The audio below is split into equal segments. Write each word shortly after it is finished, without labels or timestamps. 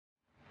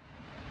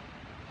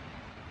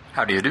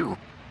How do you do?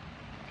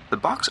 The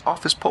Box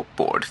Office Pulp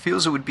Board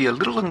feels it would be a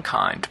little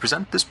unkind to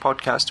present this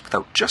podcast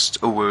without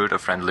just a word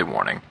of friendly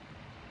warning.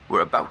 We're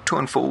about to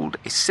unfold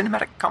a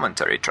cinematic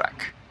commentary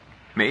track,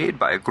 made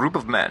by a group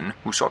of men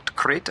who sought to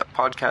create a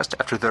podcast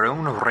after their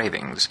own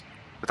ravings,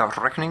 without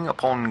reckoning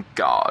upon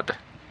God.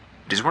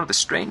 It is one of the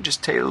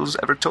strangest tales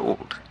ever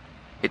told.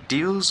 It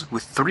deals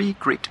with three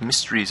great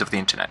mysteries of the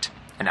internet: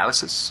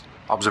 analysis,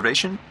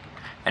 observation,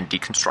 and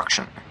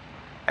deconstruction.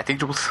 I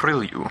think it will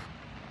thrill you.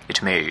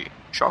 It may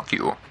shock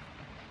you.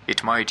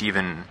 It might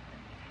even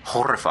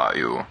horrify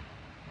you.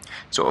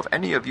 So if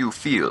any of you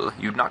feel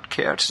you'd not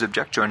care to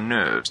subject your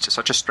nerves to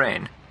such a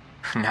strain,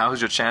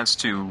 now's your chance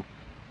to...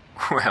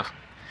 well,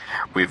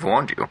 we've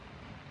warned you.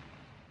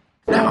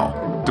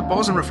 Now, to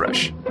pause and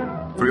refresh.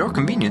 For your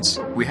convenience,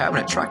 we have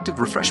an attractive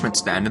refreshment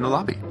stand in the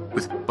lobby,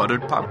 with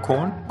buttered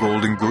popcorn,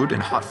 golden good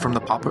and hot from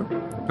the popper,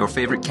 your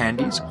favorite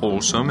candies,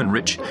 wholesome and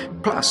rich,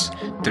 plus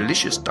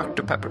delicious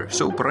Dr. Pepper,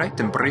 so bright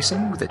and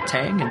bracing with a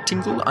tang and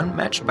tingle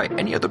unmatched by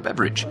any other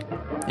beverage.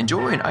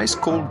 Enjoy an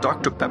ice-cold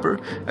Dr. Pepper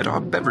at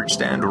our beverage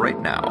stand right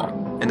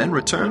now, and then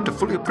return to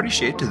fully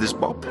appreciate this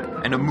bop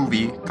and a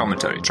movie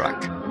commentary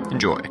track.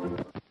 Enjoy.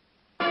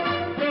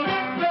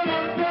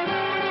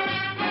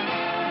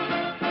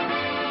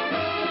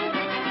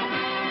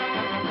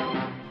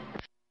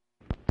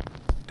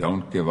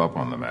 Don't give up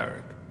on the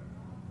married.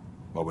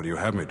 What would you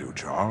have me do,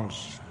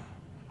 Charles?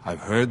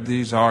 I've heard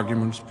these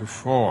arguments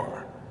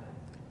before.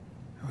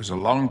 It was a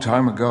long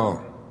time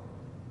ago.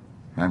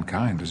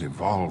 Mankind has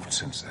evolved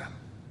since then.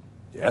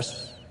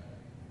 Yes,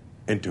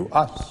 into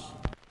us.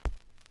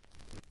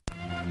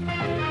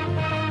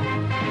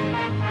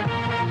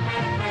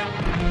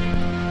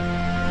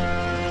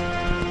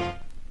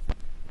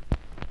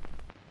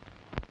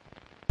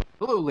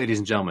 Hello, ladies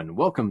and gentlemen.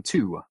 Welcome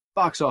to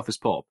Box Office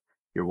Pulp,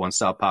 your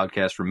one-stop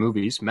podcast for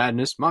movies,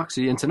 madness,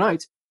 moxie, and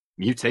tonight,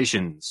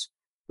 mutations.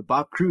 The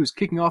Bob Crew is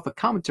kicking off a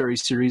commentary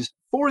series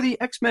for the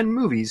X-Men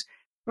movies,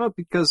 well,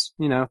 because,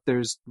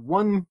 there's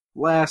one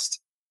last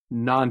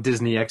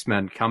non-Disney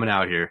X-Men coming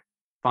out here.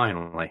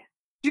 Finally.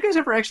 Did you guys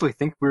ever actually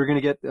think we were going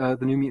to get the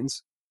New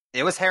Mutants?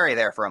 It was hairy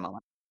there for a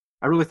moment.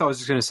 I really thought it was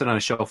just going to sit on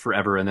a shelf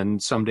forever and then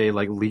someday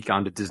leak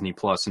onto Disney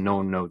Plus and no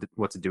one know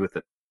what to do with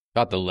it.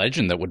 About the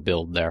legend that would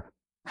build there.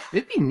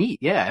 It'd be neat,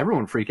 yeah.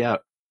 Everyone would freak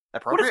out.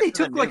 What if they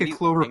took a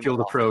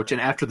Cloverfield approach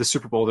and after the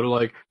Super Bowl they're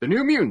like, the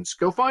New Mutants,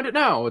 go find it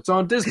now, it's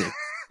on Disney.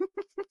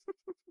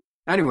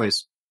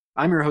 Anyways,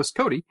 I'm your host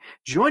Cody.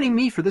 Joining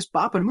me for this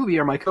boppin' movie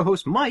are my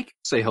co-host Mike.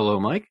 Say hello,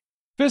 Mike.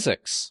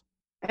 Physics.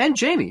 And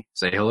Jamie.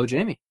 Say hello,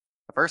 Jamie.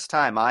 The first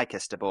time I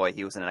kissed a boy,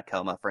 he was in a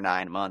coma for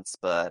 9 months,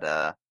 but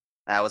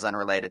that was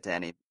unrelated to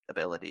any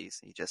abilities.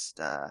 He just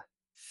had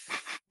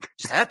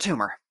a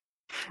tumor.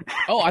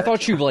 Oh, I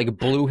thought you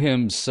blew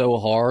him so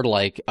hard,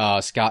 like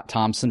Scott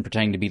Thompson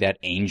pretending to be that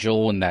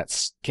angel in that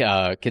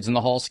Kids in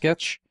the Hall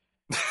sketch.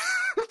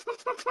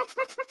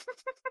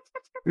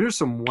 There's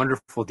some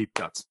wonderful deep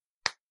cuts.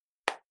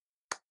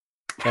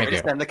 Thank you.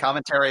 Just end the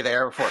commentary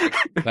there before.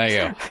 Thank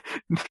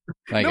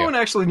you. No one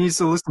actually needs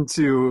to listen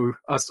to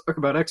us talk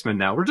about X-Men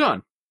now. We're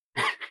done.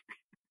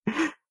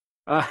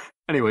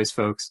 Anyways,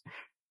 folks,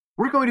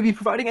 we're going to be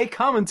providing a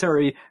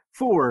commentary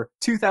for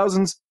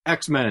 2000's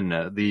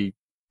X-Men, the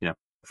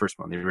first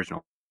one, the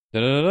original.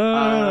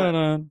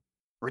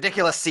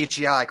 Ridiculous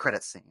CGI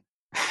credit scene.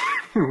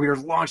 We are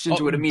launched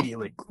into it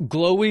immediately.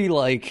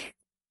 Glowy,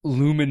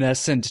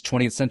 luminescent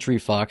 20th Century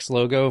Fox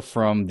logo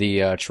from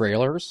the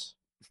trailers.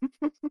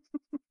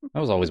 That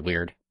was always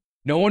weird.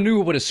 No one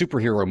knew what a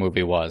superhero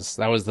movie was.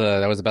 That was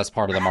the best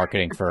part of the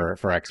marketing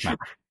for X-Men.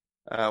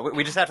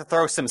 We just have to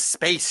throw some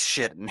space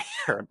shit in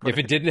here. If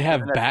it didn't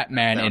have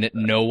Batman in it,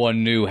 no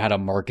one knew how to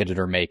market it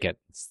or make it.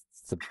 It's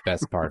the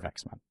best part of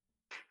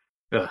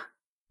X-Men.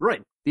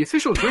 Right. The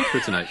official drink for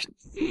tonight.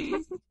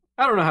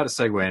 I don't know how to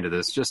segue into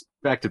this. Just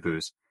back to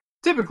booze.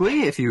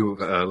 Typically, if you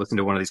listened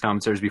to one of these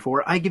commentaries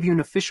before, I give you an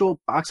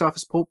official Box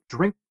Office Pulp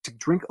drink to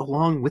drink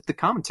along with the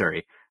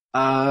commentary.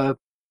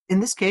 In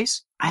this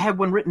case, I had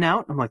one written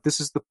out. I'm like, this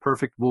is the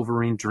perfect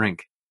Wolverine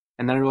drink.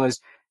 And then I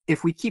realized,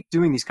 if we keep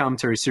doing these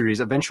commentary series,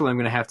 eventually I'm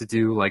going to have to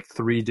do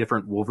 3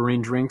 different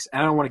Wolverine drinks,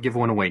 and I don't want to give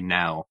one away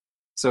now.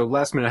 So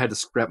last minute I had to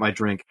scrap my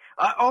drink.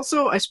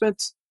 Also, I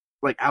spent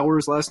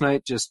hours last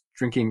night just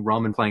drinking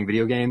rum and playing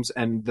video games,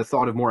 and the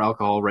thought of more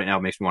alcohol right now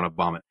makes me want to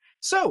vomit.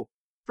 So,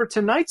 for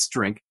tonight's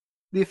drink,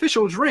 the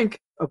official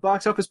drink of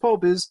Box Office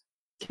Pulp is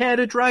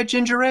Canada Dry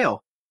Ginger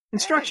Ale.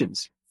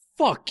 Instructions.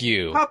 Fuck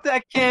you. Pop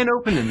that can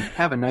open and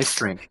have a nice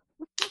drink.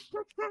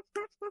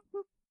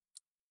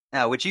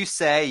 Now, would you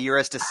say you're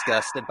as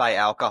disgusted by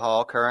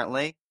alcohol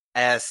currently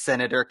as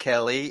Senator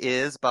Kelly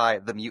is by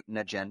the mutant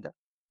agenda?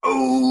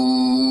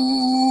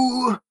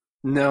 Oh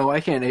no,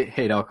 I can't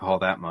hate alcohol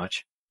that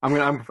much. I'm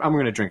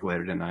gonna drink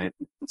later tonight.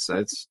 So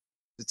it's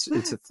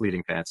a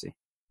fleeting fancy.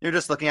 You're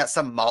just looking at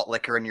some malt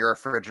liquor in your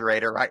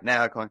refrigerator right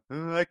now, going,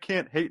 "Oh, I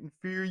can't hate and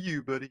fear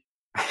you, buddy."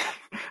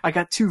 I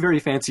got 2 very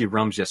fancy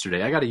rums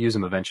yesterday. I got to use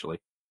them eventually.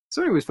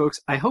 So, anyways, folks,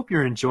 I hope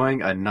you're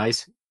enjoying a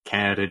nice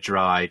Canada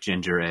Dry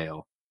ginger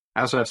ale.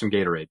 I also have some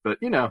Gatorade, but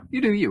you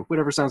do you.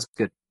 Whatever sounds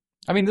good.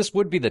 I mean, this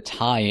would be the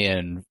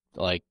tie-in,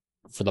 like,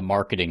 for the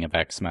marketing of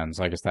X-Men,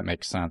 so I guess that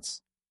makes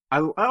sense. I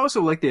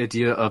also like the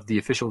idea of the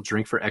official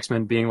drink for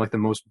X-Men being like the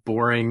most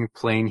boring,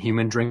 plain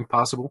human drink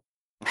possible.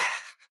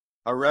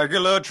 A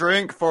regular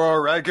drink for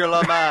a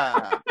regular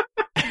man.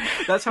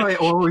 That's how I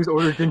always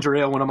order ginger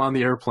ale when I'm on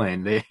the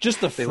airplane.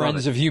 Just the they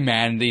friends of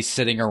humanity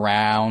sitting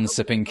around,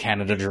 sipping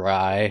Canada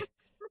Dry.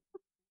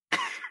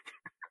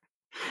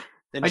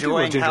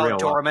 Enjoying how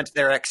dormant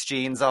their X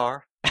genes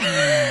are.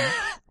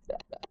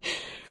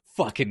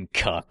 Fucking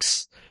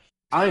cucks.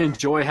 I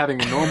enjoy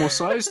having a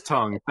normal-sized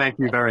tongue, thank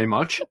you very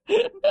much.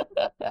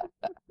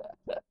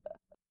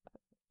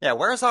 Yeah,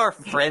 where's our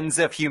Friends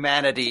of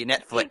Humanity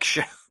Netflix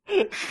show?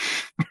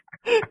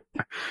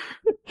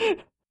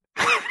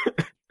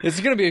 It's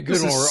going to be a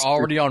good one. We're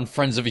already on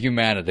Friends of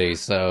Humanity,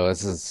 so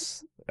this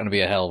is going to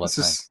be a hell of a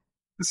thing.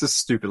 This is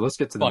stupid. Let's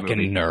get to the fucking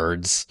movie.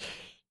 Nerds.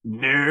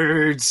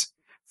 Nerds!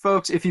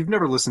 Folks, if you've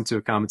never listened to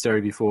a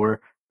commentary before,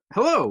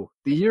 hello!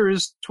 The year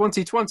is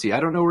 2020. I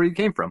don't know where you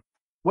came from.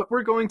 What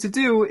we're going to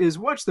do is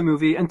watch the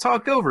movie and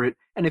talk over it,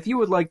 and if you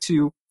would like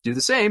to do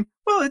the same,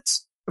 well,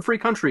 it's a free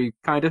country,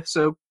 kinda,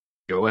 so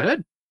go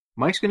ahead.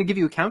 Mike's going to give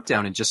you a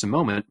countdown in just a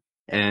moment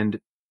and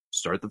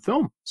start the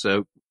film.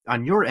 So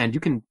on your end, you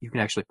can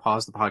actually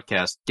pause the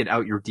podcast, get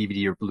out your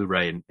DVD or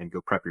Blu-ray and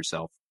go prep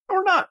yourself.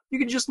 Or not. You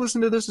can just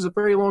listen to this as a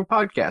very long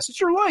podcast.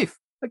 It's your life.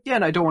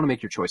 Again, I don't want to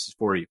make your choices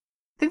for you.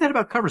 I think that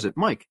about covers it.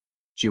 Mike,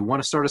 do you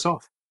want to start us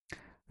off?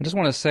 I just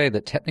want to say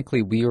that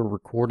technically we are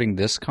recording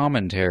this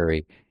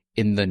commentary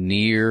in the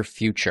near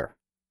future.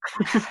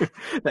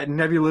 That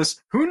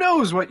nebulous, who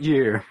knows what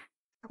year?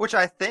 Which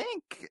I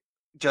think,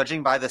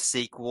 judging by the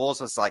sequels,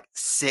 was like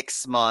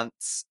 6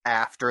 months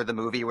after the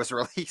movie was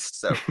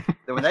released. So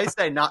when they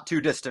say not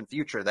too distant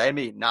future, they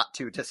mean not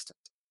too distant.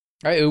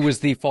 It was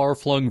the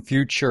far-flung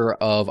future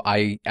of,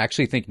 I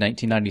actually think,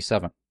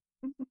 1997.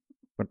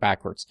 Went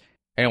backwards.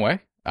 Anyway,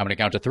 I'm going to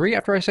count to 3.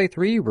 After I say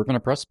 3, we're going to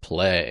press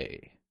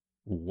play.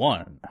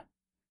 1,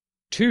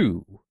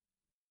 2,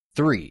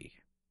 3.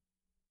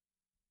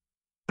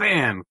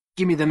 Bam!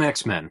 Give me them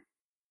X-Men.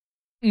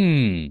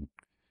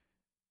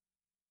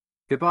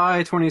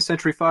 Goodbye, 20th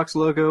Century Fox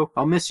logo.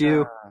 I'll miss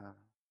you.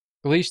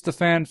 At least the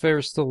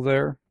fanfare's still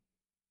there.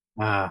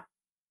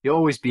 You'll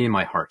always be in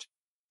my heart.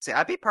 See,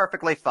 I'd be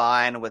perfectly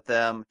fine with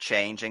them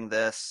changing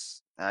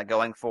this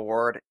going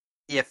forward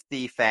if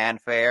the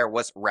fanfare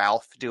was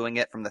Ralph doing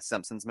it from the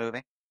Simpsons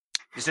movie.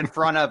 Just in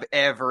front of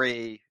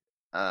every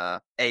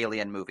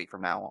Alien movie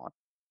from now on.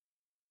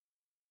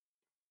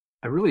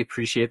 I really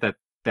appreciate that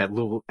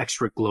little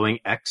extra glowing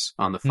X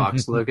on the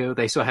Fox logo.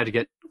 They still had to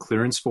get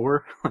clearance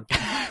for.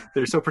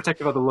 They're so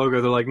protective of the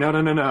logo. They're like,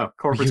 no.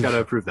 Corporate's got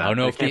to approve that. I don't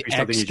know if the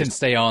X can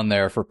stay on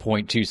there for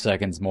 0.2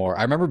 seconds more.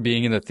 I remember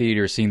being in the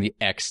theater, seeing the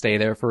X stay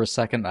there for a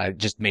second. It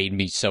just made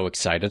me so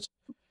excited.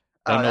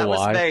 I don't know why.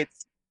 That was made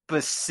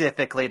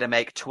specifically to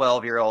make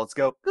 12-year-olds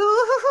go,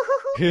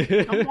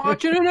 I'm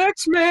watching an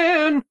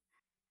X-Men!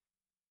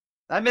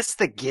 I miss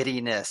the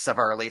giddiness of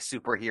early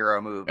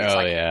superhero movies. Oh,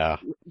 yeah.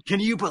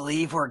 Can you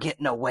believe we're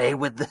getting away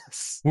with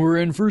this? We're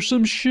in for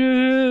some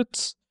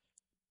shit.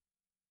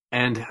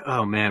 And,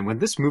 oh man, when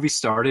this movie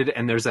started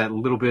and there's that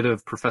little bit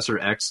of Professor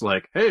X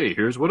like, hey,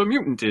 here's what a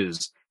mutant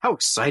is. How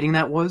exciting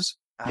that was.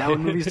 Now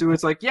when movies do it,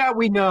 it's like, yeah,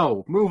 we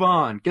know. Move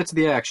on. Get to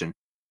the action.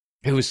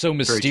 It was so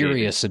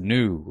mysterious and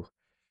new.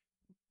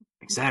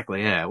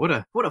 Exactly, yeah. What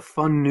a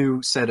fun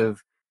new set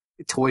of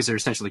toys they're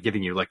essentially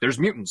giving you. Like, there's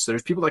mutants.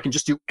 There's people that can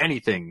just do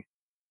anything.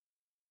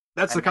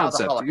 That's the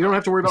concept. You don't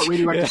have to worry about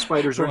radioactive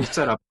spiders or any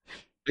setup.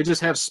 They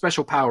just have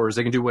special powers.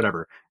 They can do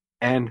whatever.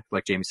 And,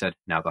 like Jamie said,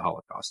 now the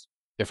Holocaust.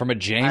 Yeah, from a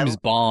James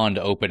Bond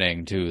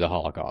opening to the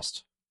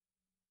Holocaust.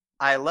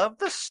 I love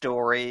the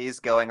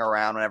stories going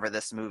around whenever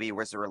this movie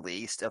was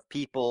released of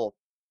people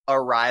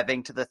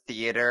arriving to the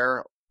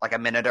theater like a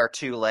minute or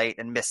two late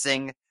and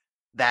missing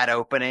that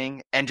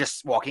opening and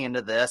just walking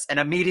into this and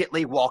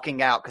immediately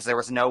walking out because there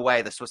was no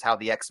way this was how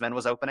the X-Men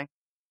was opening.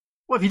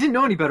 Well, if you didn't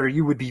know any better,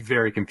 you would be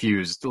very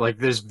confused. Like,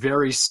 there's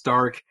very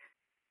stark,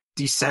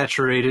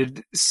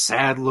 desaturated,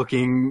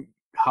 sad-looking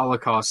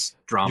Holocaust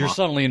drama. You're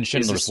suddenly in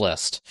Schindler's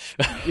List.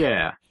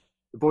 Yeah.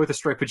 The boy with the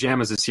striped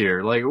pajamas is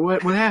here. Like,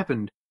 what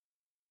happened?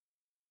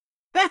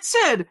 That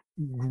said,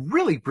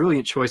 really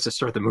brilliant choice to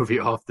start the movie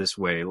off this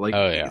way.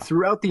 Like,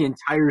 throughout the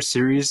entire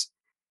series,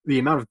 the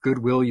amount of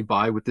goodwill you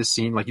buy with this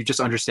scene, like, you just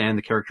understand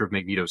the character of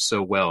Magneto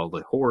so well,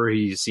 the horror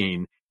he's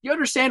seen. You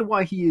understand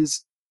why he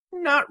is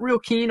not real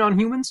keen on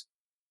humans.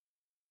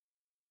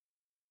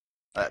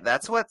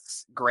 That's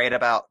what's great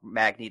about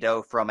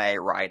Magneto from a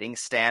writing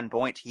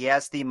standpoint. He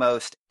has the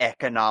most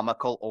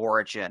economical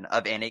origin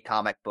of any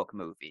comic book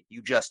movie.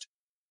 You just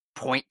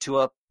point to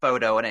a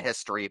photo in a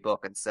history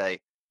book and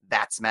say,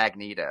 that's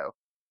Magneto.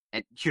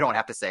 And you don't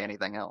have to say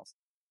anything else.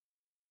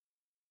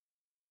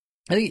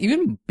 I think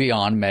even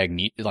beyond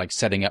Magneto, like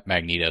setting up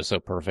Magneto so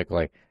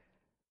perfectly,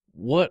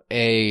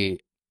 it's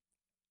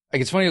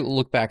funny to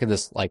look back at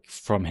this like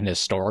from an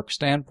historic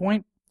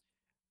standpoint,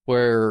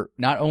 where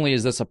not only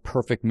is this a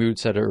perfect mood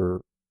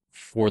setter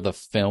for the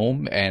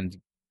film and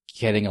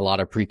getting a lot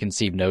of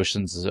preconceived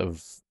notions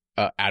of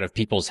out of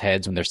people's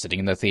heads when they're sitting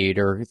in the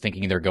theater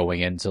thinking they're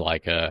going into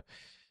like a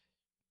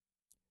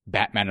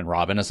Batman and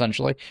Robin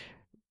essentially,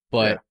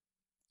 but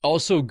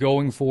also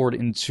going forward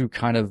into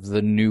kind of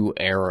the new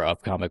era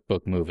of comic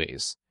book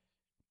movies.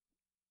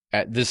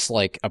 At this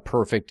like a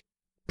perfect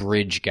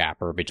bridge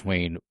gapper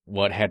between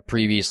what had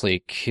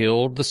previously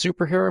killed the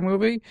superhero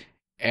movie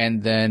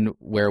and then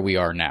where we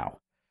are now.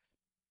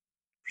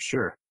 For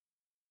sure.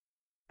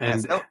 And And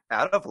it's so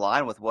out of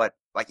line with what,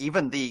 like,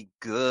 even the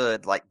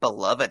good, like,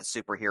 beloved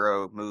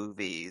superhero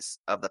movies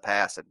of the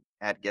past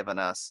had given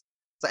us.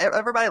 So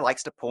everybody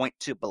likes to point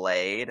to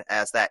Blade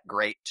as that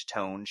great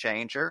tone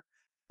changer.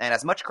 And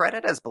as much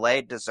credit as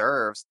Blade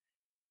deserves,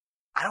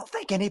 I don't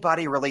think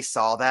anybody really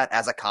saw that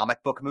as a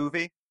comic book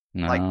movie.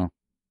 No. Like,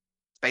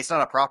 it's based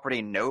on a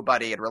property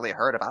nobody had really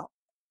heard about.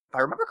 If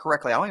I remember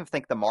correctly, I don't even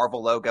think the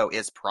Marvel logo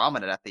is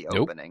prominent at the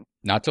Nope. opening.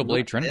 Not till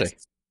Blade Trinity.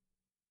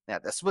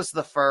 This was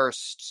the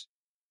first,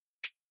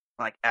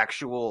 like,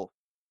 actual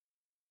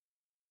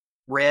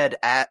read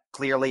at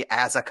clearly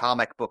as a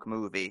comic book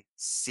movie,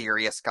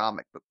 serious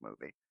comic book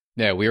movie.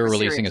 Yeah, we were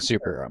releasing a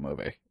Serious. superhero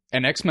movie.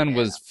 And X-Men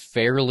was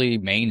fairly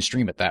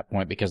mainstream at that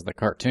point because of the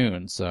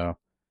cartoon, so...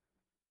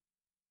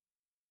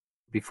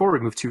 before we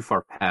move too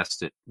far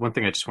past it, one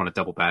thing I just want to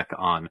double back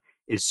on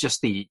is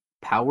just the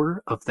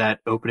power of that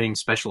opening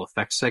special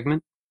effects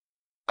segment.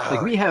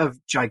 Like, we have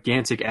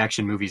gigantic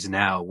action movies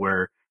now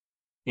where,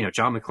 you know,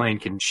 John McClane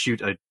can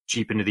shoot a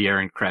Jeep into the air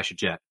and crash a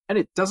jet. And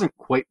it doesn't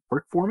quite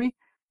work for me,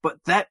 but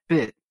that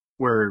bit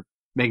where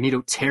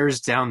Magneto tears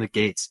down the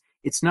gates,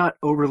 it's not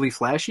overly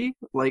flashy.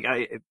 Like,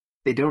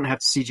 they don't have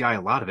to CGI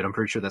a lot of it. I'm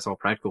pretty sure that's all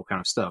practical kind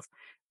of stuff.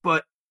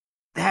 But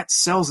that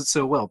sells it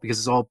so well because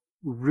it's all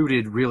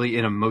rooted really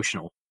in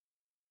emotional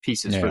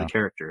pieces for the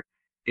character.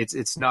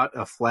 It's not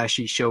a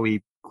flashy,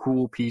 showy,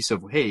 cool piece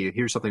of, hey,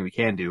 here's something we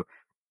can do.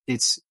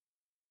 It's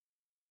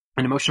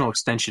an emotional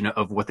extension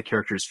of what the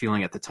character is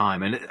feeling at the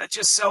time, and it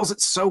just sells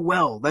it so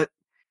well. That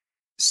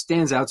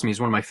stands out to me as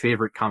one of my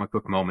favorite comic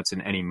book moments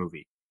in any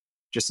movie.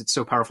 Just, it's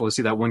so powerful to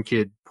see that one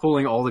kid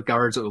pulling all the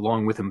guards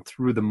along with him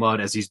through the mud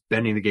as he's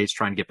bending the gates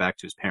trying to get back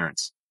to his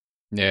parents.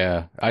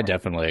 Yeah, I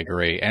definitely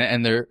agree.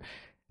 And there's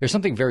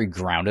something very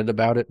grounded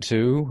about it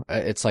too.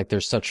 It's like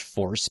there's such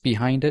force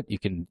behind it. You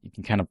can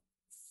kind of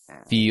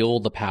feel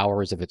the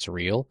powers if it's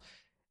real.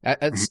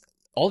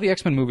 All the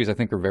X-Men movies, I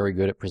think, are very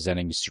good at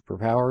presenting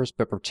superpowers,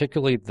 but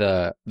particularly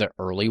the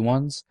early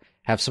ones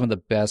have some of the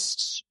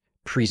best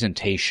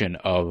presentation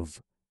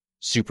of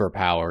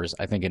superpowers,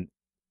 I think, in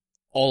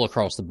all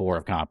across the board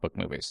of comic book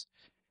movies.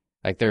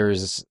 Like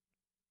because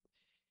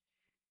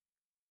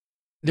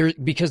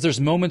there's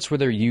moments where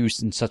they're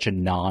used in such a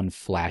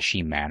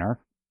non-flashy manner.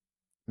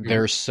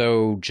 They're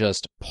so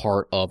just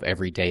part of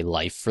everyday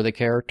life for the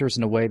characters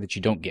in a way that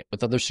you don't get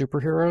with other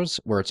superheroes,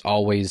 where it's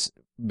always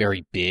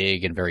very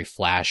big and very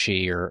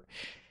flashy, or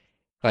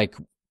like,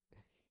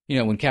 you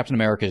know, when Captain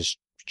America's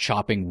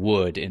chopping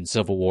wood in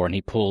Civil War and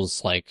he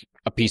pulls like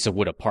a piece of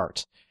wood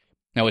apart.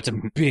 Now it's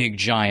a big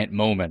giant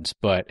moment,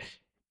 but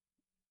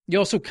you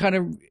also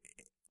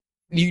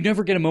you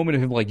never get a moment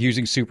of him like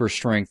using super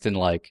strength in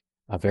like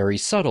a very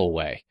subtle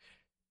way.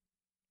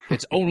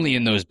 It's only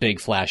in those big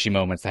flashy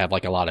moments that have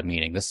like a lot of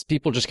meaning.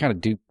 People just kind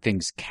of do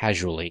things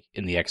casually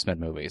in the X-Men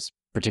movies,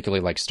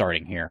 particularly like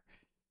starting here.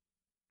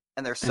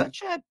 And there's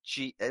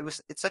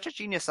it's such a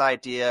genius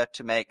idea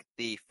to make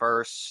the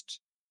first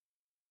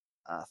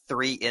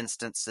 3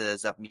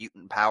 instances of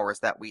mutant powers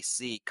that we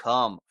see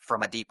come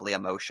from a deeply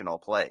emotional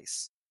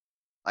place.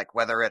 Like,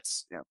 whether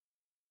it's, you know,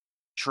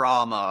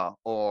 trauma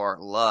or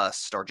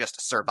lust or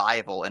just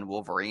survival in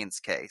Wolverine's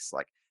case.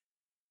 Like,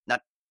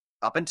 not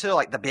up until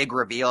like the big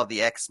reveal of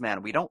the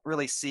X-Men, we don't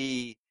really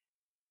see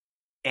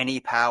any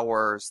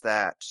powers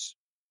that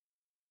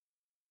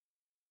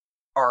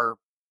are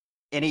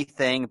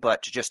anything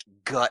but just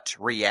gut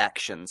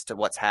reactions to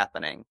what's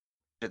happening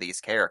to these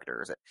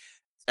characters. It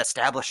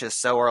establishes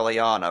so early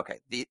on, okay,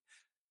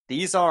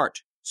 these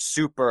aren't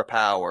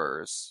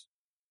superpowers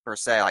per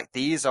se. Like,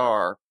 these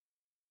are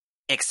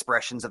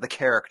expressions of the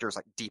character's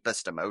like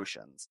deepest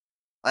emotions.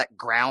 That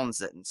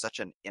grounds it in such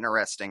an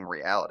interesting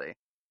reality.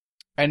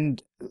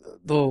 And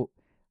though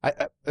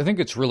I think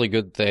it's really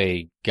good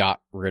they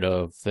got rid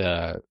of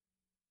the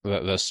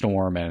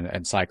Storm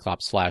and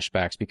Cyclops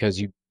flashbacks,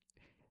 because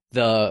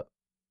the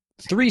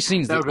 3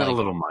 scenes that would have been a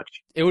little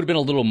much. It would have been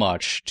a little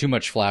much, too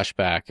much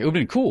flashback. It would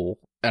have been cool,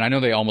 and I know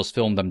they almost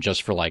filmed them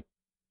just for like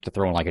to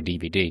throw in like a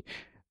DVD,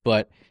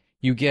 but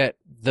you get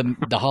the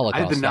Holocaust.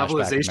 I had the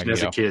novelization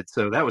as a kid,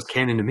 so that was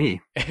canon to me.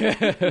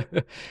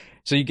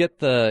 So you get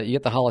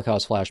the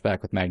Holocaust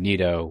flashback with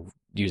Magneto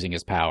using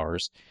his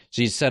powers.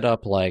 So you set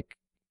up like,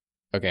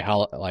 okay,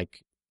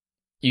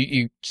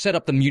 you set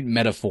up the mutant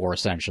metaphor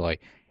essentially,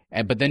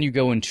 but then you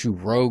go into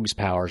Rogue's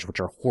powers, which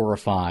are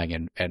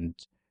horrifying and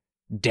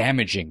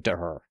damaging to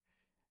her.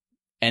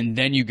 And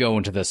then you go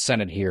into the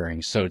Senate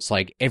hearing. So it's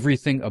like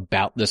everything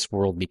about this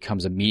world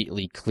becomes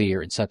immediately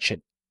clear in such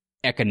an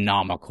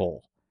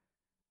economical,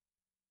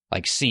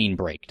 like, scene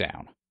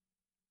breakdown.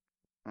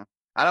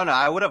 I don't know.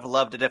 I would have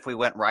loved it if we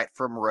went right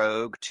from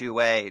Rogue to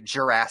a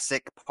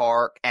Jurassic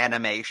Park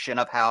animation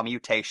of how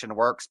mutation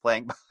works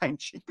playing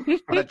behind you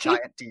on a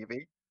giant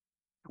TV,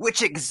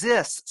 which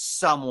exists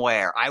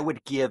somewhere. I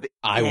would give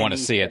I want to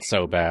see it anything.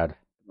 so bad.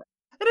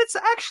 And it's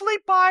actually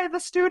by the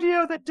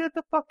studio that did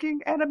the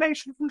fucking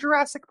animation from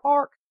Jurassic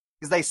Park,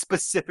 because they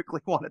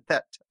specifically wanted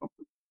that tone.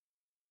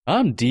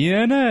 I'm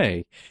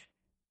DNA.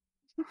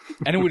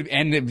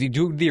 And if you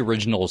do the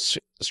original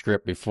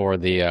script before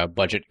the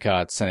budget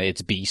cuts, and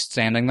it's Beast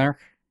standing there,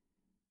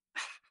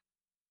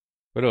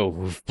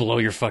 it'll blow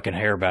your fucking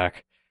hair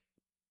back.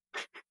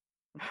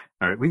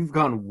 All right, we've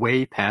gone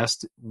way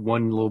past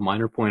one little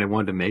minor point I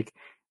wanted to make.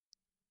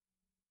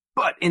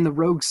 But in the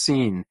Rogue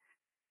scene,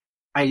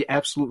 I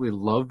absolutely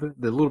love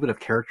the little bit of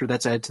character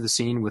that's added to the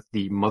scene with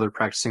the mother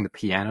practicing the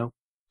piano.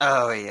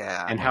 Oh,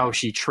 yeah. And how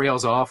she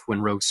trails off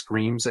when Rogue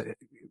screams,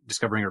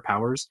 discovering her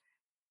powers.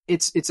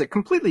 It's a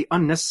completely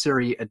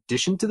unnecessary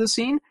addition to the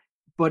scene,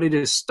 but it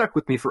has stuck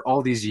with me for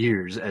all these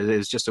years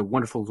as just a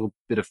wonderful little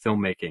bit of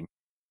filmmaking.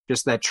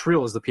 Just that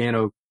trill as the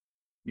piano,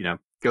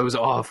 goes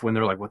off when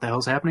they're like, what the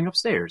hell's happening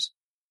upstairs?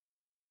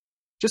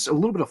 Just a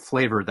little bit of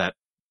flavor that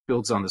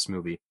builds on this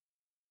movie.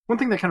 One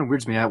thing that kind of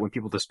weirds me out when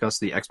people discuss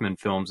the X-Men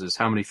films is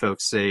how many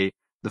folks say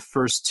the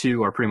first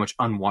two are pretty much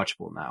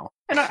unwatchable now.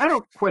 And I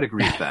don't quite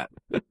agree with that.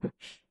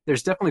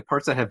 There's definitely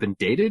parts that have been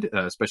dated,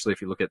 especially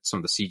if you look at some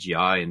of the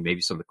CGI and maybe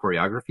some of the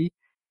choreography.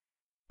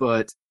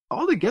 But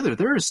altogether,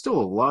 there is still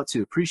a lot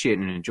to appreciate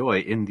and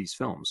enjoy in these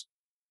films.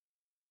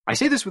 I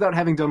say this without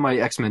having done my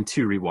X-Men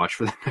 2 rewatch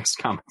for the next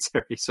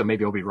commentary, so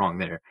maybe I'll be wrong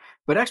there.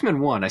 But X-Men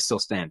 1, I still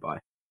stand by.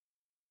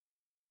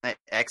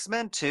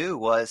 X-Men 2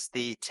 was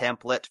the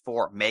template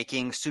for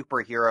making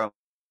superhero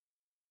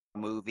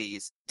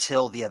movies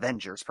till the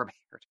Avengers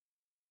premiered.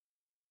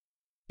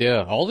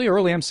 Yeah, all the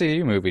early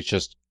MCU movies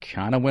just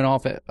kind of went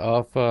off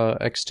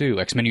X2,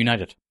 X-Men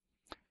United.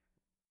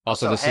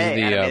 Also, this is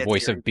the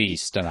voice of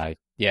Beast, and I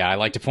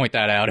like to point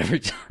that out every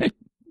time.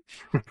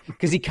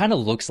 Because he kind of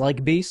looks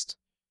like Beast.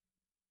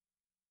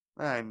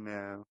 I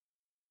know.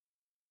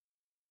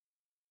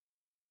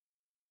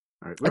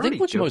 All right, I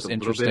think what's most a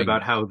interesting little bit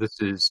about how this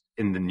is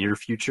in the near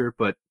future,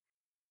 but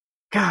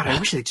God, I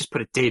wish they just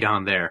put a date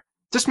on there.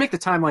 Just make the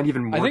timeline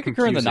even more confusing. I think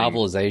during the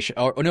novelization,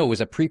 or no, it was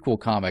a prequel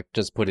comic.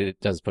 Does put it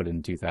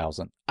in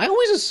 2000. I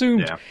always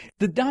assumed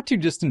the not too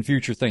distant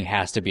future thing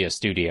has to be a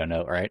studio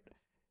note, right?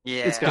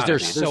 Yeah, because they're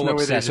so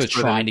obsessed with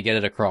trying to get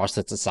it across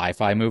that's a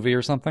sci-fi movie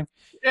or something.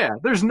 Yeah,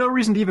 there's no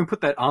reason to even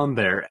put that on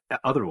there.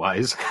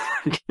 Otherwise,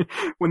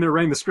 when they're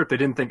writing the script, they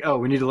didn't think, "Oh,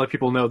 we need to let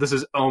people know this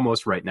is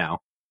almost right now."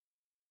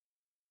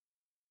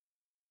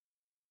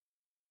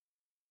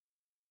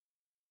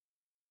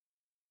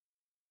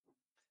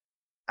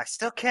 I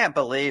still can't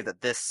believe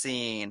that this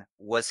scene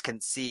was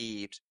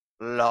conceived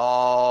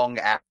long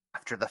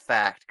after the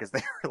fact, because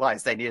they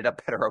realized they needed a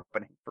better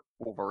opening for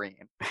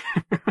Wolverine.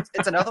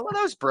 It's another one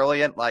of those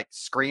brilliant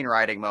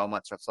screenwriting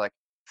moments where it's like,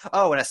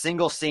 oh, in a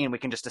single scene we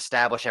can just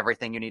establish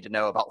everything you need to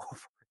know about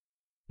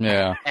Wolverine.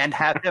 Yeah. And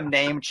have him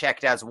name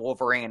checked as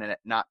Wolverine and it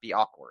not be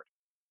awkward.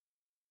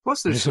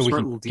 Plus, there's some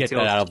smart little details get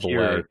that out of the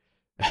way.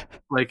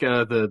 Like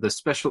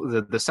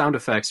the sound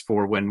effects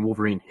for when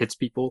Wolverine hits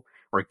people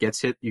or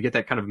gets hit, you get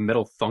that kind of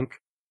metal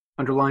thunk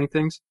underlying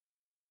things.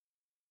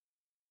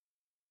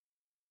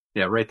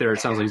 Yeah, right there. It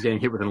sounds like he's getting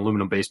hit with an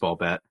aluminum baseball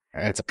bat.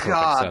 That's a perfect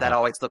God, setup. that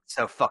always looked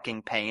so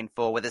fucking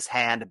painful with his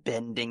hand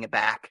bending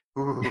back.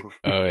 Ooh.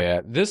 Oh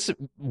yeah, this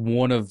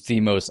one of the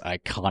most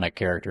iconic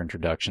character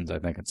introductions I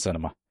think in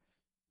cinema.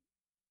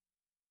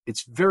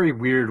 It's very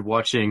weird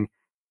watching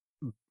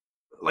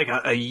like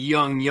a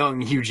young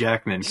Hugh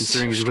Jackman,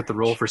 considering he's with the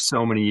role for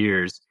so many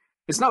years.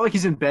 It's not like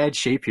he's in bad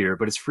shape here,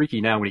 but it's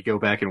freaky now when you go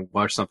back and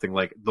watch something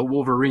like The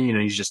Wolverine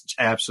and he's just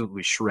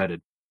absolutely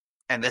shredded.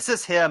 And this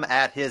is him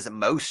at his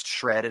most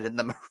shredded in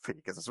the movie,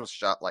 because this was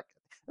one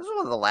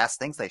of the last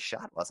things they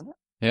shot, wasn't it?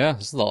 Yeah,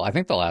 this is I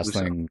think the last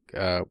thing,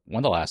 one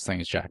of the last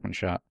things Jackman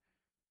shot.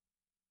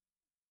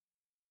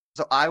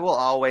 So I will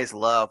always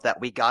love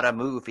that we got a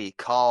movie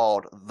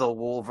called The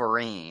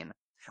Wolverine,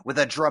 with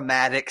a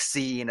dramatic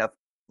scene of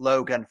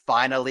Logan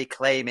finally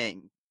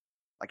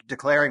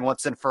declaring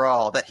once and for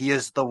all that he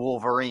is the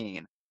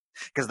Wolverine.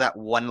 Because that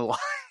one line.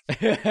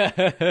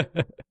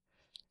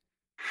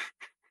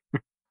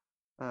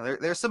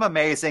 There's some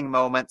amazing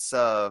moments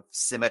of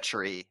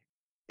symmetry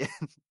in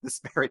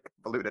this very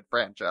convoluted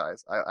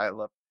franchise. I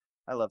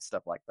love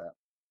stuff like that.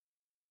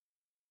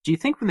 Do you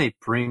think when they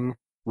bring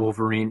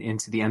Wolverine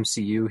into the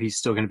MCU, he's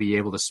still going to be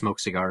able to smoke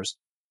cigars?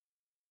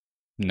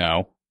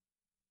 No.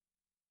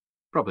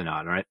 Probably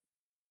not, right?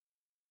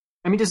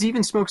 I mean, does he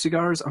even smoke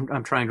cigars?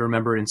 I'm trying to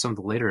remember in some of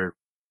the later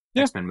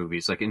X-Men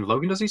movies. Like in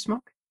Logan, does he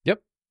smoke?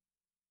 Yep.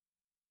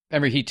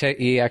 Remember,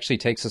 he actually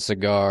takes a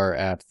cigar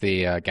at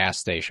the gas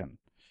station.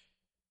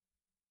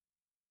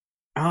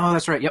 Oh,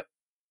 that's right. Yep.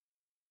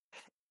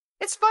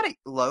 It's funny.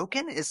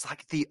 Logan is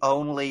like the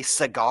only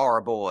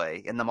cigar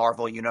boy in the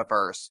Marvel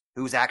universe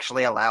who's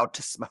actually allowed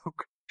to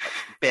smoke.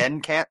 Ben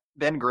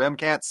Grimm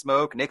can't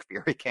smoke. Nick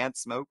Fury can't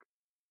smoke.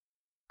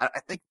 I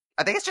think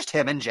it's just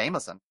him and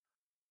Jameson.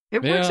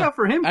 It works out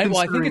for him. I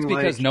think it's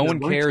because no one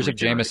his lights cares if regenerate.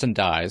 Jameson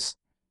dies,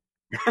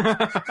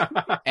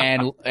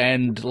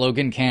 and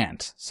Logan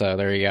can't. So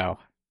there you go.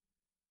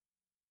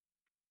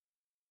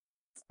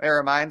 It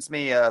reminds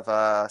me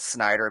of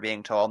Snyder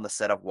being told on the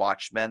set of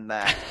Watchmen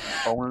that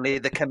only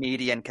the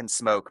comedian can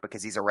smoke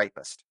because he's a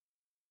rapist.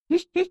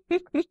 Okay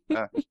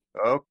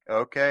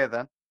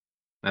then.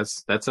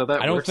 That's how that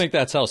works. I don't think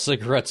that's how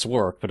cigarettes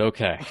work, but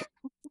okay.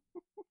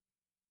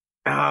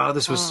 Oh,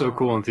 this was so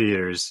cool in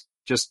theaters.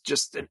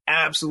 Just an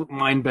absolute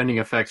mind-bending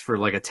effect for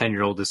like a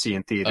 10-year-old to see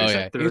in theaters. Oh,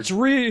 yeah. That they're It's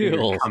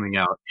real. coming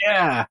out.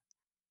 Yeah.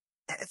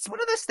 It's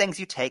one of those things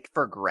you take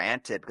for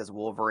granted because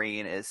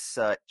Wolverine is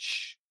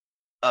such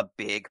a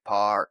big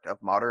part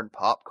of modern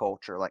pop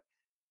culture. Like,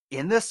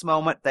 in this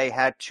moment, they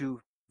had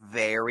to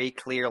very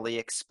clearly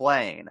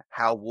explain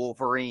how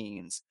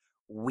Wolverine's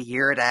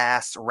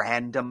weird-ass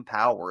random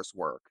powers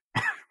work.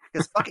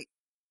 Because fucking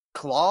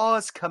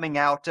claws coming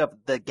out of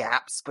the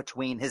gaps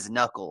between his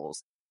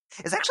knuckles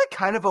is actually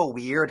kind of a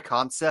weird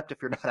concept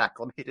if you're not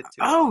acclimated to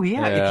it. Oh,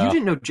 yeah. If Yeah. you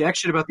didn't know jack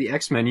shit about the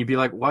X-Men, you'd be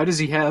like, why does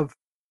he have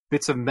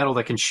bits of metal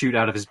that can shoot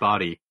out of his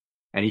body?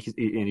 And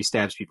he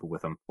stabs people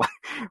with them.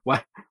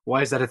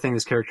 Why is that a thing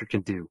this character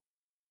can do?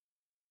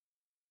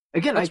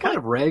 Again, I kind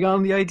of rag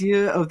on the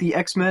idea of the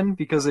X-Men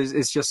because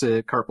it's just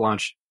a carte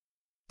blanche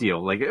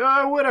deal. Like,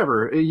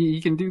 whatever,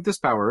 he can do this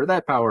power or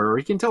that power, or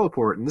he can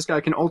teleport, and this guy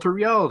can alter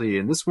reality,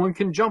 and this one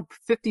can jump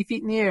 50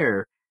 feet in the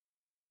air.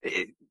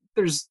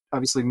 There's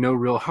obviously no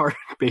real hard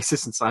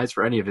basis in science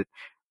for any of it.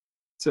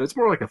 So it's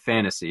more like a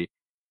fantasy.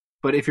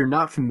 But if you're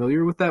not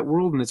familiar with that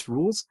world and its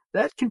rules,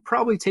 that can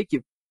probably take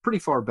you pretty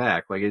far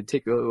back. Like, it'd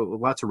take a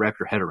lot to wrap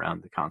your head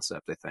around the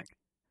concept, I think.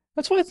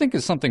 That's what I think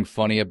is something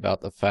funny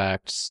about the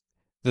facts.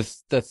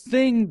 The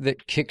thing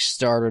that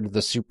kickstarted the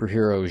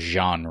superhero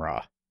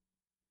genre,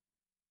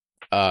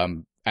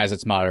 as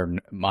it's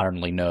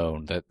modernly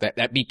known,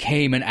 that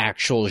became an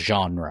actual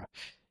genre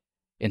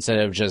instead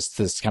of just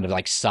this kind of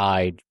like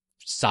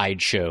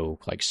sideshow,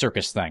 like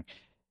circus thing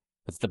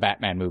with the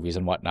Batman movies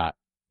and whatnot,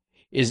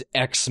 is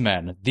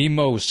X-Men, the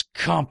most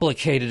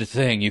complicated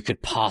thing you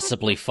could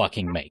possibly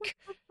fucking make.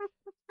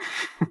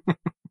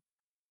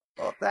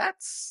 Well,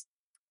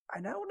 I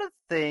know one of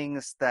the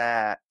things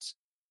that,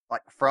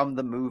 like, from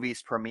the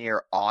movie's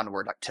premiere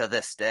onward, like, to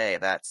this day,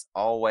 that's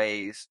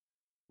always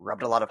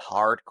rubbed a lot of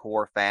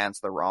hardcore fans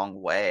the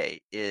wrong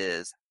way,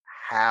 is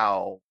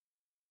how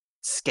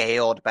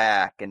scaled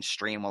back and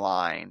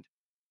streamlined,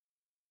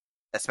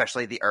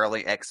 especially the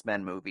early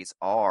X-Men movies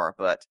are.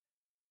 But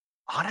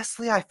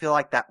honestly, I feel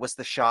like that was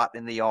the shot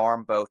in the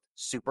arm both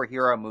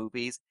superhero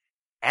movies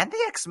and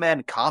the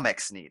X-Men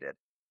comics needed.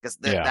 Because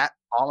that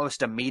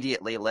almost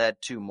immediately led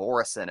to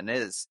Morrison and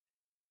his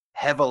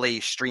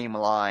heavily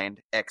streamlined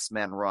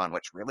X-Men run,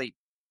 which really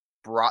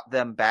brought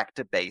them back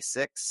to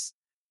basics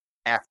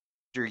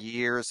after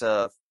years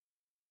of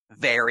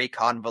very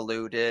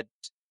convoluted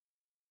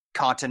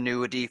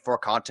continuity for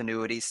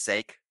continuity's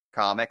sake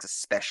comics,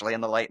 especially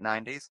in the late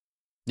 90s.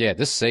 Yeah,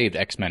 this saved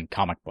X-Men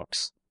comic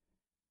books,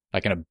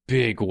 like in a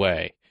big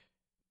way.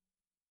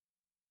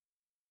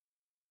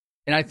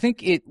 And I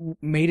think it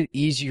made it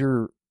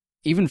easier,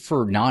 even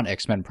for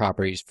non-X-Men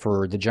properties,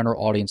 for the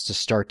general audience to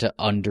start to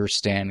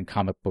understand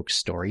comic book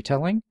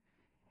storytelling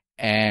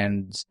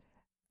and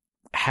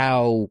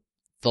how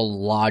the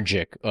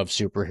logic of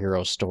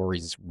superhero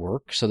stories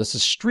work. So this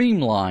is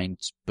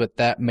streamlined, but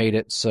that made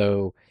it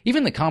so,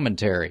 even the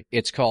commentary,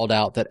 it's called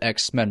out that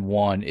X-Men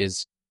 1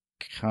 is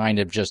kind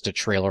of just a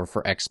trailer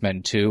for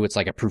X-Men 2. It's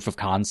like a proof of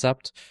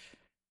concept.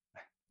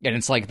 And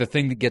it's like the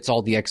thing that gets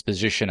all the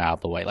exposition out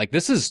of the way. Like,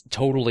 this is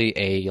totally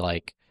a,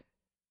 like,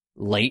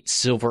 late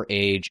Silver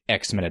Age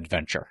X-Men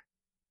adventure.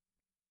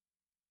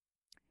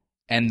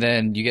 And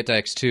then you get to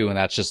X2, and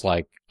that's just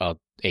like a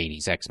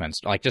 80s X-Men,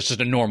 like just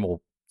a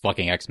normal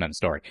fucking X-Men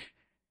story.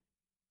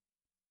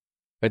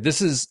 But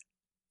this is,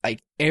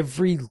 like,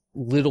 every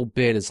little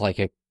bit is like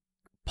a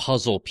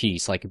puzzle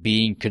piece, like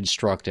being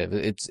constructive.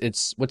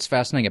 It's what's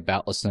fascinating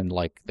about listening to,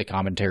 like, the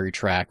commentary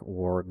track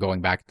or going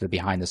back to the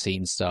behind the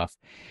scenes stuff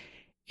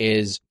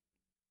is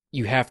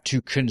you have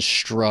to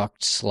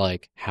construct,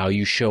 like, how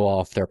you show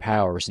off their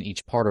powers and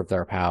each part of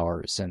their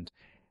powers and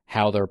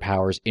how their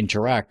powers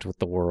interact with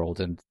the world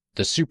and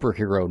the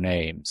superhero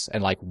names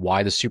and, like,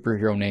 why the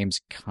superhero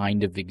names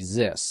kind of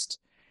exist.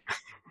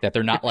 That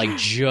they're not, like,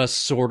 just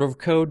sort of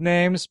code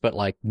names, but,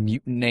 like,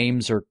 mutant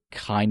names are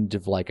kind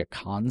of like a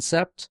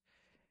concept.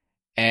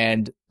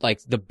 And, like,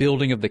 the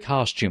building of the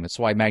costume. It's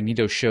why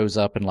Magneto shows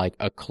up in, like,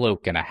 a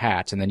cloak and a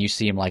hat, and then you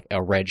see him, like,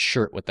 a red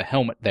shirt with the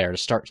helmet there to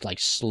start, like,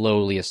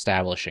 slowly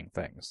establishing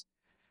things.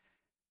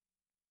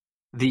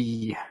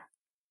 The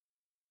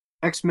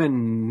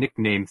X-Men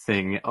nickname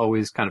thing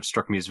always kind of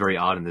struck me as very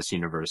odd in this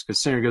universe, because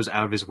Singer goes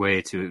out of his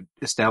way to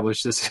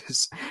establish this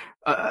as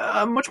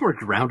a much more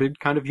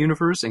grounded kind of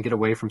universe and get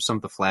away from some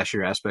of the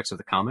flashier aspects of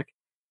the comic.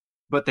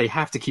 But they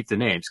have to keep the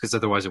names, because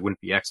otherwise it wouldn't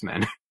be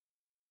X-Men.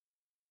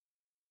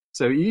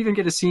 So you even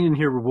get a scene in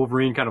here where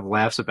Wolverine kind of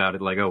laughs about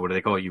it, like, oh, what do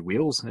they call you,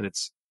 Wheels? And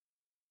it's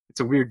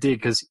a weird dig,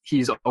 because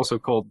he's also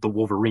called the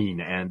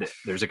Wolverine, and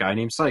there's a guy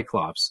named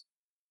Cyclops.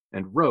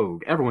 and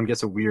Rogue. Everyone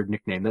gets a weird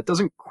nickname that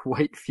doesn't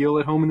quite feel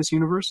at home in this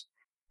universe,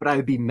 but I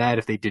would be mad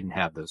if they didn't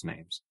have those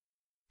names.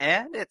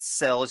 And it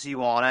sells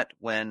you on it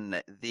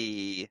when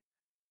the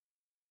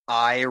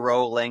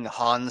eye-rolling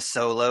Han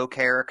Solo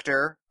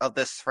character of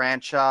this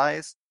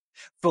franchise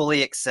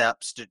fully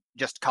accepts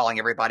just calling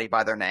everybody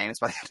by their names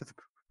by the end of the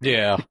movie.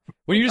 Yeah.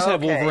 When you just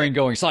have Okay. Wolverine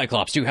going,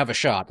 Cyclops, you have a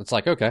shot. It's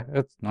like, okay,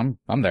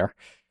 I'm there.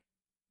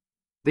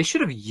 They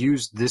should have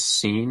used this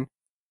scene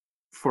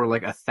for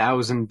like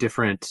 1,000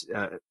 different,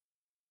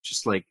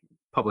 just like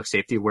public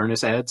safety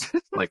awareness ads.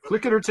 Like,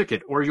 click it or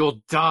ticket, or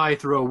you'll die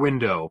through a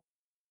window.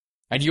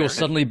 And you'll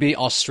suddenly be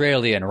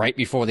Australian right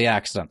before the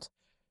accident.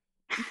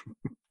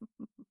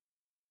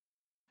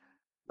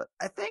 But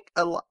I think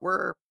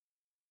we're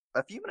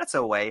a few minutes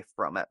away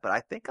from it, but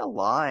I think a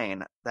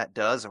line that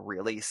does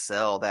really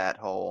sell that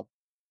whole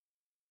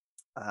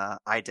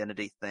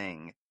identity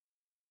thing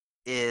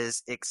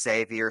is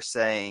Xavier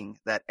saying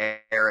that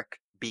Eric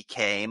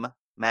became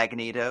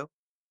Magneto.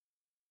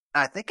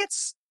 I think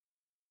it's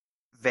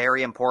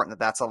very important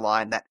that that's a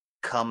line that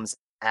comes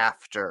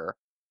after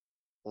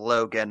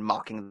Logan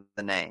mocking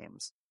the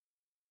names.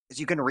 Because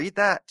you can read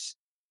that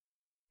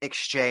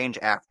exchange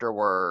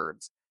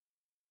afterwards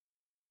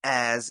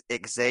as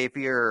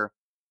Xavier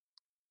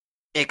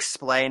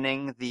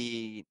explaining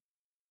the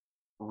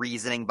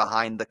reasoning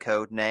behind the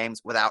code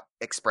names without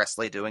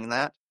expressly doing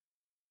that.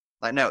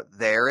 Like, no,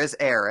 there is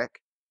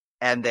Eric,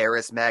 and there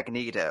is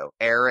Magneto.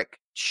 Eric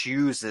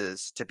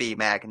chooses to be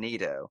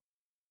Magneto.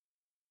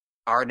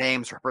 Our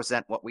names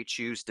represent what we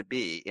choose to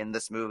be in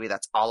this movie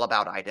that's all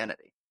about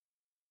identity.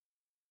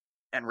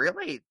 And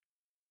really,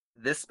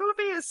 this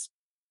movie is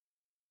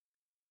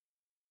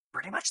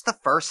pretty much the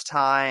first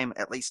time,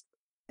 at least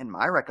in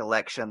my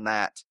recollection,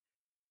 that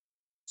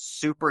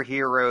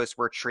superheroes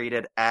were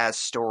treated as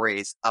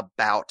stories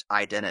about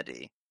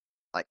identity,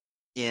 like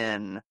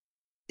in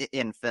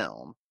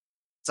film.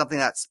 Something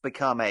that's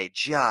become a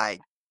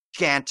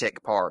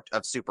gigantic part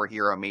of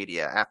superhero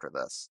media after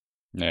this.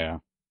 Yeah.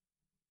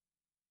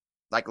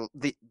 Like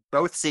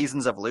both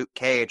seasons of Luke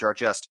Cage are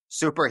just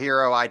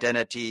superhero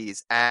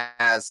identities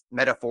as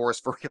metaphors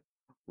for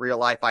real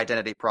life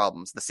identity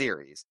problems. The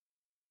series.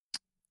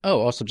 Oh,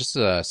 also, just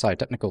a side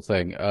technical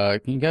thing.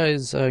 Can you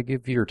guys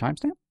give your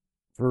timestamp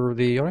for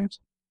the audience?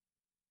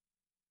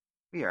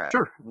 We are at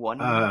Sure.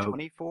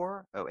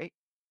 1:24:08.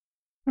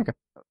 Okay.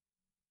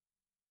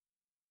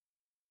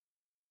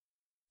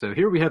 So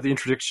here we have the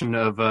introduction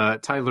of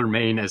Tyler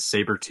Mane as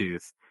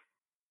Sabretooth,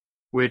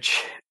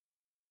 which,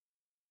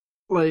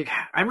 like,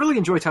 I really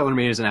enjoy Tyler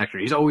Mane as an actor.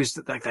 He's always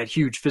like that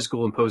huge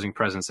physical imposing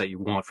presence that you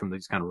want from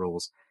these kind of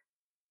roles.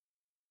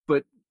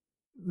 But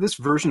this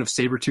version of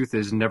Sabretooth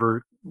has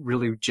never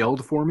really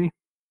gelled for me.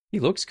 He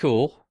looks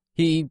cool.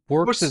 He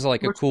works as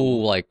like a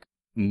cool like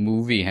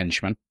movie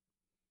henchman.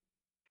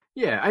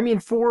 Yeah, I mean,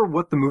 for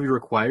what the movie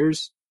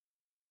requires,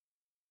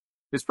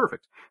 it's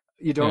perfect.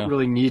 You don't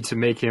really need to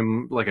make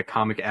him like a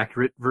comic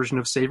accurate version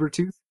of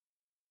Sabretooth.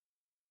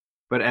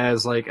 But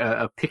as like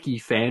a picky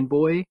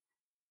fanboy,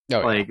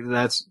 like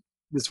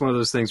it's one of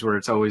those things where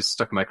it's always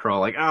stuck in my craw,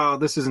 like, oh,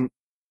 this isn't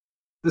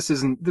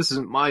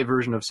my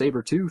version of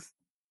Sabretooth.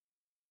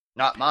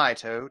 Not my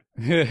Toad.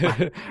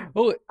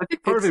 Well, I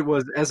think part of it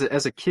was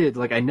as a kid,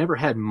 like I never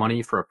had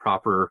money for a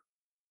proper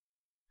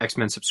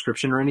X-Men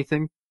subscription or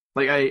anything.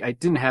 Like I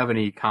didn't have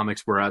any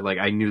comics where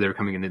I knew they were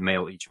coming in the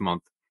mail each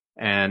month.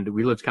 And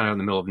we lived kind of in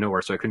the middle of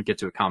nowhere, so I couldn't get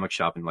to a comic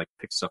shop and like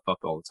pick stuff up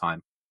all the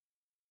time.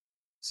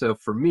 So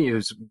for me, it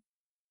was,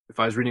 if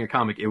I was reading a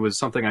comic, it was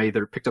something I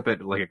either picked up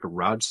at like a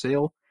garage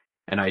sale,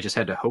 and I just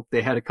had to hope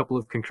they had a couple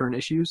of concurrent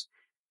issues,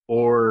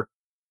 or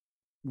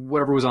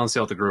whatever was on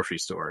sale at the grocery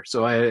store.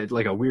 So I had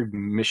like a weird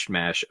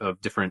mishmash of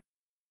different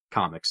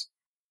comics.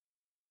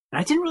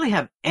 And I didn't really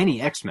have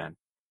any X-Men.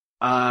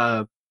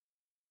 I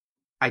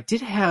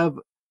did have,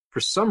 for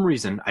some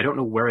reason, I don't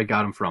know where I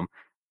got them from,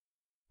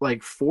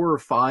 like 4 or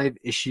 5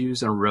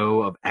 issues in a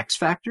row of X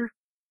Factor.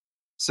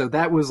 So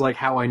that was like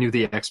how I knew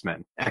the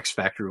X-Men. X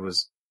Factor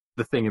was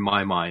the thing in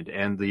my mind.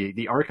 And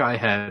the arc I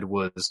had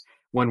was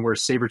one where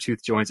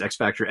Sabretooth joins X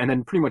Factor and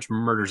then pretty much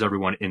murders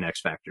everyone in X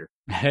Factor.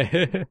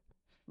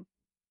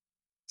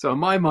 So in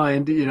my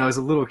mind, you know, as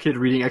a little kid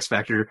reading X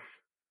Factor,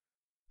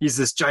 he's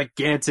this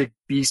gigantic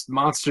beast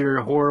monster,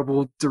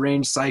 horrible,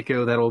 deranged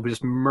psycho that'll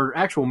just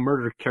actual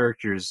murder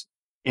characters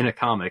in a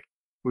comic,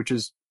 which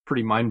is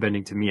pretty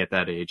mind-bending to me at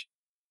that age.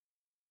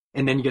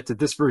 And then you get to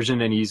this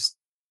version, and he's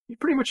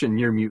pretty much a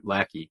near-mute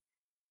lackey.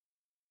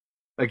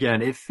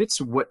 Again, it fits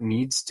what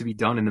needs to be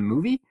done in the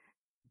movie,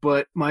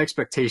 but my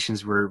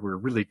expectations were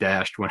really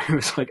dashed when it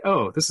was like,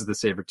 oh, this is the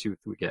Sabretooth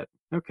we get.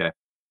 Okay.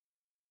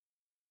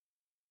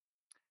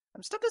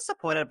 I'm still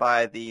disappointed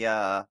by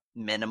the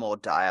minimal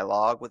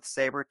dialogue with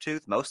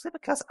Sabretooth, mostly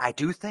because I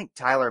do think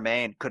Tyler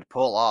Mane could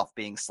pull off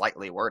being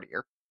slightly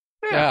wordier.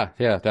 Yeah,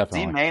 definitely.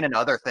 Seen Mane and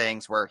other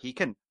things where he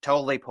can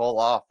totally pull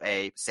off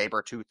a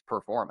Sabretooth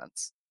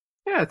performance.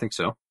 Yeah, I think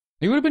so.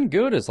 He would have been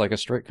good as like a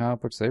straight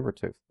comic book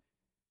Sabretooth.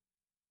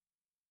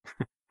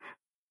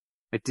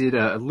 I did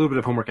a little bit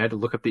of homework. I had to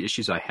look up the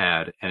issues I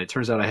had, and it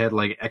turns out I had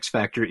like X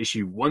Factor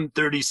issue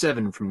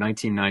 137 from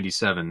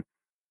 1997.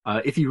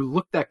 If you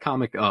look that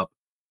comic up,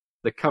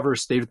 the cover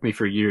stayed with me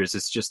for years.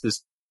 It's just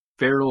this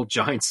feral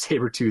giant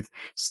Sabretooth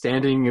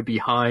standing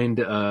behind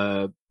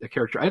a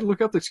character. I had to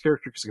look up this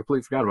character because I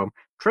completely forgot about him.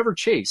 Trevor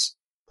Chase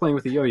playing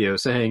with a yo-yo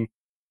saying,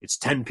 "It's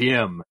 10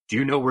 p.m. Do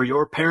you know where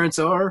your parents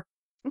are?"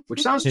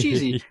 Which sounds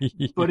cheesy,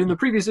 but in the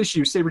previous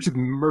issue, Sabretooth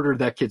murdered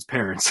that kid's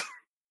parents.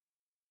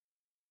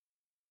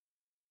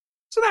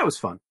 So that was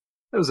fun.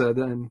 That was a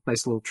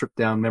nice little trip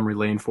down memory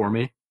lane for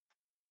me.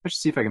 I should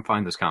see if I can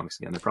find those comics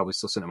again. They're probably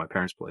still sitting at my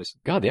parents' place.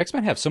 God, the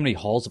X-Men have so many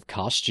halls of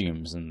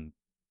costumes in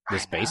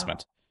this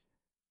basement.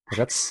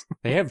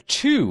 They have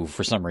 2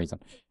 for some reason.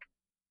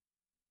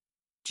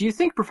 Do you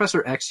think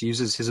Professor X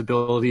uses his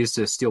abilities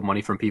to steal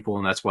money from people,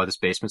 and that's why this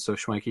basement's so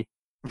schwanky?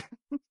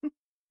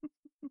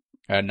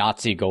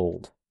 Nazi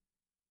gold.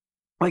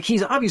 Like,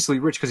 he's obviously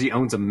rich because he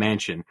owns a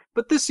mansion,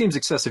 but this seems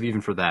excessive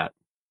even for that.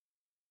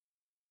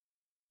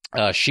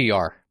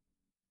 Shi'ar.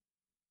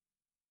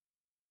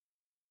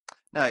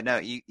 No,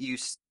 you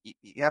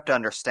have to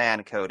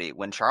understand, Cody.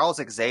 When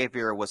Charles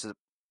Xavier was a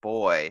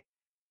boy,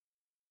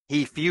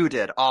 he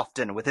feuded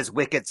often with his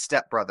wicked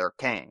stepbrother,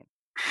 Kane.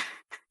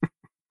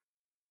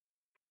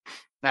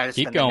 Now, just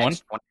keep going.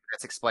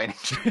 It's explaining.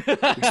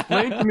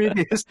 Explain to me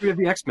the history of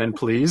the X-Men,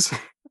 please.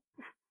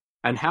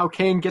 And how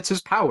Kane gets his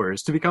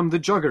powers to become the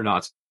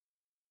Juggernaut.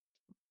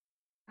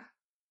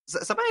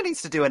 Somebody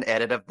needs to do an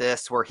edit of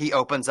this where he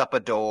opens up a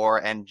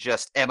door and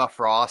just Emma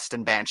Frost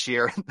and Banshee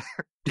are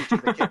teaching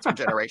the kids from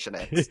Generation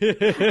X.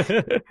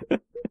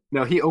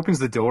 No, he opens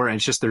the door and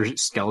it's just their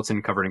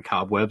skeleton covered in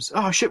cobwebs.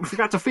 Oh shit, we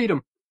forgot to feed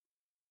him.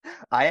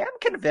 I am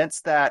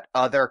convinced that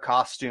other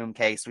costume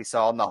case we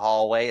saw in the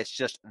hallway is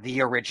just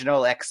the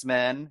original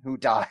X-Men who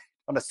died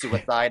on a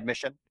suicide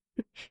mission.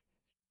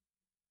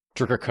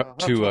 To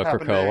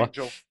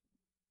Krakoa.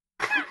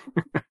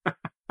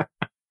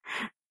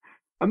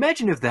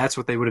 Imagine if that's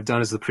what they would have done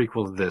as the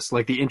prequel to this.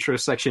 Like, the intro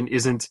section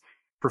isn't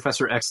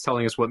Professor X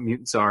telling us what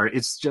mutants are.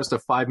 It's just a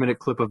 5-minute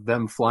clip of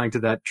them flying to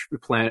that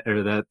planet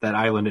or that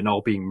island and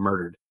all being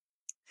murdered.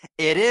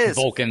 It is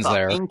Vulcan's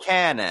fucking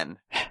canon.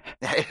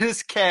 It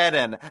is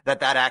canon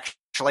that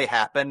actually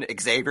happened.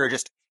 Xavier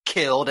just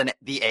killed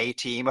the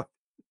A-team of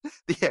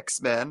the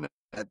X-Men.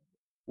 And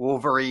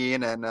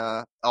Wolverine and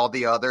all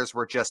the others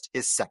were just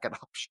his second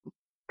option.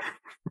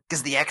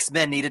 Because the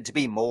X-Men needed to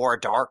be more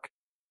dark.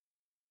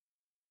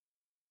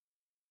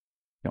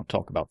 Don't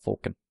talk about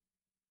Vulcan.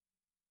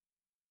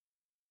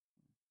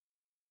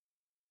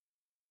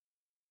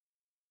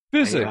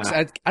 Physics.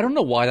 I don't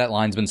know why that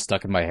line's been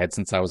stuck in my head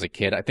since I was a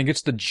kid. I think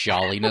it's the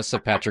jolliness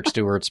of Patrick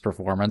Stewart's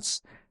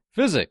performance.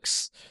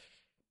 Physics.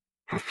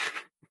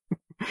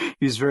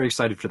 He was very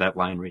excited for that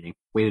line reading.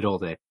 Waited all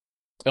day.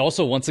 It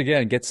also, once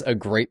again, gets a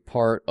great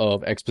part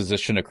of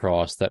exposition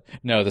across that,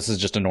 no, this is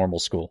just a normal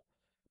school.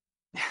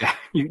 Yeah,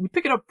 you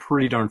pick it up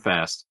pretty darn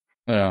fast.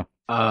 Yeah.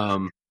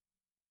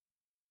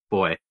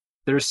 Boy,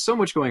 there's so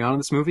much going on in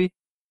this movie.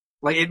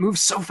 Like, it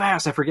moves so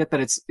fast, I forget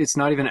that it's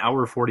not even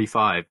hour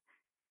 45,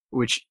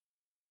 which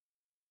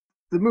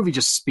the movie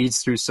just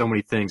speeds through so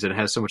many things and it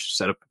has so much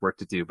setup work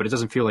to do, but it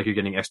doesn't feel like you're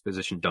getting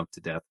exposition dumped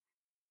to death.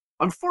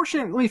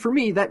 Unfortunately for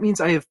me, that means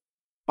I have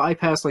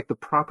bypassed like the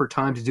proper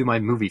time to do my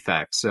movie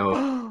facts, so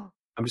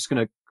I'm just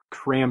gonna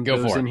cram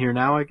those in here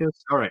now, I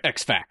guess. All right.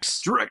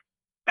 X-Facts.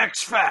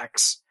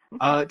 X-Facts.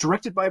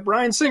 Directed by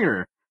Bryan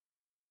Singer.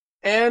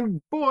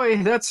 And boy,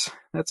 that's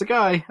a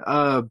guy.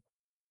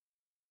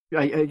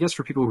 I guess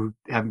for people who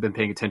haven't been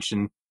paying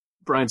attention,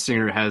 Bryan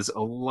Singer has a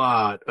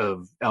lot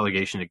of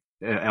allegations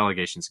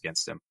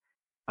against him.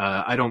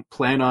 I don't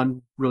plan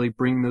on really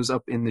bringing those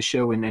up in the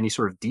show in any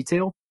sort of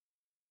detail.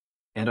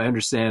 And I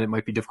understand it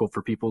might be difficult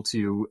for people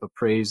to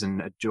appraise and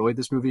enjoy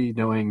this movie,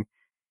 knowing,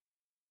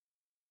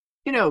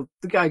 the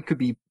guy could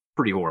be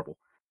pretty horrible.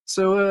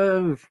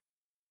 So,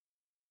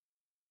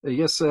 I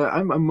guess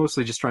I'm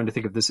mostly just trying to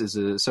think of this as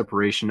a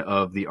separation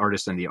of the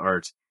artist and the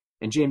art.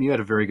 And Jamie, you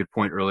had a very good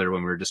point earlier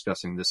when we were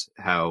discussing this,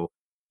 how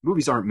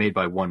movies aren't made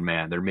by one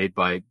man. They're made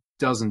by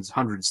dozens,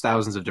 hundreds,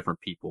 thousands of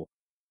different people.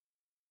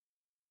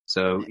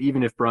 So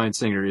even if Bryan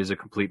Singer is a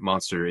complete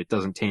monster, it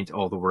doesn't taint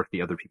all the work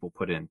the other people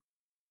put in.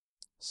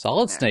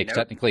 Solid Snake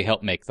technically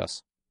helped make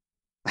this.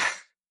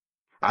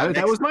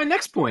 That was my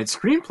next point.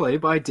 Screenplay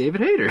by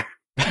David Hayter.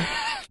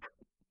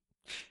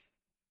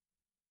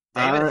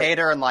 David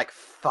Hayter and like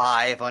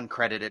 5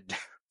 uncredited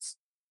dudes.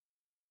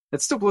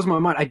 That still blows my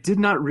mind. I did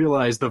not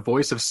realize the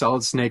voice of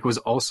Solid Snake was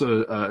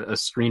also a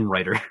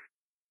screenwriter.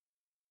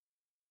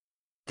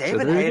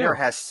 David Hayter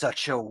has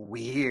such a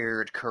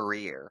weird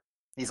career.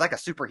 He's like a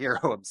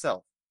superhero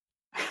himself.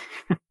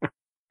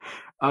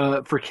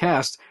 For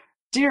cast,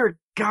 dear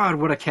God,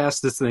 what a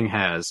cast this thing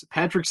has.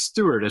 Patrick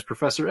Stewart as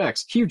Professor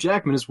X, Hugh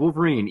Jackman as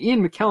Wolverine,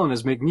 Ian McKellen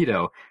as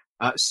Magneto,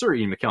 Sir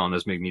Ian McKellen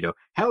as Magneto,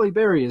 Halle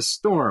Berry as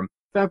Storm,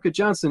 Famke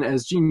Johnson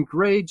as Jean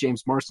Grey,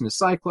 James Marsden as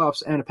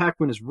Cyclops, Anna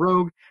Paquin as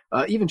Rogue,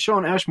 even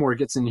Shawn Ashmore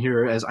gets in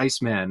here as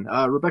Iceman,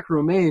 Rebecca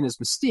Romijn as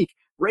Mystique,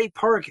 Ray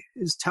Park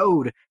as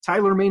Toad,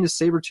 Tyler Mane as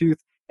Sabretooth,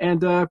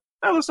 and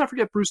Oh, let's not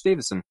forget Bruce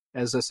Davison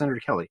as Senator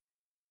Kelly.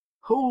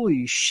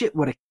 Holy shit,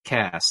 what a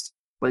cast.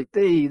 Like,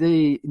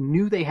 they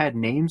knew they had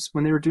names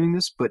when they were doing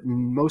this, but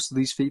most of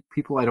these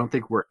people I don't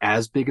think were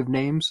as big of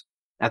names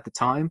at the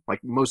time. Like,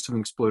 most of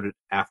them exploded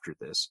after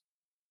this.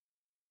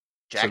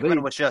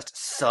 Jackman was just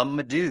some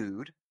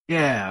dude.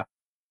 Yeah.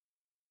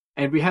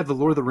 And we had the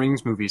Lord of the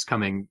Rings movies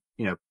coming,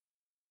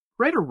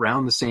 right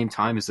around the same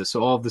time as this.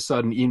 So all of a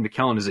sudden, Ian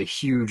McKellen is a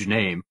huge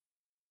name.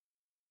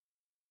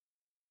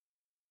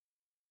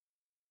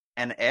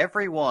 And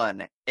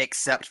everyone,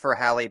 except for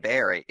Halle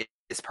Berry,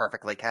 is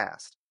perfectly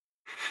cast.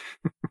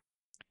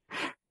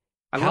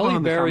 Halle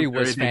Berry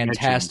was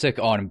fantastic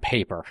on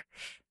paper.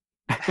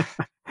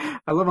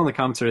 I love on the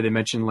commentary they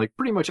mention, like,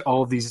 pretty much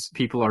all of these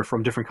people are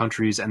from different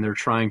countries and they're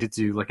trying to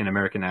do, like, an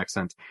American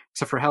accent.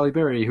 Except for Halle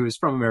Berry, who is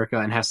from America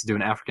and has to do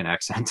an African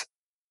accent.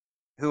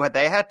 Who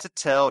they had to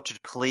tell to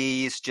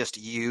please just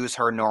use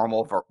her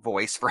normal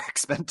voice for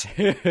X-Men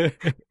 2.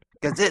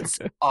 Because it's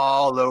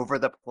all over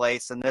the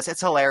place in this.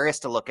 It's hilarious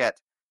to look at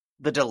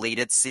the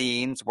deleted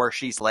scenes where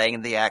she's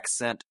laying the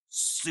accent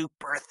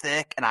super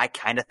thick, and I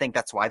kind of think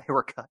that's why they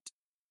were cut.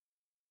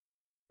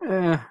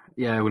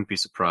 Yeah, I wouldn't be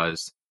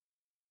surprised.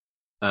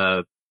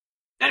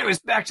 Anyways,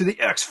 back to the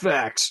X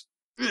Facts.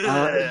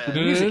 The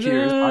music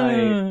here is by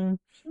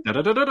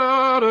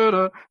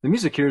the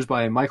music here is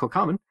by Michael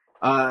Kamen.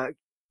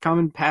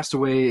 Kamen passed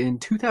away in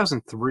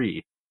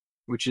 2003,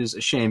 which is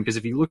a shame because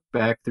if you look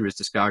back through his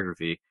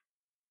discography,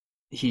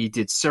 he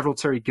did several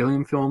Terry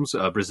Gilliam films: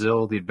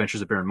 Brazil, The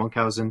Adventures of Baron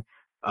Munchausen,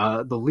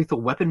 the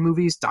Lethal Weapon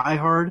movies, Die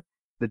Hard,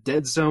 The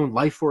Dead Zone,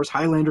 Life Force,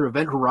 Highlander,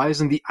 Event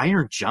Horizon, The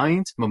Iron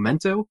Giant,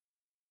 Memento.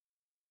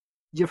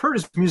 You've heard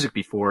his music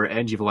before,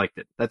 and you've liked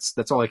it. That's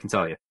all I can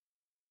tell you.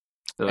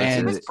 So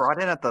he was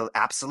brought in at the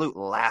absolute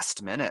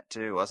last minute,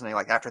 too, wasn't he?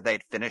 Like, after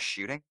they'd finished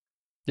shooting?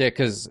 Yeah,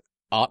 because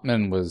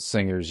Ottman was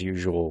Singer's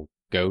usual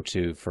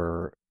go-to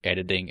for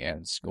editing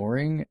and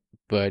scoring,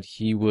 but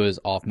he was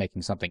off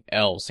making something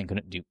else and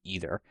couldn't do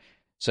either.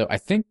 So I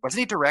think... Wasn't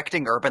he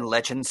directing Urban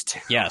Legends 2?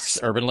 Yes,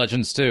 Urban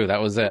Legends 2,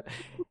 that was it.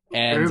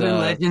 And Urban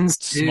Legends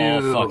 2.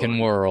 Small fucking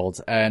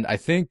World. And I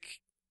think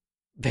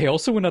they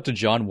also went out to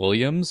John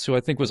Williams, who I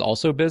think was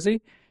also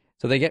busy.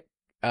 So they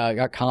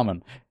got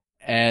Common.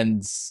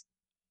 And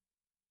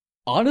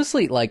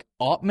honestly, like,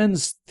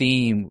 Ottman's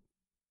theme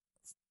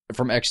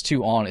from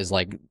X2 on is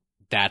like,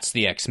 that's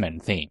the X-Men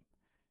theme.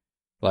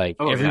 Like,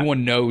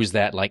 everyone knows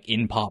that, like,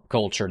 in pop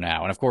culture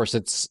now. And of course,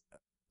 it's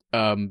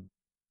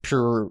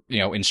pure,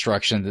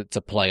 instruction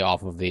to play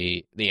off of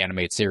the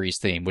animated series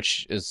theme,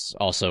 which is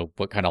also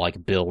what kind of,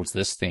 like, builds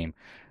this theme.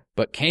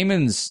 But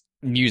Kamen's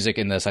music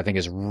in this, I think,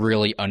 is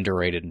really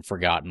underrated and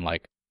forgotten.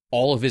 Like,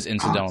 all of his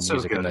incidental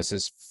music in this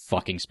is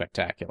fucking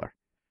spectacular.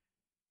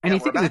 And you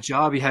think of the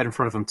job he had in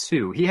front of him,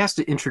 too. He has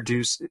to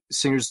introduce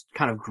Singer's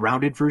kind of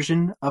grounded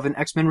version of an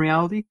X-Men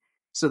reality.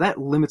 So that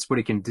limits what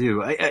he can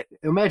do. I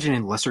imagine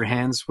in lesser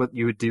hands what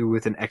you would do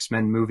with an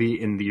X-Men movie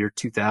in the year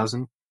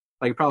 2000.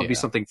 Like, it'd probably be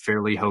something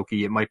fairly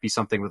hokey. It might be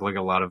something with, like,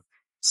 a lot of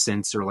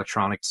synths or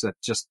electronics that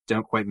just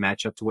don't quite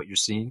match up to what you're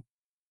seeing.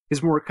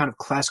 His more kind of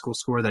classical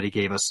score that he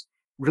gave us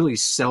really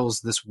sells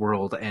this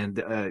world, and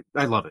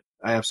I love it.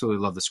 I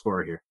absolutely love the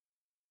score here.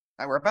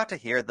 We're about to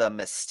hear the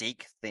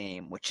Mystique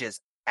theme, which is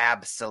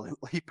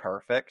absolutely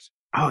perfect.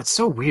 Oh, it's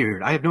so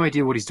weird. I have no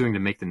idea what he's doing to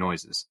make the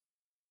noises.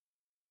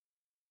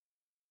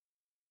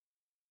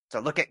 So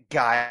look at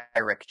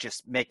Gyrick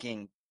just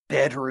making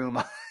bedroom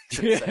eyes.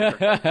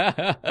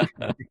 A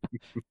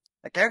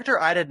character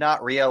I did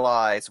not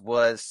realize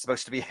was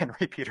supposed to be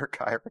Henry Peter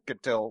Gyrick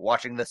until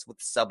watching this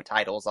with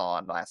subtitles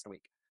on last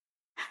week.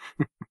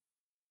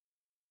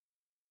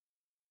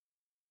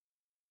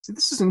 See,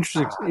 this is an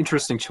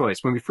interesting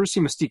choice. When we first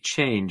see Mystique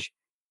change,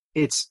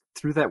 it's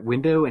through that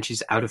window and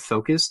she's out of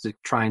focus to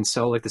try and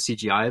sell like the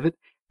CGI of it.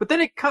 But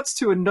then it cuts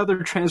to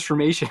another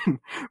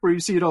transformation where you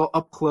see it all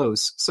up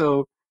close.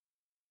 So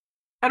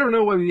I don't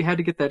know why we had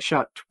to get that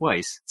shot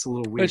twice. It's a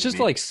little weird. It's just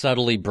like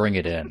subtly bring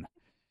it in.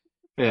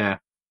 Yeah.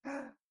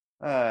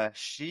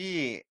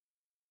 She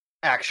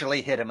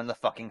actually hit him in the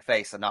fucking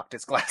face and knocked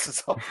his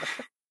glasses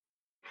off.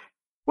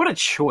 What a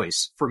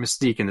choice for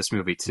Mystique in this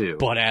movie, too.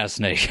 Butt-ass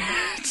naked.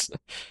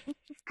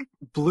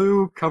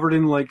 Blue, covered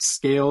in, like,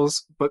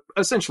 scales, but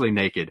essentially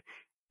naked.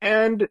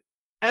 And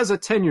as a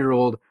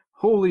 10-year-old,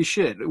 holy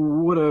shit,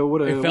 what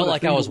a... It felt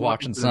like I was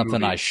watching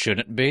something I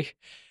shouldn't be.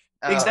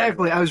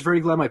 Exactly. I was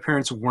very glad my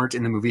parents weren't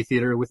in the movie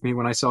theater with me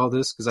when I saw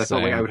this, because I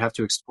felt like I would have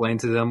to explain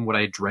to them what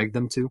I had dragged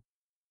them to.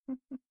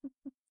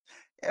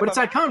 But it's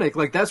iconic.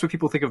 Like, that's what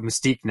people think of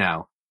Mystique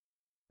now.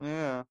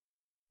 Yeah.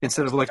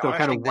 Instead of, like, the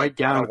kind of white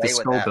gown with the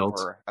skull belt.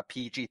 For a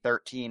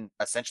PG-13,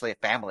 essentially a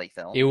family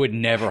film. It would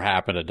never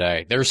happen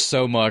today. There's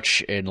so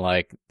much in,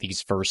 like,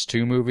 these first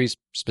two movies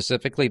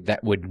specifically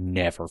that would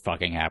never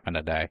fucking happen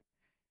today.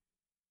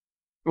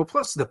 Well,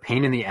 plus the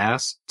pain in the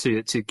ass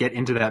to get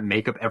into that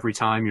makeup every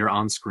time you're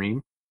on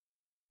screen.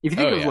 If you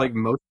think of, like,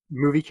 most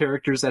movie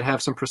characters that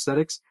have some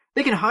prosthetics,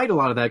 they can hide a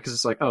lot of that because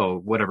it's like, oh,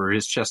 whatever,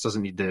 his chest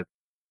doesn't need to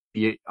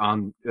be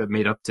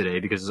made up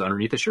today because it's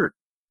underneath the shirt.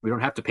 We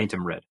don't have to paint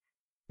him red.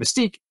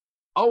 Mystique,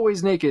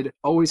 always naked,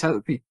 always have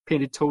to be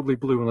painted totally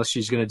blue unless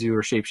she's going to do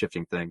her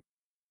shape-shifting thing.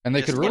 And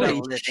they Just could get really,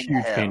 a living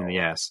huge pain in hell. the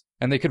ass.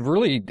 and they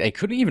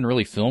couldn't even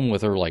really film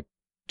with her like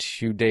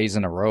 2 days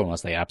in a row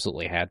unless they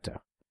absolutely had to.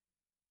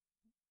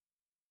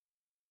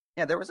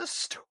 Yeah, there was a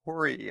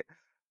story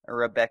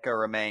Rebecca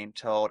Romaine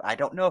told. I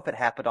don't know if it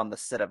happened on the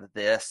set of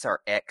this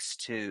or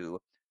X2,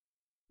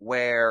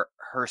 where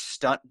her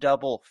stunt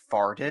double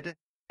farted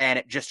and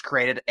it just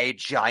created a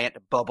giant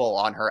bubble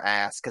on her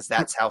ass because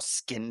that's how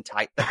skin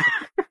tight that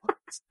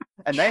was.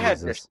 And they had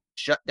to Jesus.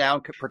 shut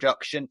down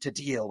production to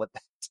deal with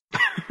that.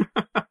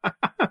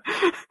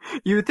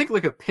 You would think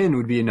like a pin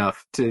would be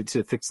enough to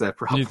fix that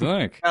problem. You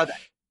think? No,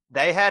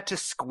 they had to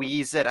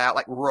squeeze it out,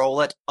 like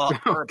roll it up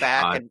Oh, her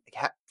back God. and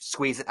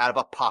squeeze it out of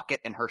a pocket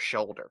in her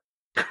shoulder.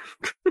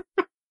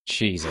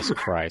 Jesus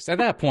Christ. At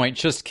that point,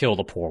 just kill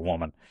the poor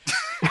woman.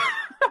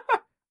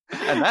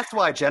 And that's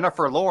why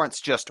Jennifer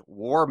Lawrence just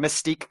wore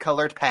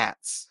Mystique-colored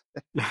pants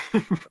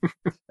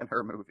in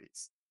her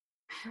movies.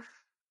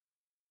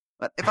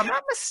 But if I'm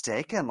not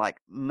mistaken, like,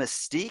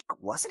 Mystique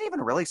wasn't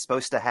even really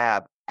supposed to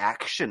have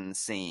action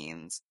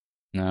scenes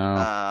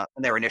No.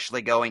 when they were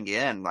initially going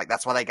in. Like,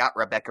 that's why they got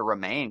Rebecca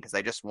Romaine, because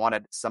they just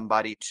wanted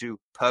somebody to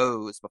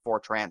pose before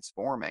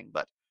transforming.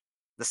 But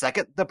the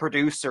second the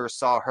producers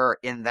saw her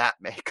in that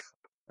makeup,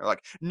 they're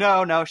like,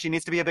 no, she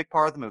needs to be a big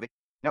part of the movie.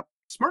 Nope.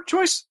 Smart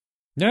choice.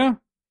 Yeah.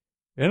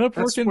 End up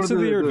That's working one of to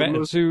the their advantage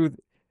most-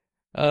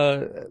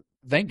 to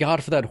thank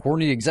God for that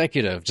horny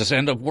executive. Just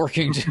end up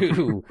working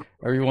to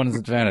everyone's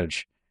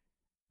advantage.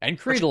 And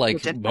create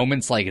like did-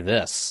 moments like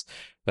this.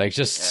 Like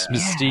just Yeah.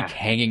 Mystique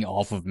hanging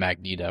off of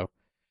Magneto.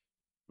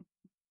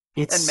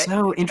 It's And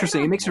so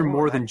interesting. It makes her more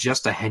more like- than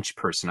just a hench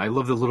person. I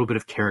love the little bit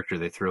of character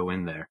they throw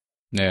in there.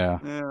 Yeah.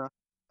 Yeah.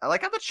 I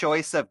like how the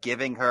choice of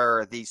giving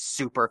her these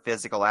super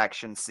physical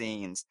action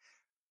scenes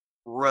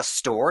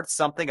restored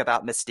something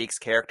about Mystique's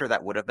character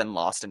that would have been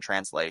lost in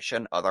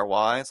translation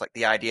otherwise. Like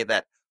the idea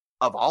that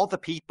of all the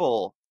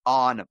people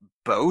on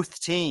both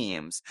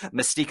teams,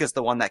 Mystique is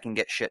the one that can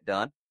get shit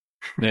done.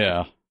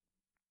 Yeah.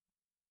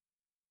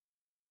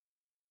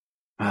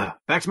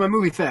 Back to my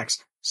movie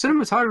facts.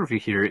 Cinematography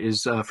here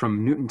is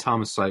from Newton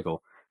Thomas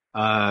Cycle.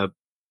 I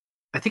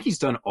think he's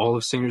done all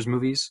of Singer's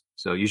movies.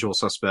 So Usual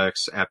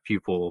Suspects, Apt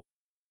Pupil,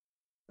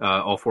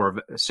 all four of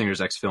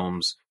Singer's X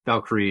films,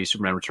 Valkyrie,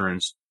 Superman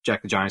Returns,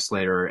 Jack the Giant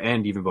Slayer,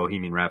 and even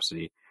Bohemian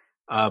Rhapsody.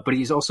 But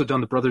he's also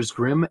done The Brothers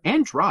Grimm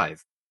and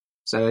Drive.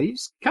 So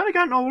he's kind of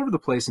gotten all over the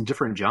place in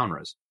different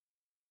genres.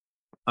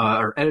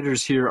 Our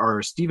editors here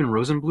are Steven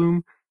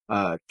Rosenblum,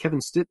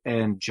 Kevin Stitt,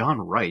 and John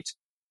Wright.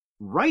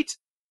 Wright,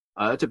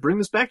 to bring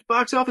this back to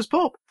Box Office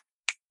Pulp,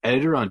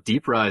 editor on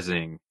Deep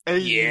Rising.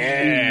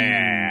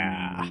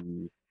 Yeah.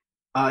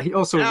 He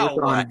also Now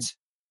worked on.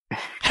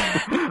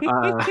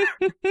 what?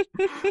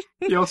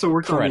 He also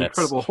worked on The Credits.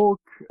 Incredible Hulk,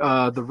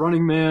 The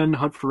Running Man,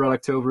 Hunt for Red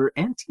October,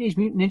 and Teenage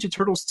Mutant Ninja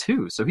Turtles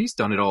 2. So he's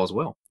done it all as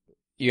well.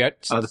 You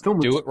got to The film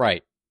do was- it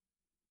right.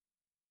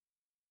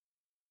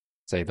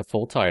 Say the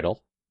full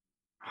title.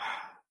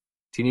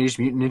 Teenage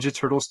Mutant Ninja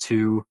Turtles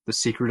 2, The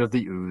Secret of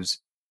the Ooze.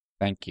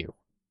 Thank you.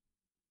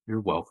 You're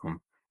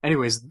welcome.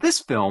 Anyways, this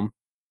film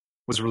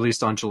was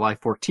released on July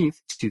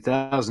 14th,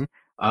 2000.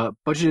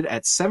 Budgeted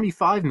at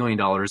 $75 million,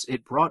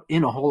 it brought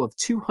in a haul of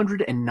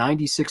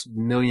 $296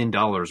 million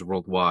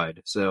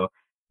worldwide. So,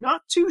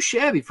 not too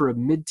shabby for a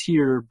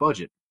mid-tier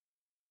budget.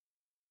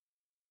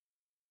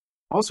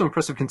 Also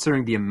impressive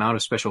considering the amount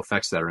of special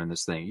effects that are in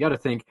this thing. You gotta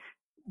think,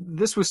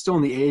 this was still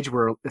in the age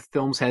where if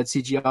films had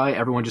CGI,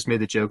 everyone just made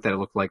the joke that it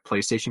looked like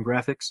PlayStation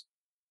graphics.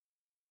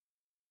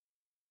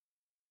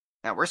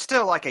 Now we're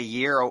still like a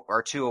year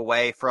or two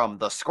away from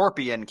the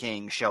Scorpion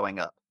King showing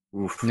up.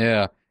 Oof.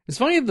 Yeah. It's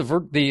funny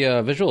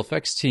the visual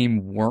effects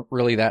team weren't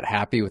really that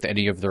happy with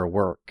any of their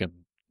work. And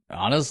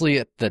honestly,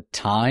 at the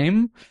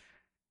time,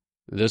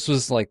 this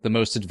was like the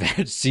most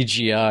advanced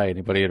CGI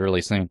anybody had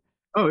really seen.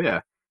 Oh,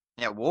 yeah.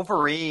 Yeah,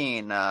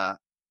 Wolverine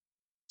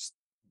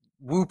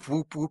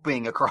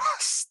whooping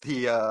across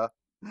the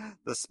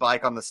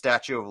spike on the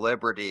Statue of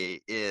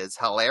Liberty is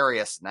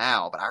hilarious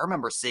now, but I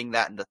remember seeing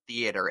that in the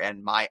theater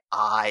and my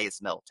eyes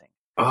melting.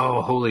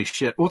 Oh, holy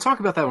shit. We'll talk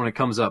about that when it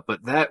comes up,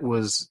 but that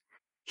was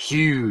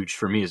huge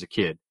for me as a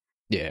kid.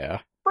 Yeah.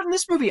 But in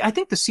this movie, I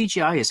think the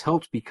CGI has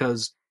helped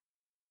because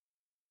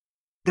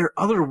they're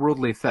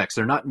otherworldly effects.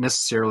 They're not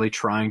necessarily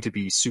trying to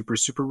be super,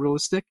 super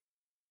realistic,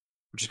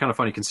 which is kind of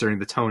funny considering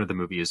the tone of the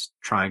movie is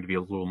trying to be a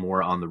little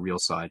more on the real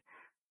side.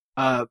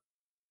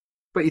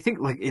 But you think,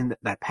 like, in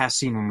that past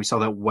scene when we saw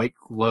that white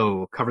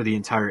glow cover the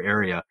entire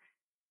area,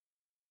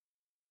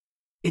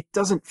 it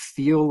doesn't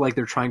feel like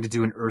they're trying to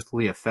do an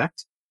earthly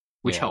effect,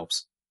 which Yeah.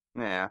 helps.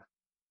 Yeah.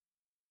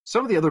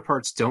 Some of the other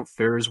parts don't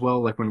fare as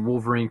well, like when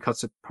Wolverine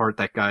cuts apart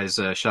that guy's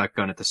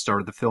shotgun at the start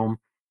of the film,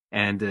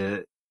 and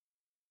the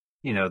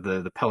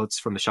pellets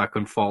from the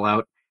shotgun fall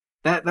out.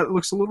 That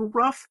looks a little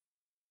rough,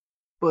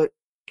 but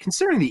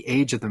considering the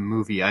age of the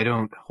movie, I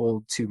don't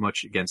hold too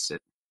much against it.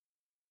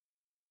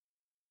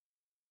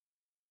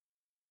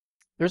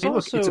 There's Hey, look,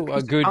 also it's a a piece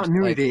of good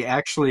continuity like, they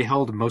actually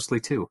held mostly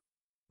to.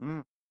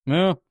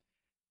 yeah.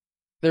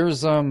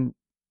 There's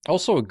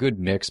Also, a good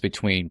mix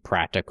between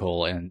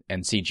practical and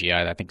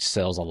CGI that I think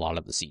sells a lot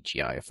of the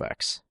CGI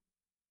effects.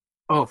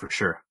 Oh, for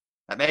sure.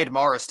 That made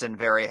Marston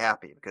very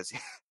happy because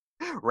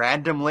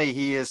randomly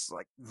he is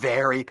like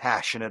very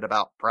passionate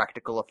about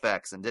practical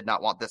effects and did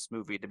not want this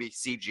movie to be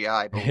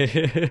CGI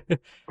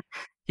bullshit.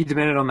 He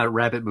demanded on that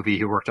rabbit movie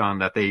he worked on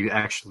that they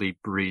actually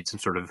breed some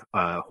sort of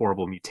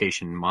horrible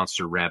mutation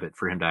monster rabbit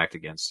for him to act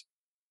against.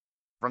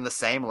 From the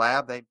same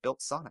lab they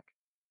built Sonic.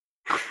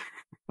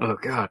 Oh,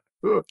 God.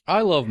 Ugh.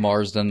 I love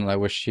Marsden, and I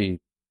wish he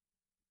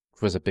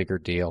was a bigger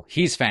deal.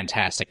 He's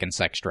fantastic in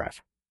Sex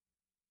Drive.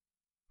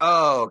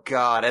 Oh,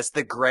 God, as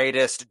the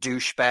greatest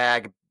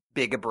douchebag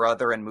big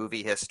brother in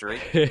movie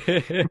history.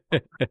 Gotta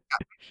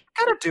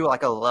do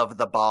like a Love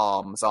the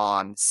Bombs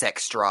on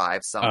Sex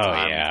Drive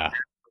sometime. Oh, yeah.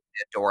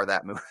 I adore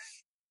that movie.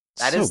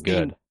 That so is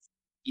good. the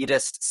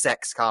sweetest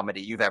sex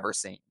comedy you've ever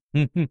seen.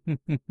 It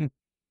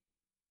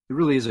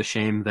really is a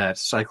shame that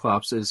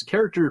Cyclops is a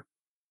character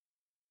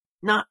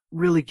not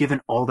really given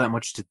all that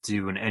much to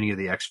do in any of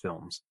the X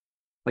films.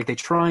 Like, they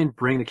try and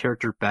bring the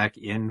character back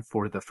in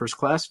for the First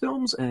Class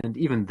films, and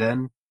even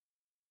then,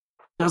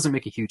 it doesn't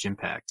make a huge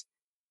impact.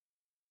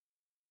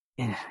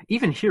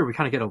 Even here, we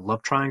kind of get a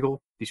love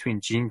triangle between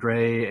Jean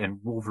Grey and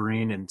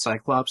Wolverine and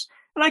Cyclops,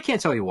 and I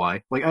can't tell you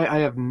why. Like, I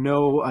have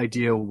no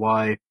idea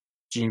why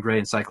Jean Grey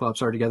and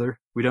Cyclops are together.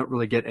 We don't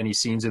really get any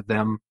scenes of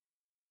them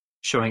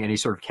showing any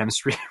sort of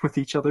chemistry with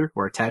each other,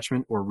 or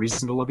attachment, or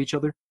reason to love each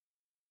other.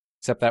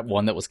 Except that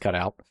one that was cut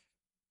out.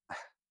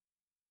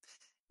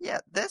 Yeah,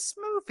 this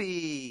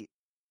movie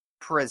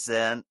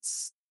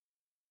presents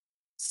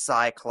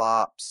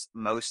Cyclops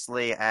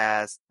mostly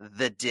as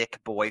the dick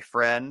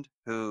boyfriend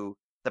who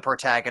the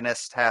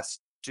protagonist has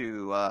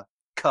to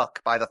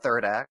cuck by the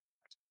third act,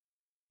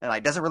 and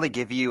like doesn't really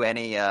give you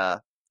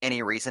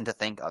any reason to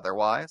think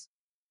otherwise.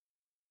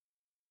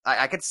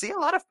 I could see a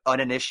lot of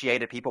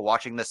uninitiated people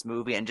watching this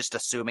movie and just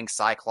assuming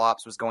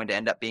Cyclops was going to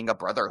end up being a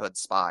Brotherhood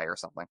spy or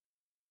something.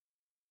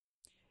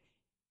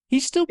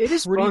 He's still It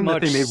is pretty fun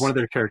much... that they made one of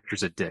their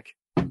characters a dick.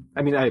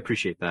 I mean, I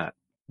appreciate that.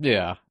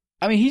 Yeah.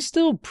 I mean, he's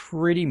still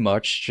pretty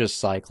much just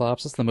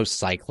Cyclops. That's the most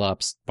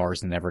Cyclops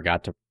Marsden ever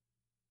got to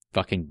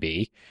fucking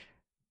be.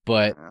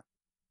 But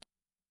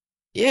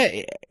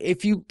yeah,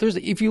 if you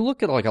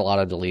look at like a lot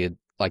of deleted,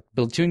 like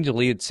between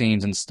deleted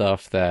scenes and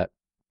stuff that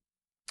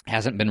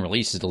hasn't been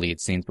released as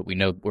deleted scenes, but we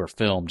know were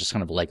filmed, just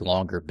kind of like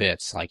longer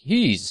bits. Like,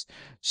 he's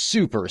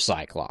super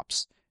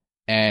Cyclops,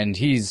 and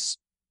he's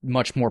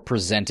much more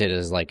presented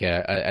as like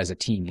as a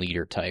team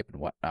leader type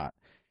and whatnot.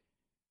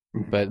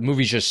 But the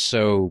movie's just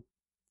so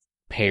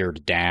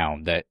pared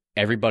down that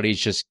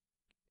everybody's just...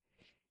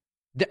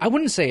 I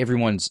wouldn't say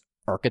everyone's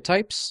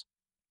archetypes,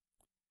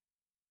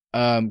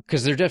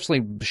 because they're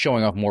definitely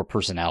showing off more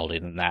personality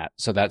than that.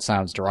 So that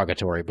sounds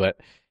derogatory, but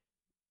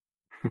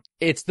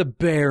it's the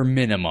bare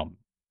minimum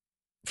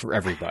for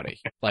everybody.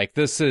 Like,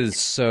 this is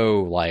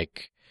so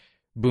like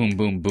boom,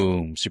 boom,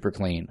 boom, super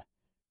clean.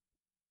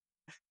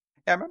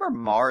 Yeah, I remember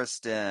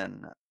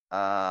Marsden,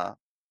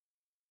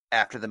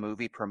 after the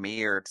movie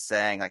premiered,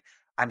 saying, like,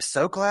 I'm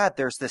so glad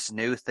there's this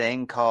new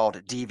thing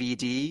called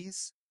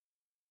DVDs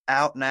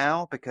out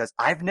now, because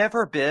I've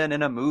never been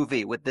in a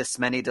movie with this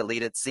many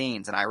deleted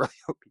scenes, and I really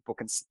hope people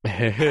can see.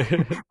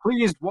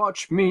 Please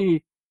watch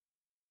me.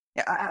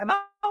 Yeah, I'm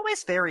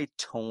always very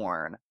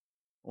torn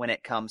when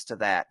it comes to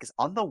that, because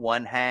on the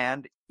one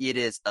hand, it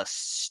is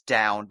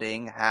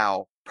astounding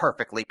how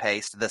perfectly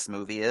paced this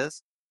movie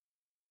is.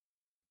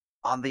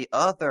 On the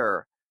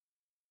other,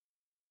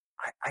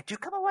 I do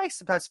come away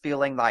sometimes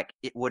feeling like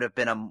it would have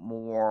been a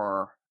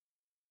more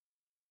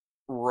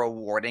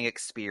rewarding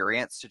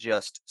experience to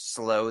just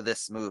slow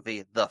this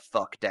movie the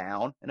fuck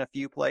down in a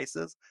few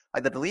places.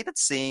 Like, the deleted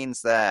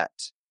scenes that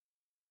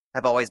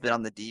have always been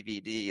on the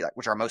DVD, like,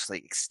 which are mostly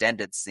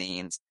extended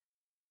scenes,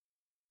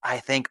 I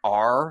think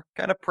are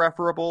kind of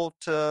preferable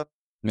to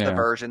the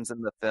versions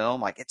in the film.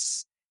 Like,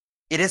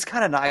 it is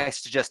kind of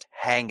nice to just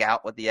hang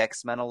out with the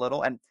X-Men a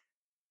little, and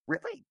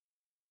really,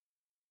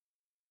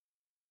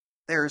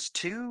 there's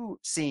two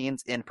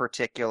scenes in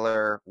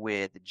particular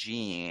with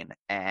Jean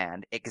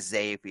and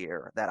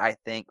Xavier that I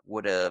think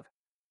would have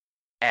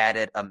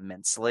added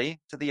immensely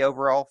to the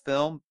overall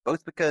film,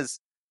 both because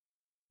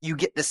you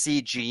get to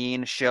see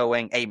Jean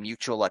showing a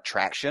mutual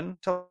attraction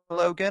to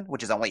Logan,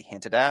 which is only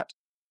hinted at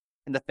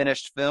in the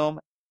finished film,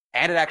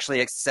 and it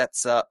actually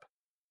sets up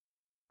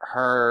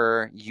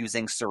her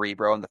using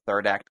Cerebro in the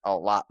third act a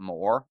lot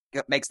more.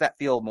 It makes that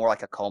feel more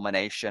like a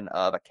culmination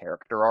of a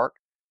character arc,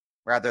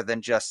 rather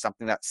than just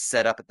something that's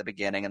set up at the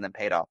beginning and then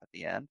paid off at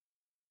the end.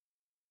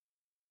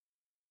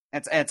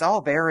 And it's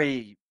all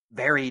very,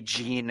 very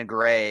Jean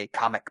Grey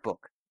comic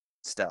book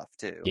stuff,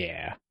 too.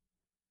 Yeah.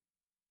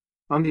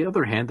 On the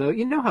other hand, though,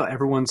 you know how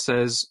everyone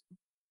says,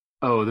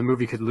 oh, the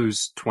movie could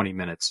lose 20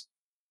 minutes.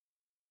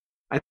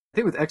 I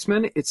think with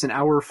X-Men, it's an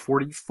hour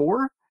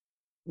 44,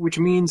 which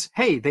means,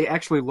 hey, they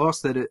actually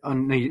lost that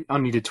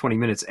unneeded 20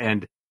 minutes,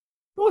 and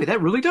boy,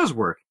 that really does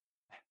work.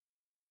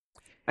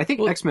 I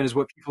think X-Men is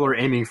what people are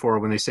aiming for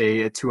when they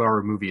say a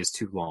 2-hour movie is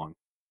too long.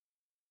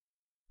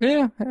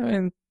 Yeah, I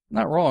mean,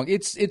 Not wrong.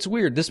 It's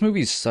weird. This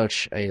movie's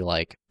such a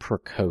like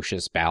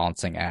precocious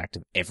balancing act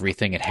of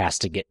everything it has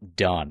to get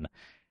done.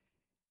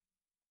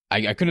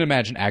 I couldn't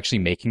imagine actually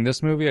making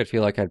this movie. I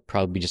feel like I'd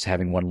probably be just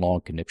having one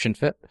long conniption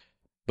fit.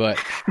 But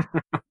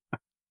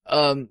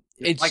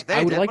it's Like they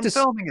I would did like when to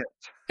filming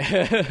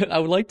it. I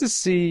would like to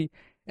see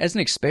as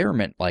an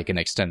experiment like an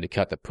extended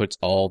cut that puts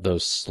all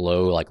those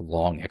slow like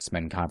long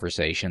X-Men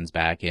conversations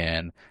back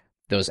in,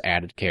 those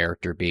added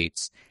character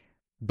beats,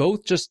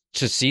 both just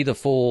to see the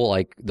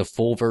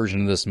full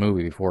version of this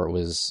movie before it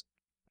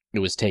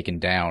was taken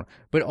down,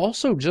 but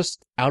also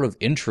just out of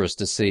interest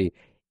to see,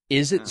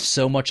 is it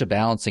so much a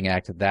balancing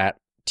act that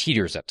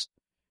teeters it?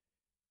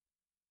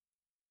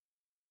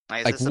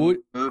 Is Like, this a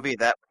movie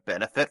that would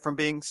benefit from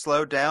being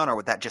slowed down, or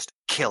would that just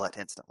kill it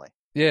instantly?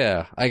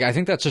 Yeah, I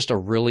think that's just a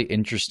really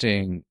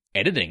interesting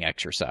editing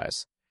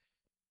exercise.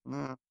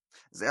 Mm.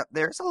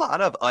 There's a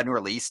lot of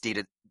unreleased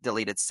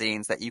deleted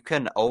scenes that you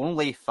can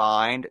only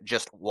find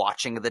just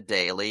watching the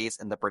dailies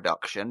in the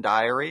production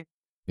diary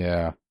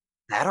Yeah.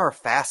 that are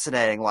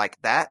fascinating. Like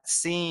that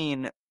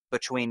scene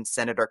between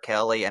Senator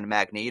Kelly and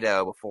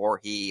Magneto before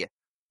he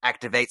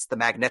activates the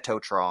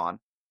Magnetotron.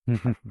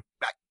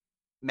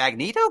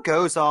 Magneto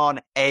goes on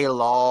a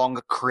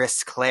long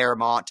Chris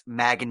Claremont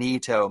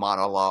Magneto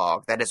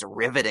monologue that is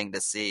riveting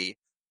to see,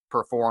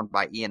 performed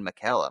by Ian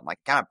McKellen. Like,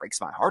 kind of breaks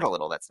my heart a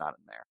little that's not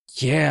in there.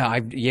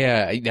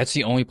 Yeah, that's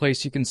the only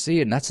place you can see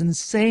it, and that's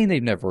insane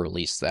they've never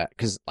released that,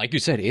 because, like you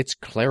said, it's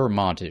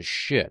Claremont as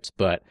shit,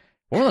 but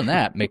more than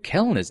that,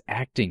 McKellen is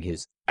acting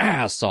his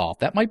ass off.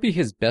 That might be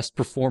his best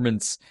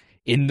performance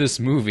in this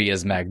movie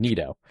as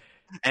Magneto.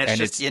 And it's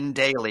just in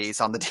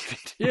dailies on the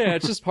DVD. Yeah,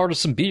 it's just part of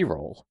some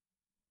B-roll.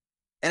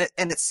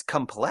 And it's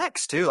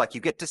complex, too. Like,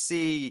 you get to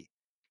see,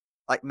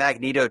 like,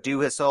 Magneto do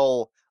his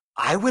whole,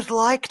 I would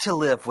like to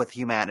live with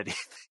humanity.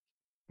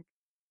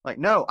 Like,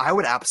 no, I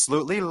would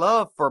absolutely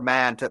love for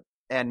man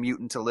and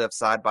mutant to live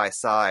side by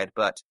side,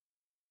 but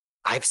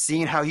I've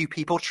seen how you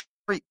people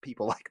treat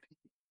people like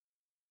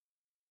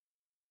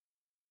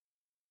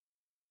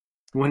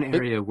me. One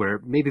area where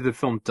maybe the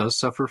film does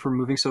suffer from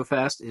moving so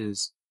fast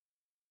is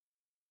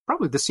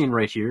probably the scene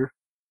right here.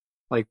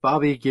 Like,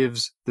 Bobby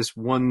gives this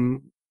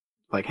one,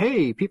 like,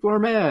 hey, people are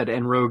mad,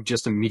 and Rogue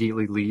just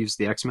immediately leaves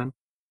the X-Men.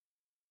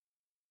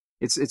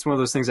 It's one of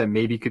those things that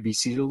maybe could be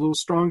seated a little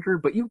stronger,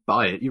 but you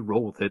buy it, you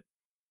roll with it.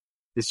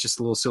 It's just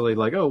a little silly,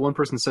 like, oh, one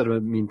person said a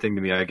mean thing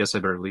to me, I guess I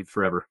better leave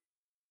forever.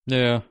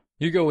 Yeah,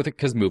 you go with it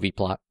because movie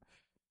plot.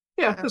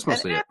 Yeah, that's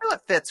mostly and it. I feel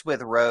it fits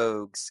with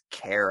Rogue's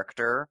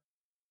character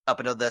up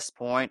until this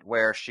point,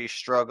 where she's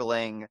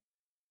struggling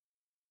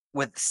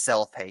with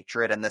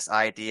self-hatred and this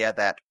idea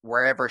that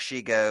wherever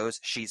she goes,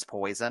 she's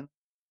poison.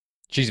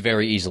 She's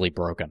very easily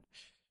broken.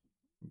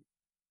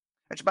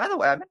 Which, by the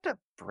way, I meant to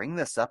bring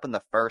this up in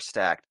the first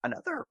act.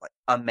 Another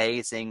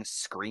amazing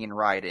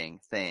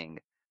screenwriting thing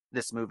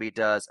this movie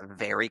does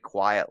very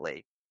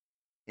quietly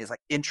is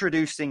like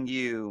introducing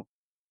you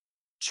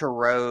to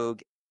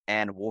Rogue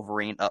and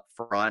Wolverine up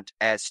front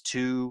as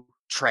two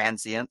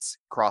transients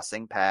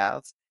crossing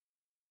paths.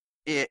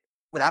 It,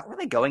 without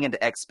really going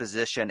into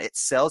exposition, it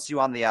sells you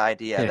on the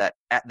idea that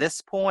at this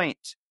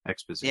point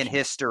in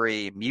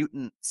history,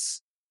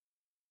 mutants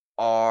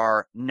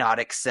are not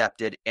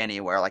accepted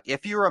anywhere. Like,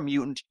 if you're a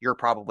mutant, you're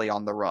probably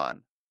on the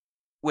run,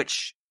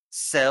 which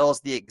sells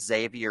the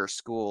Xavier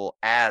School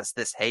as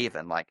this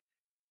haven. Like,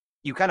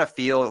 you kind of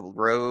feel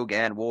Rogue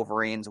and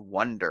Wolverine's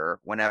wonder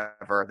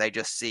whenever they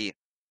just see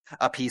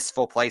a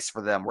peaceful place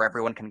for them where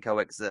everyone can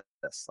coexist.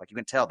 Like, you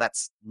can tell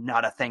that's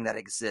not a thing that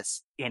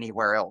exists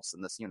anywhere else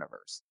in this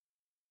universe.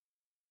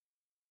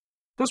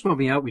 It does bum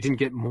me out we didn't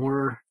get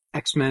more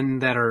X-Men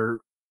that are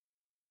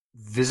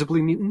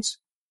visibly mutants.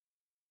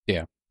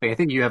 Yeah. Like, I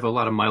think you have a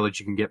lot of mileage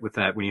you can get with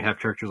that when you have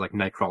characters like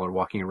Nightcrawler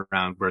walking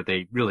around where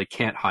they really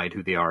can't hide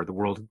who they are. The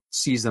world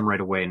sees them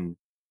right away and,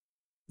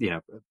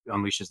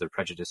 unleashes their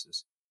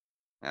prejudices.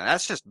 And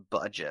that's just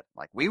budget.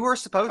 Like, we were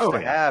supposed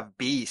to have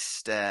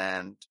Beast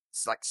and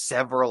like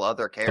several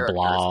other characters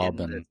in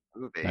this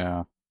movie.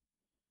 Yeah.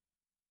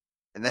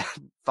 And then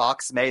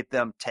Fox made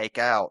them take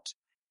out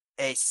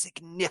a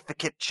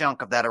significant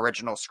chunk of that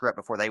original script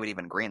before they would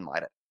even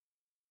greenlight it.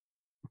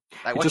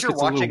 Like, what you're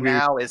watching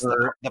now is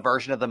the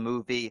version of the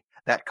movie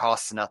that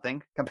costs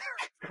nothing.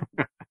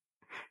 I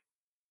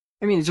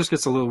mean, it just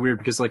gets a little weird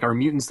because, like, our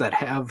mutants that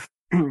have,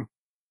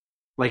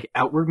 like,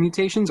 outward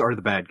mutations are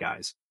the bad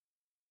guys.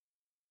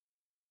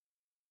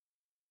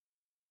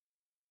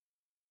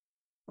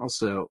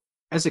 Also,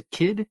 as a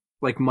kid,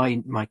 like,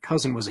 my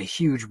cousin was a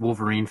huge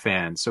Wolverine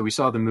fan, so we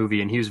saw the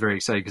movie and he was very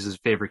excited because his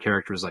favorite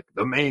character was, like,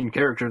 the main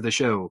character of the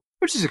show,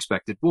 which is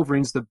expected.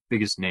 Wolverine's the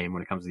biggest name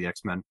when it comes to the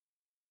X-Men.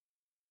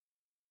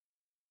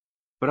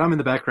 But I'm in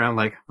the background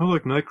like, I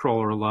like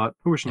Nightcrawler a lot.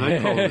 I wish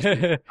Nightcrawler was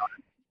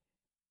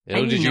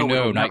Little did you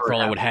know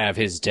Nightcrawler would have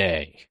his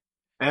day.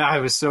 And I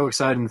was so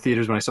excited in the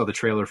theaters when I saw the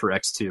trailer for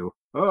X2.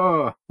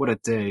 Oh, what a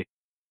day.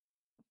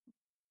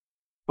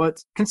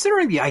 But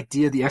considering the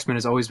idea of the X-Men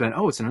has always been,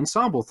 it's an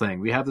ensemble thing.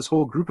 We have this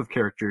whole group of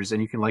characters,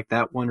 and you can like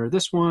that one or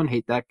this one,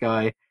 hate that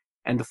guy.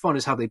 And the fun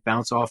is how they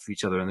bounce off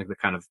each other and the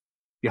kind of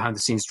behind the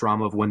scenes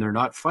drama of when they're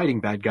not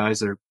fighting bad guys,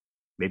 they're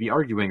maybe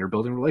arguing or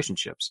building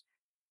relationships.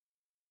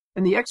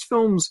 And the X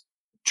films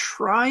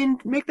try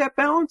and make that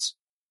balance,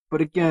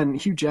 but again,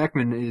 Hugh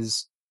Jackman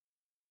is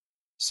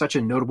such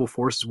a notable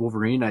force as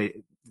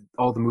Wolverine.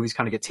 All the movies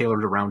kind of get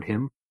tailored around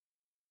him.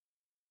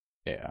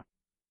 Yeah.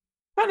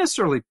 Not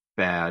necessarily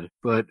bad,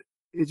 but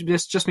it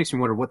just makes me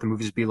wonder what the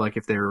movies would be like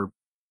if they're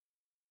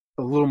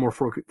a little more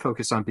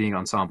focused on being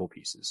ensemble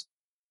pieces.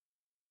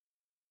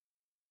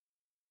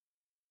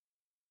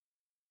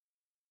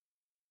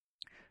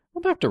 Go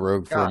back to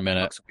Rogue for a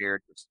minute. Looks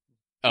weird.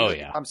 Oh,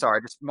 yeah. I'm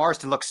sorry.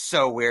 Marston looks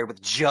so weird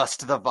with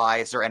just the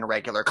visor and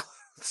regular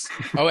clothes.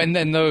 Oh, and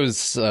then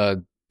those,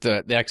 the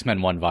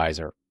X-Men 1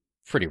 visor.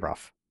 Pretty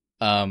rough.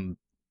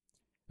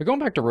 But going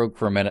back to Rogue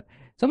for a minute,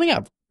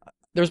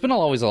 there's been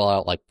always a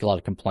lot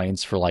of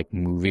complaints for, like,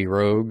 movie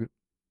Rogue.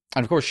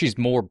 And of course, she's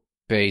more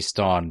based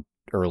on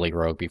early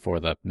Rogue before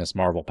the Miss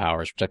Marvel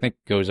powers, which I think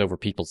goes over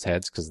people's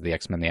heads because of the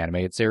X-Men the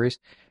animated series.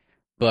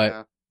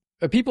 But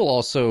people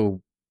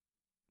also,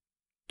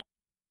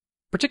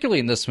 particularly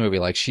in this movie,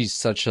 like, she's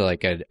such a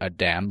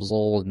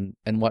damsel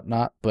and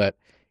whatnot, but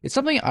it's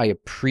something I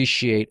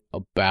appreciate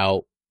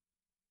about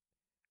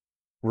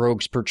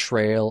Rogue's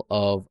portrayal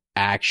of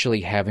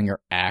actually having her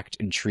act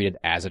and treated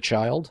as a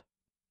child.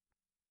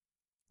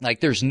 Like,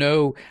 there's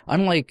no,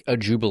 unlike a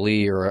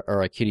Jubilee or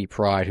a Kitty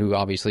Pryde, who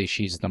obviously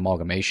she's an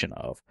amalgamation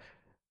of,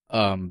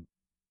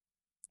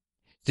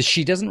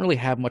 she doesn't really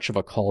have much of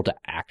a call to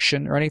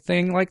action or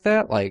anything like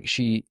that. Like,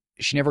 she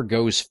never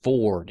goes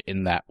forward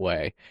in that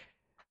way.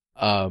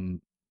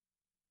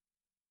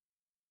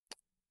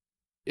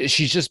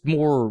 She's just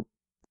more,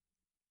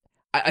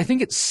 I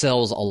think it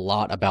sells a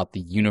lot about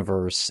the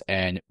universe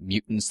and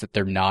mutants that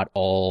they're not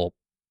all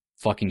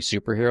fucking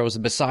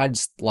superheroes.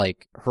 Besides,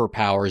 like, her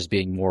powers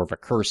being more of a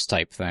curse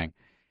type thing.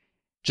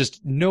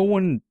 Just no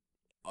one,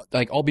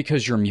 like, all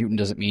because you're a mutant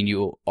doesn't mean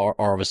you are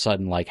all of a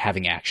sudden, like,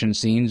 having action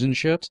scenes and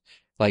shit.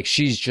 Like,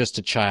 she's just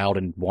a child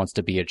and wants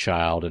to be a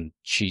child, and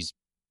she's,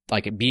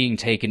 like, being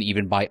taken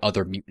even by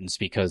other mutants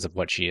because of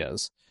what she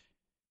is.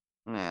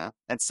 Yeah.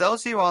 It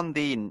sells you on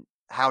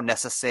how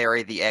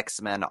necessary the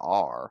X-Men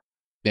are.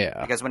 Yeah.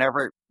 Because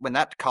when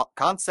that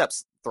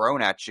concept's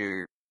thrown at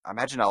you, I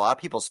imagine a lot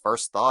of people's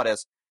first thought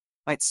is,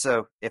 right,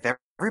 so if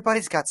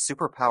everybody's got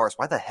superpowers,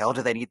 why the hell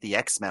do they need the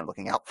X-Men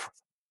looking out for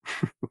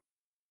them?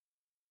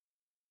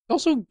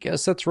 Also,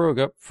 sets Rogue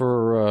up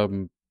for,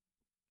 in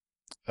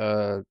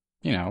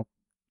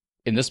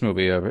this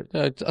movie,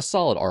 a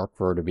solid arc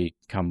for her to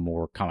become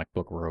more comic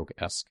book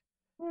Rogue-esque.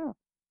 Yeah.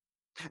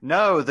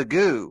 No, the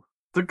goo.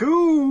 The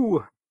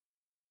goo!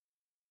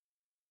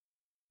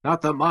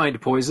 Not the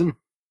mind poison.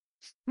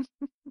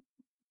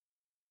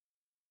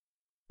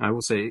 I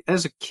will say,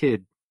 as a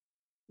kid,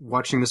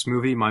 watching this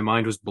movie, my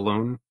mind was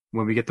blown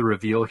when we get the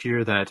reveal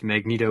here that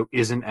Magneto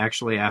isn't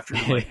actually after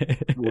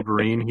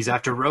Wolverine. He's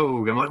after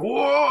Rogue. I'm like,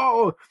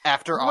 whoa!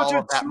 After all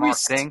of that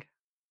marketing.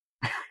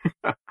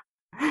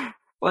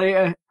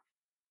 Like,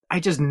 I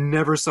just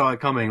never saw it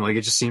coming. Like,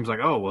 it just seems like,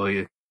 oh,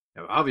 well,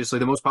 obviously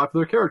the most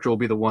popular character will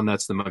be the one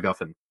that's the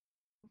MacGuffin.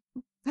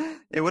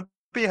 It would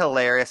be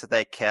hilarious if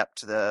they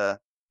kept the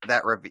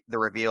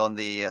reveal in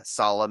the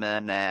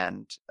Solomon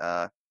and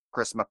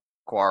Chris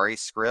McQuarrie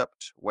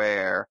script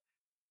where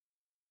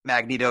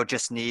Magneto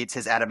just needs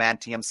his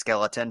adamantium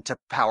skeleton to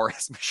power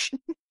his machine.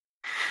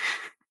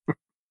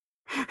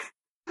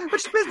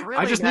 Which is really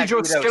I just need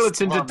your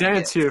skeleton to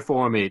dance here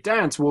for me.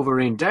 Dance,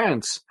 Wolverine,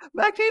 dance.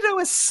 Magneto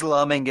is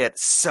slumming it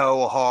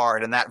so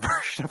hard in that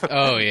version of it.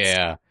 Oh,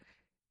 yeah.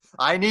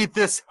 I need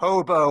this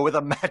hobo with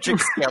a magic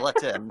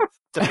skeleton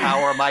to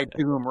power my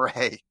Doom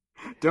Ray.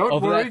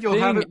 Don't worry, you'll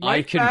have it right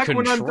I can back when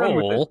I'm done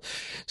with control, it.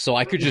 so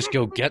I could just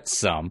go get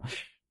some.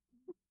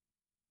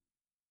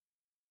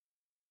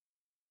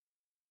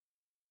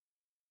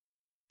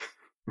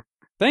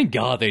 Thank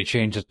God they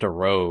changed it to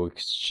Rogue.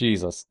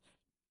 Jesus.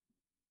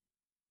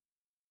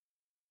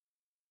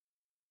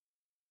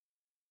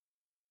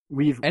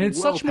 And it's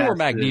such more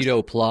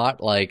Magneto plot,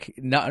 like,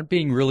 not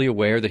being really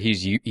aware that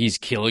he's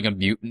killing a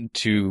mutant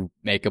to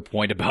make a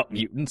point about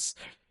mutants.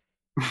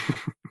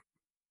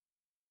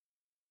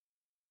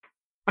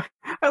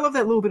 I love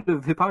that little bit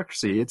of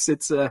hypocrisy.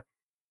 It's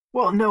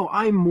well, no,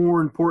 I'm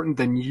more important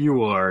than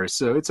you are,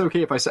 so it's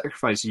okay if I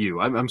sacrifice you.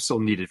 I'm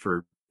still needed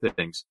for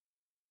things.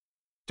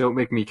 Don't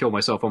make me kill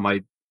myself on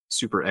my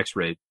super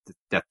X-ray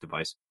death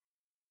device.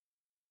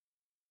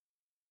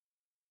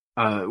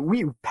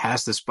 We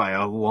passed this by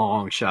a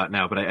long shot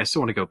now, but I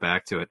still want to go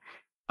back to it.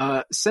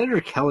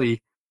 Senator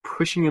Kelly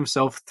pushing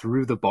himself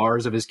through the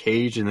bars of his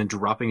cage and then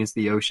dropping into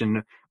the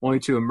ocean, only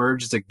to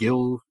emerge as a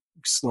gill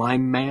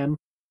slime man.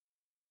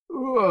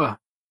 Ugh.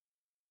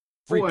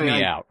 Freaked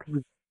me out.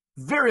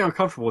 Very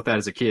uncomfortable with that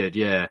as a kid,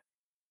 yeah.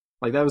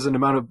 Like, that was an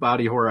amount of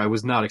body horror I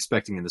was not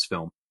expecting in this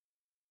film.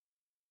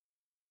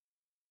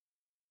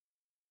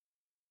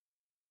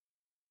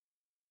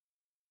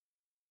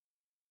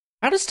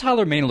 How does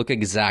Tyler Mane look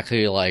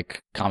exactly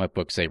like comic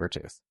book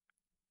Sabretooth?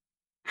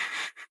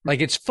 Like,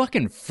 it's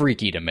fucking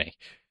freaky to me.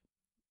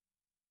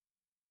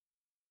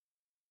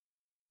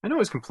 I know I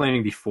was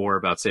complaining before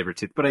about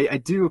Sabretooth, but I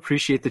do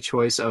appreciate the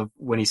choice of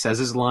when he says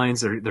his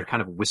lines, they're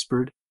kind of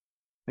whispered.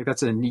 Like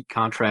that's a neat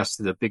contrast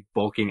to the big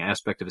bulking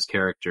aspect of his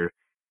character.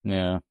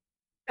 Yeah.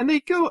 And they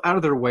go out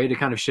of their way to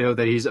kind of show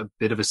that he's a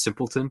bit of a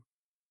simpleton.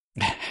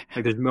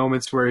 Like there's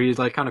moments where he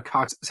like kind of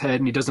cocks his head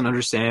and he doesn't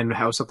understand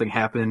how something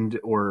happened,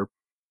 or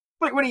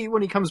like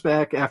when he comes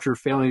back after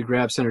failing to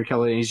grab Senator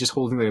Kelly and he's just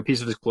holding like a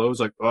piece of his clothes,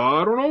 like,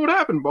 oh, I don't know what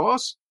happened,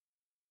 boss.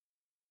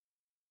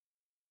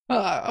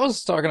 I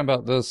was talking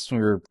about this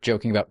when we were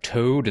joking about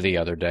Toad the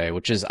other day,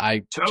 which is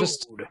I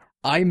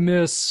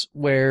miss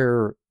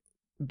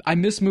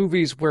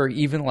movies where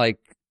even like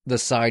the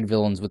side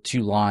villains with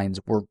two lines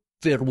were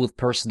filled with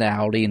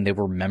personality and they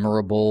were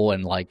memorable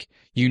and like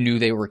you knew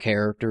they were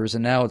characters,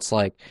 and now it's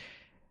like,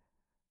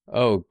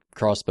 oh,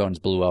 Crossbones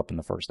blew up in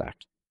the first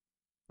act.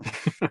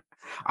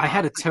 I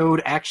had a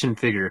Toad action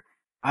figure.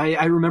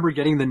 I remember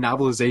getting the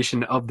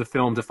novelization of the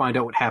film to find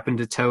out what happened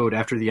to Toad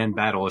after the end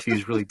battle, if he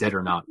was really dead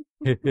or not.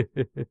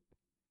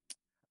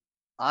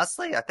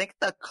 Honestly, I think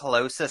the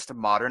closest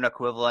modern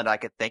equivalent I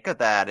could think of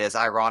that is,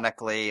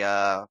 ironically,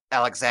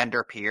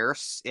 Alexander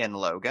Pierce in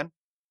Logan.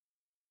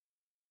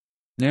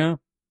 Yeah.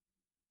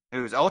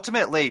 Who's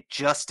ultimately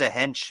just a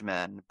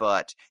henchman,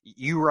 but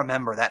you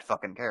remember that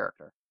fucking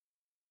character.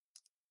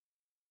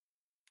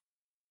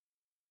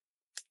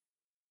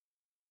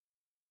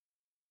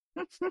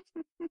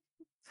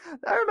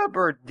 I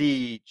remember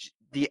the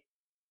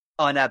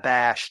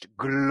unabashed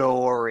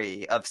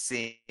glory of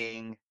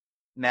seeing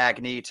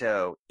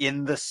Magneto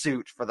in the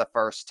suit for the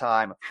first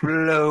time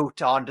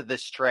float onto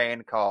this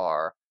train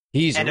car.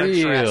 He's and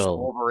address real.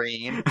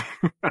 Wolverine.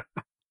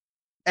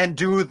 And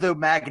do the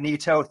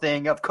Magneto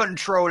thing of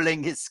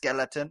controlling his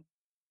skeleton.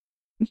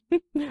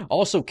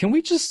 Also, can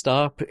we just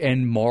stop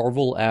and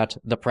marvel at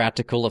the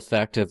practical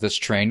effect of this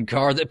train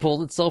car that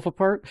pulled itself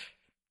apart?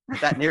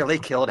 That nearly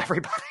killed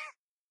everybody.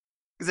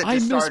 Because it I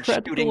just miss started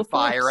practical shooting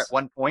fire effects. at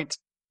one point.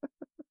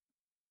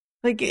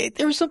 Like,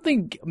 there's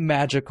something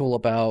magical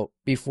about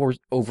before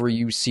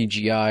overused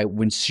CGI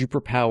when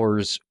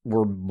superpowers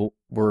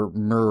were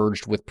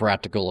merged with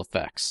practical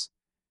effects.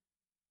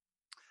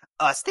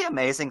 It's the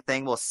amazing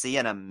thing we'll see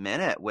in a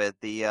minute with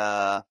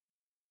the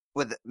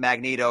with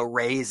Magneto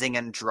raising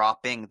and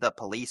dropping the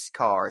police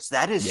cars.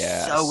 That is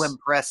so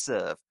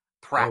impressive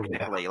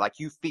practically. Like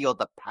you feel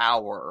the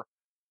power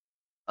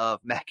of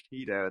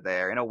Magneto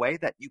there in a way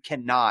that you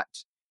cannot,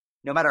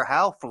 no matter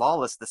how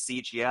flawless the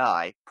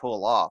CGI,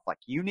 pull off. Like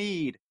you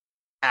need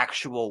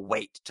actual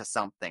weight to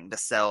something to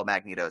sell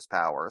Magneto's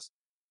powers.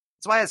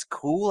 That's why, as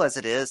cool as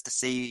it is to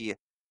see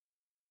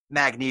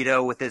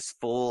Magneto with his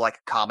full like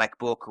comic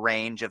book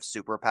range of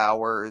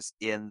superpowers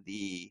in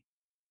the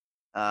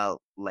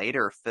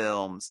later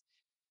films,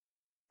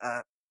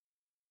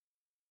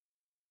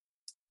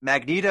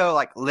 Magneto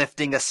like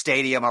lifting a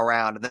stadium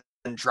around and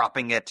then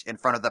dropping it in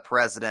front of the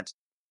president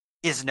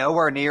is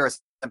nowhere near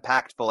as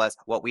impactful as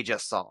what we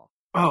just saw.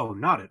 Oh,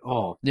 not at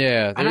all.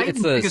 Yeah, And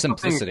it's the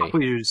simplicity.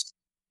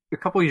 A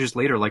couple years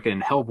later, like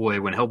in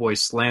Hellboy, when Hellboy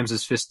slams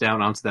his fist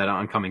down onto that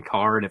oncoming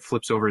car and it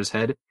flips over his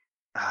head.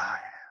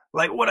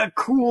 Like, what a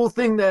cool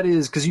thing that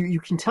is, because you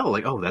can tell,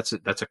 like, oh, that's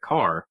a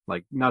car,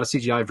 like, not a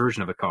CGI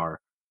version of a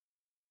car.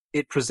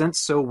 It presents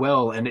so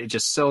well, and it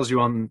just sells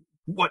you on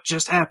what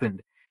just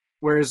happened.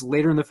 Whereas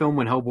later in the film,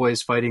 when Hellboy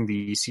is fighting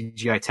the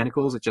CGI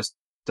tentacles, it just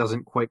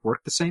doesn't quite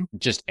work the same.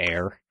 Just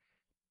air.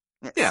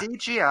 Yeah.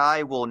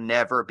 CGI will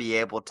never be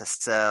able to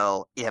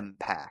sell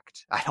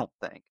impact, I don't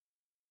think.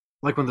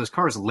 Like when those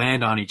cars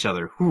land on each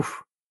other, whew.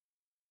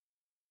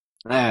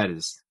 That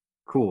is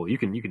cool. You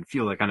can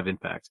feel that kind of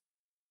impact.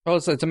 Well,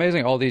 it's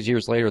amazing all these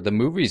years later, the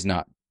movie's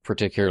not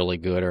particularly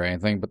good or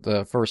anything, but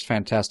the first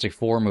Fantastic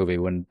Four movie,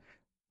 when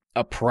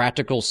a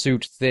practical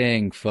suit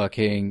thing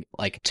fucking,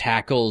 like,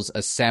 tackles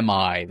a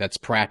semi that's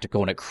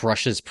practical and it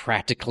crushes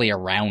practically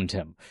around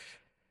him.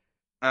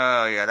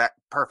 Oh, yeah, that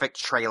perfect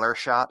trailer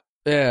shot.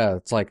 Yeah,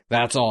 it's like,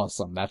 that's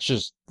awesome.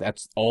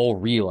 That's all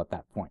real at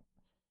that point.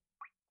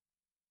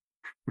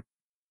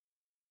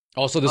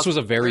 Also, this was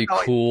a very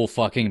cool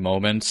fucking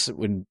moment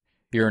when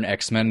you're an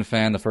X-Men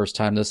fan the first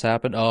time this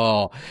happened.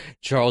 Oh,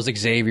 Charles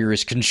Xavier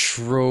is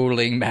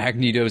controlling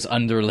Magneto's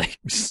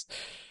underlings.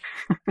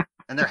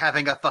 And they're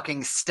having a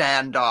fucking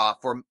standoff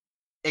where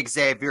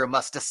Xavier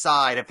must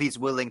decide if he's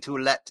willing to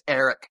let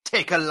Eric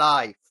take a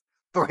life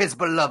for his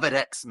beloved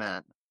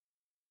X-Men.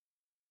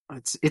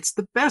 It's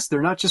the best.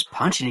 They're not just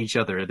punching each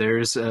other.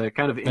 There's a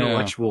kind of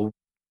intellectual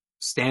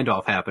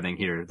standoff happening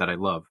here that I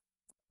love.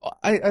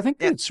 I think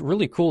it's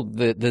really cool.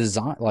 The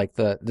design, like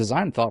the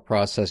design thought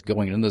process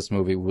going into this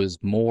movie was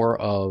more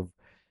of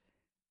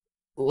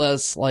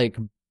less like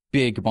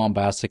big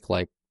bombastic,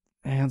 like,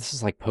 this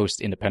is like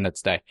post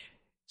Independence Day.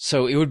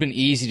 So it would have been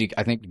easy to,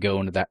 I think, to go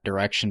into that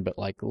direction, but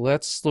like,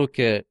 let's look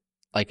at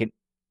like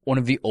one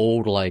of the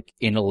old, like,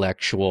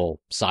 intellectual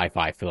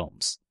sci-fi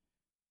films.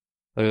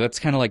 Like, that's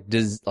kind of like,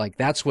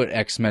 that's what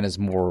X-Men is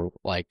more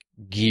like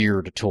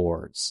geared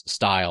towards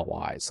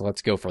style-wise. So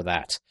let's go for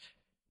that.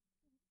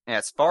 Yeah,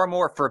 it's far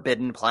more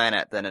Forbidden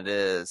Planet than it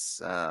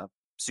is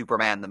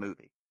Superman the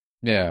movie.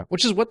 Yeah,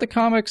 which is what the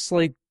comics,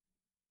 like,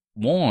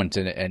 want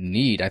and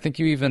need. I think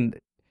you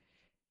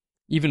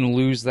even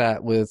lose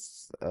that with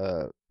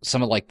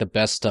some of like the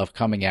best stuff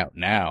coming out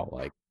now.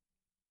 Like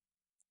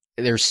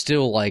there's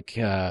still like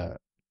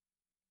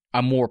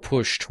I'm more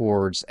pushed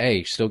towards,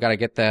 hey, still got to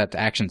get that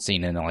action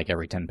scene in like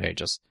every 10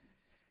 pages.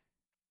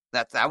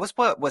 That was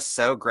what was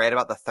so great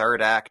about the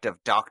third act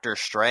of Doctor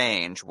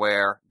Strange,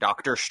 where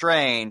Doctor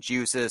Strange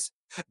uses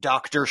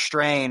Doctor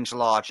Strange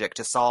logic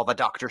to solve a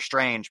Doctor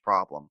Strange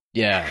problem.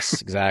 Yes,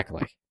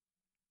 exactly.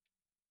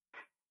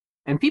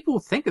 And people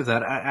think of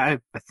that, I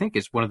think,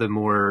 it's one of the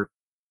more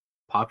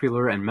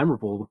popular and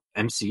memorable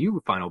MCU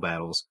final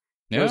battles.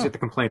 I always Yeah. get the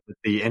complaint that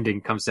the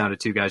ending comes down to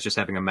two guys just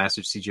having a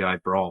massive CGI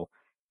brawl.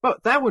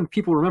 But that one,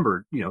 people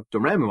remember,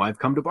 Dormammu, I've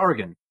come to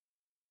bargain.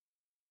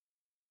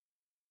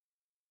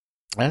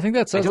 I think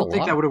that I says a don't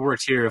think lot. that would have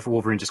worked here if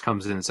Wolverine just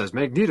comes in and says,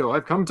 Magneto,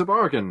 I've come to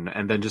bargain,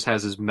 and then just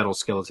has his metal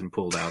skeleton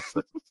pulled out.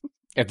 But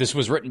If this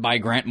was written by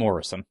Grant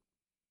Morrison.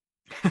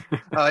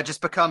 It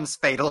just becomes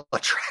Fatal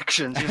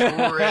Attractions.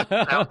 Just rips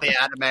out the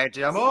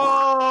adamantium.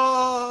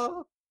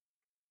 Oh!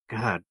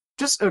 God,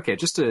 just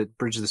to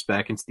bridge this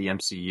back into the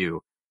MCU,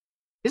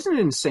 isn't it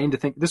insane to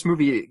think this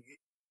movie,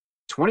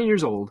 20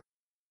 years old,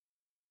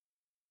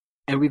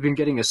 and we've been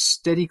getting a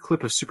steady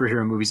clip of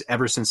superhero movies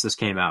ever since this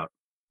came out?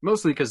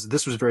 Mostly because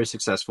this was very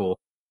successful.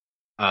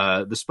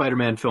 The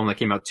Spider-Man film that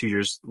came out 2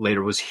 years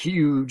later was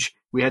huge.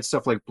 We had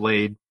stuff like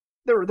Blade.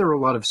 There were a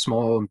lot of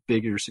small and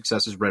bigger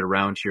successes right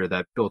around here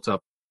that built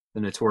up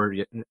the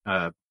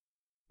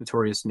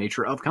notorious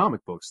nature of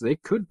comic books. They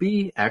could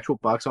be actual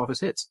box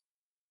office hits.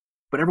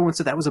 But everyone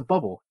said that was a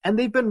bubble, and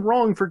they've been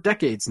wrong for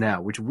decades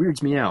now, which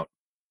weirds me out.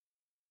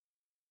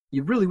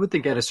 You really would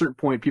think at a certain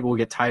point people will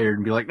get tired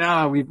and be like,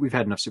 nah, we've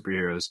had enough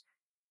superheroes.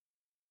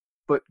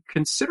 But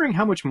considering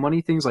how much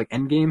money things like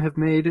Endgame have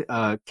made,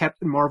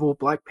 Captain Marvel,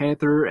 Black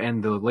Panther,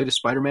 and the latest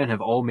Spider-Man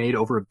have all made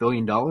over $1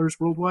 billion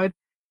worldwide,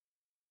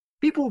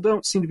 people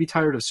don't seem to be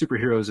tired of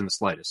superheroes in the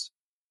slightest.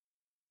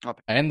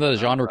 And the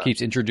genre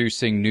keeps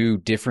introducing new,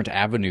 different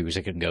avenues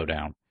it can go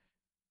down.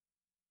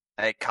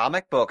 Hey,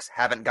 comic books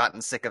haven't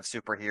gotten sick of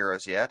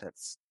superheroes yet.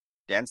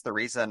 That's the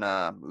reason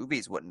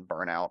movies wouldn't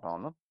burn out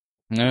on them.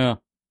 Yeah.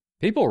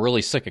 People are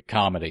really sick of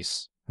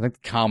comedies. I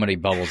think the comedy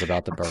bubble's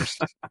about to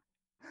burst.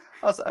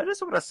 Also, I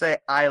just want to say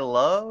I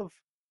love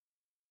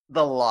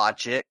the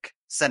logic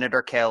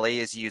Senator Kelly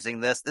is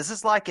using this. This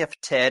is like if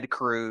Ted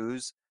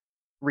Cruz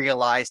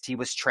realized he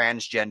was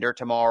transgender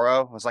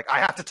tomorrow. I was like, I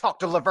have to talk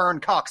to Laverne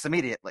Cox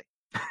immediately.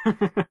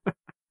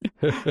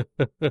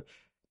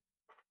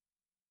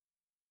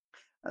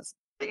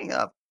 Speaking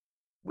of,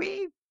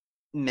 we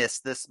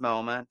missed this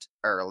moment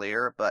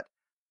earlier, but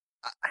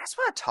I just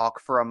want to talk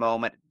for a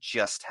moment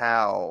just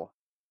how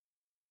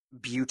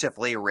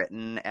beautifully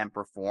written and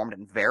performed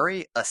and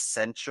very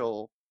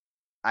essential,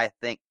 I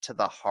think, to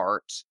the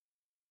heart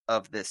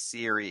of this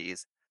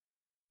series.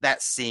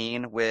 That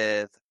scene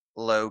with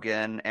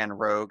Logan and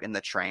Rogue in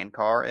the train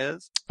car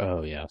is.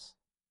 Oh, yes.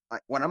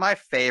 Like, one of my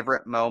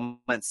favorite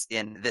moments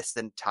in this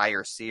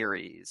entire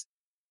series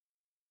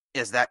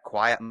is that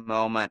quiet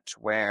moment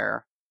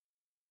where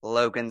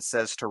Logan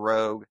says to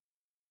Rogue,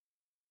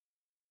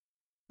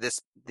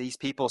 these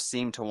people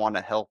seem to want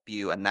to help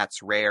you, and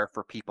that's rare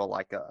for people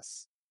like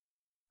us.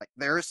 Like,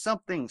 there is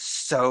something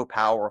so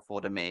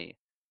powerful to me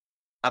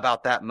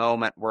about that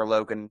moment where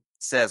Logan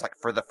says, like,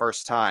 for the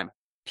first time,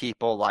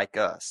 people like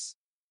us.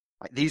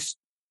 Like, this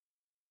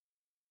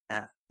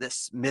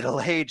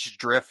middle-aged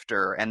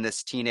drifter and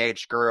this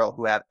teenage girl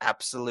who have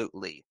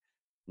absolutely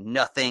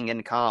nothing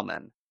in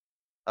common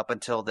up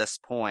until this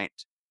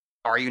point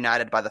are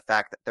united by the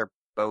fact that they're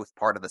both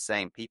part of the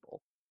same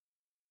people.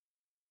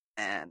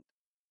 And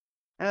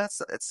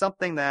it's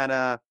something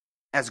that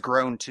has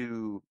grown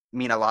to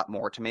mean a lot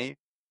more to me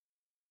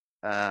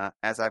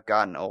as I've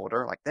gotten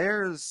older. Like,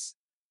 there's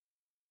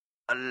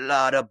a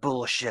lot of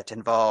bullshit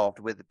involved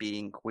with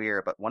being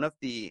queer, but one of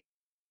the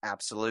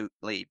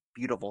absolutely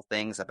beautiful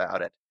things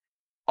about it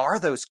are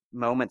those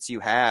moments you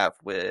have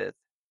with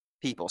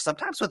people,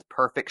 sometimes with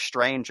perfect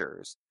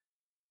strangers,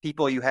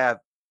 people you have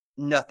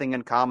nothing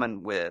in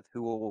common with,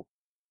 who will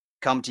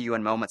come to you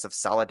in moments of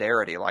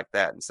solidarity like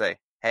that and say,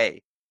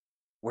 hey,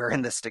 we're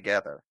in this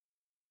together.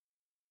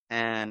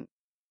 And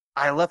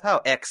I love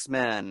how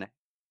X-Men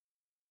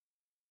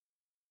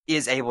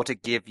is able to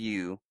give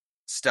you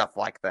stuff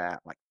like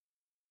that, like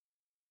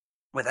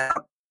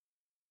without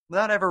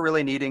ever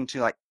really needing to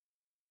like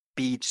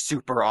be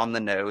super on the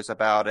nose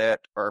about it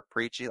or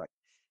preachy. Like,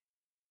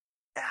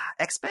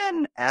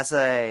 X-Men as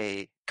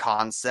a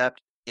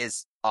concept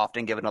is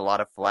often given a lot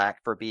of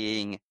flack for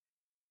being,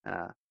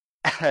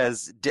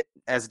 as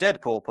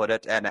Deadpool put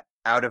it, an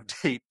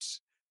out-of-date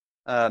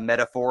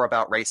metaphor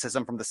about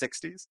racism from the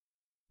 60s.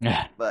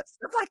 But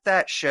stuff like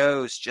that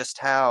shows just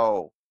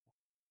how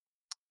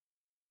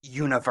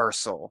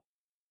universal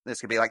this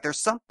could be. Like, there's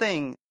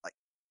something, like,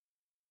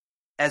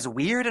 as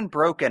weird and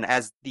broken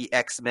as the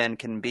X-Men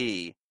can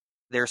be,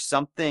 there's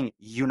something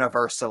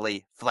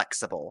universally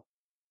flexible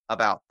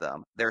about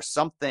them. There's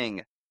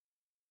something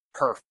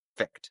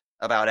perfect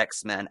about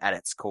X-Men at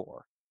its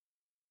core.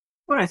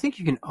 But I think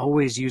you can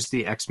always use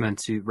the X-Men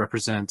to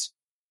represent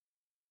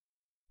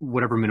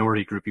whatever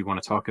minority group you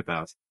want to talk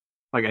about.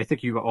 Like, I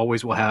think you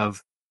always will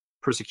have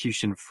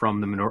persecution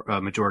from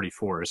the majority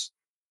force.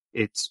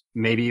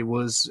 Maybe it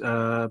was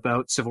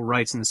about civil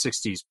rights in the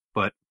 60s,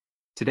 but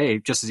today,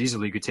 just as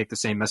easily, you could take the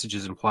same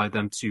messages and apply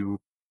them to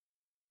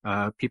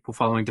people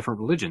following different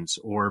religions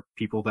or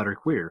people that are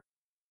queer.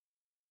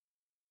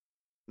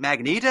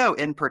 Magneto,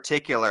 in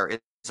particular,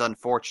 is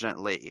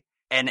unfortunately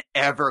an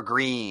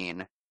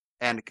evergreen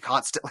and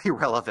constantly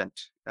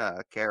relevant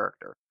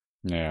character.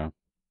 Yeah.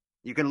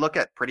 You can look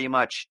at pretty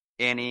much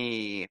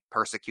any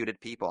persecuted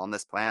people on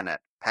this planet,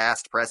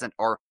 past, present,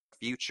 or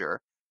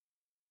future,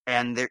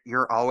 and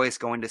you're always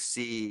going to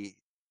see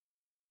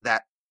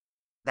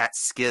that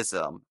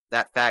schism,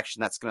 that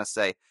faction that's going to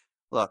say,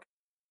 look,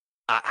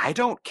 I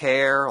don't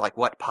care like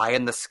what pie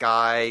in the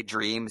sky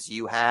dreams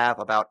you have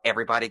about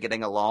everybody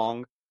getting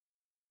along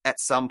at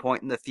some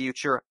point in the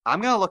future. I'm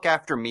going to look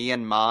after me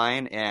and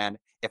mine, and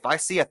if I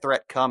see a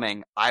threat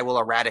coming, I will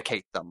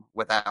eradicate them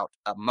without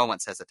a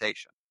moment's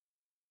hesitation.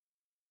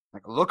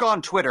 Like, look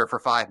on Twitter for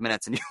 5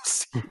 minutes and you'll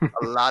see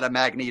a lot of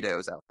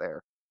Magnetos out there.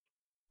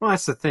 Well,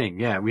 that's the thing.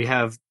 Yeah, we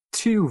have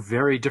two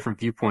very different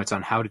viewpoints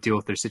on how to deal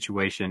with their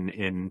situation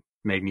in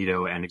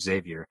Magneto and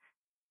Xavier,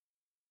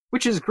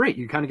 which is great.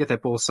 You kind of get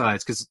that both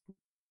sides because,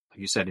 like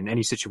you said, in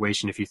any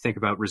situation, if you think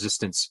about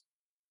resistance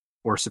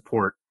or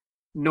support,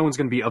 no one's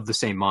going to be of the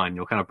same mind.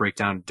 You'll kind of break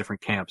down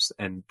different camps,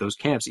 and those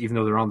camps, even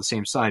though they're on the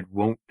same side,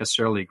 won't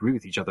necessarily agree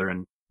with each other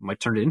and might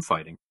turn to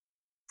infighting.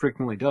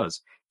 Frequently does.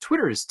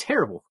 Twitter is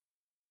terrible.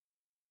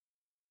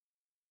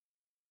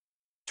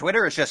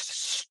 Twitter is just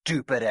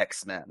stupid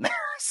X-Men.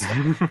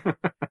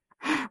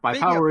 My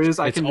power is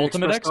I can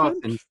Ultimate express X-Men?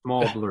 thoughts in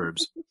small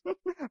blurbs.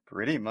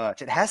 Pretty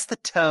much. It has the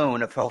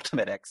tone of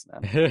Ultimate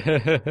X-Men.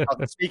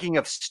 Speaking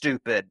of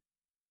stupid,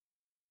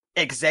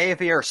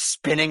 Xavier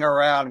spinning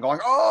around going,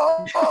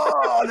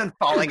 oh, and then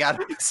falling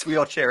out of his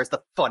wheelchair is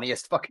the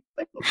funniest fucking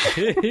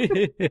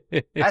thing.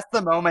 That's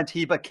the moment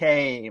he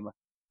became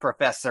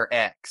Professor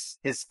X.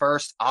 His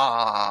first,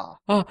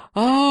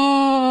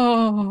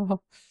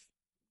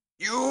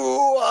 You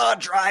are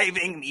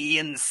driving me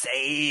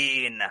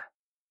insane.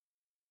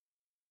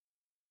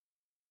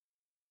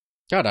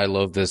 God, I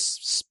love this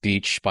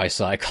speech by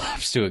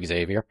Cyclops to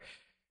Xavier.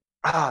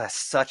 That's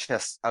such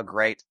a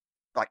great,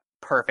 like,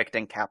 perfect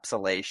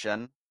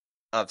encapsulation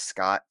of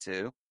Scott,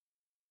 too.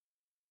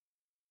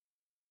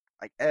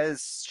 Like,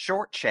 as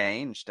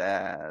shortchanged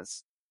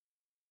as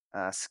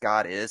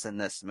Scott is in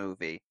this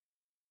movie,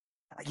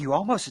 you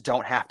almost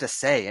don't have to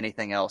say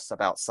anything else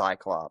about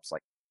Cyclops.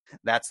 Like,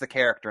 that's the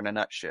character in a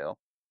nutshell.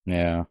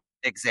 Yeah.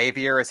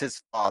 Xavier is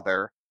his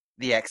father.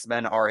 The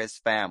X-Men are his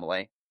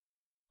family.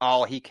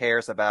 All he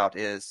cares about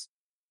is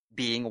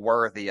being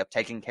worthy of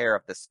taking care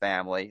of this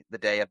family the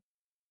day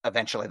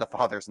eventually the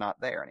father's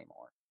not there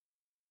anymore.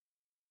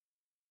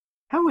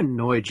 How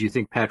annoyed do you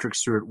think Patrick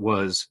Stewart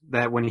was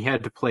that when he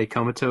had to play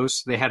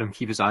Comatose, they had him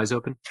keep his eyes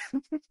open?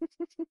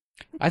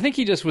 I think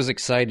he just was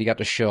excited he got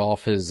to show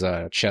off his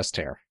chest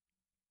hair.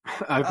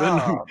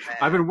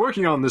 I've been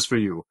working on this for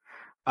you.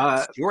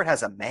 Stewart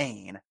has a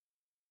mane.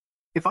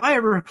 If I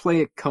ever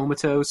play a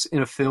Comatose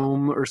in a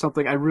film or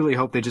something, I really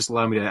hope they just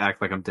allow me to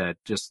act like I'm dead.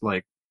 Just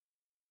lay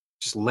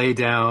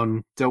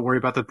down. Don't worry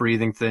about the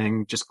breathing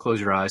thing. Just close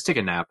your eyes. Take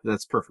a nap.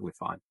 That's perfectly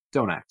fine.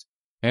 Don't act.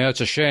 Yeah,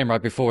 it's a shame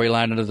right before he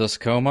landed into this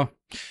coma.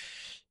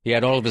 He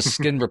had all of his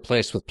skin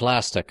replaced with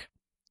plastic.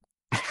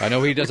 I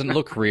know he doesn't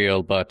look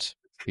real, but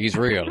he's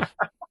real.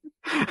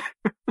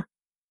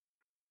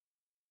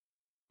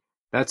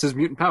 That's his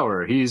mutant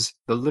power. He's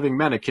the living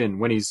mannequin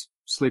when he's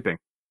sleeping.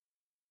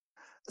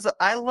 So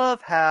I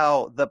love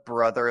how the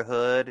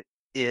Brotherhood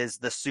is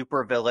the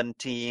supervillain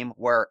team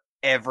where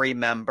every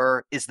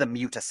member is the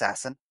mute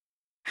assassin.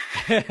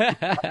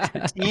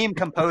 A team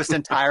composed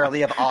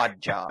entirely of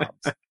odd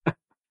jobs.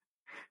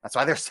 That's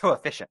why they're so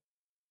efficient.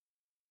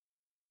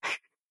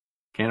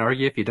 Can't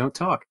argue if you don't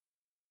talk.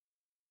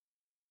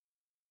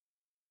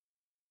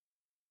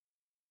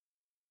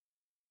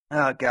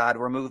 Oh god,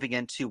 we're moving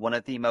into one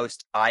of the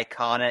most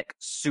iconic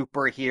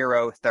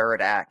superhero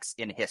third acts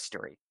in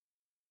history.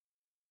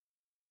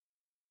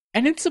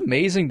 And it's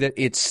amazing that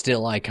it's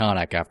still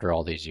iconic after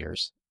all these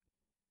years.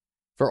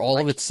 For all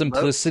of its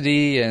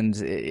simplicity and,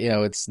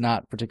 it's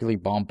not particularly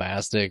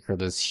bombastic or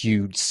this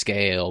huge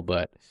scale,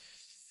 but...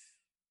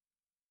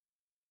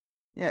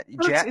 Yeah,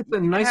 it's a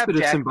nice bit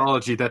of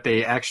symbology that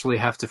they actually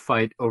have to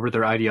fight over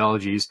their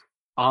ideologies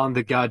on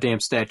the goddamn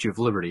Statue of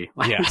Liberty.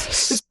 Like,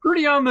 yes. It's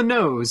pretty on the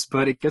nose,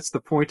 but it gets the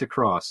point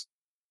across.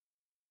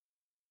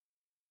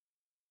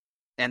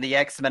 And the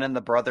X-Men and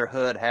the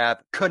Brotherhood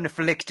have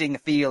conflicting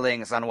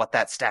feelings on what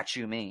that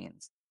statue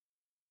means.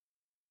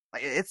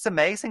 It's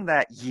amazing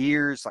that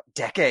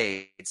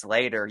decades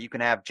later, you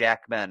can have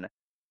Jackman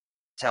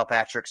tell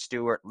Patrick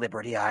Stewart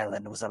Liberty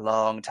Island was a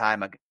long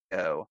time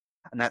ago.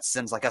 And that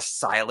sends like a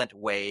silent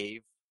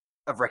wave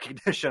of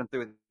recognition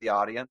through the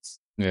audience.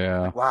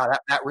 Yeah. Like, wow,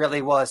 that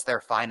really was their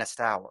finest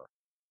hour.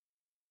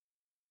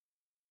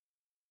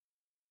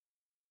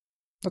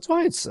 That's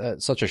why it's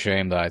such a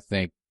shame that I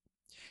think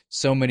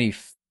so many.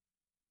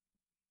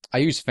 I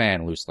use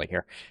fan loosely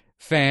here.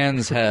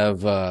 Fans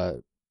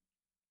have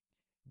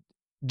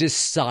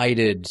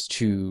decided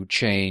to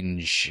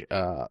change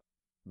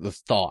the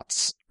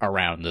thoughts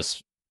around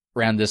this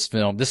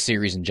film, this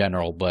series in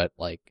general, but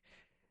like,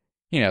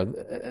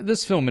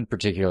 this film in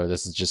particular,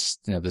 this is just,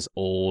 this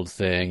old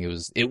thing.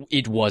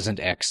 It wasn't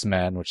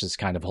X-Men, which is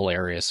kind of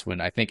hilarious when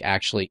I think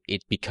actually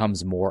it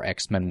becomes more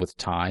X-Men with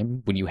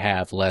time, when you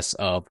have less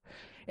of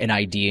an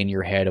idea in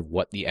your head of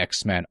what the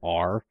X-Men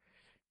are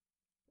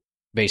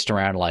based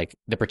around like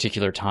the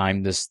particular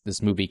time this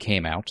movie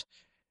came out.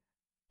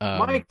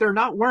 Mike, they're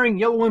not wearing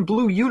yellow and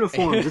blue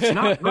uniforms. It's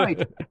not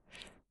right.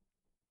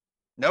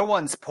 No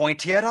one's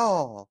pointy at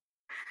all.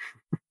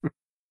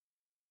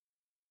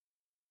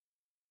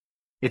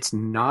 It's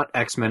not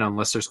X-Men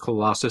unless there's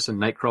Colossus and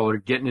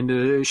Nightcrawler getting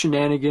into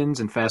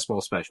shenanigans and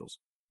fastball specials.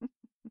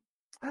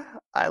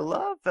 I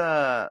love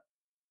the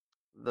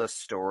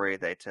story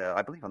they tell,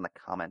 I believe on the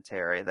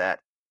commentary,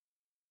 that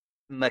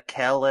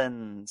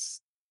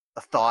McKellen's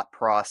thought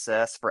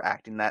process for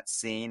acting that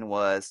scene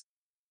was,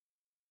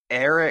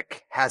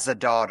 Eric has a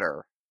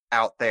daughter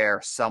out there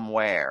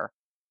somewhere.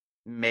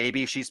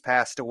 Maybe she's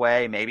passed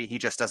away, maybe he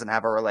just doesn't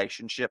have a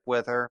relationship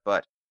with her,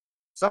 but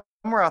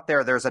somewhere out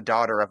there, there's a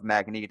daughter of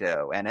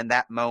Magneto, and in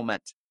that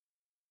moment,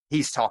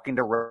 he's talking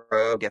to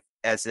Rogue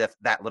as if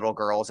that little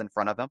girl's in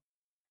front of him.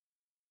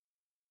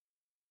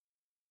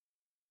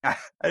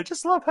 I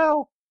just love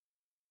how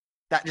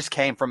that just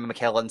came from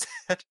McKellen's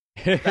head.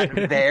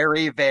 That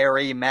very,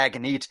 very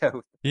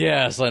Magneto.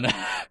 Yes, I know.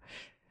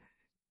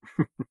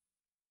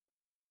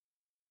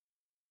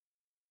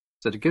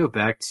 So to go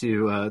back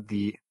to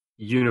the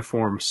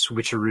uniform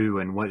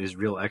switcheroo and what is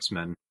real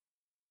X-Men,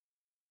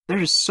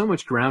 there's so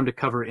much ground to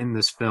cover in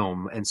this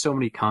film and so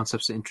many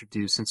concepts to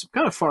introduce and some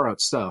kind of far out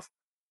stuff.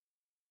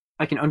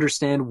 I can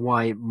understand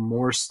why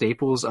more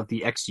staples of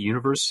the X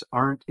universe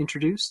aren't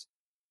introduced.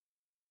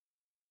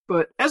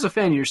 But as a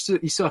fan, you still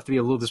have to be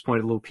a little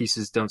disappointed little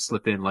pieces don't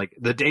slip in, like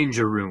the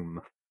Danger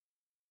Room.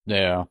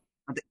 Yeah.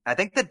 I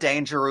think the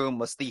Danger Room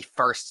was the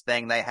first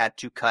thing they had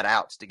to cut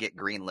out to get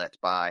greenlit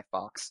by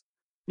Fox.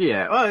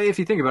 Yeah, well, if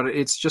you think about it,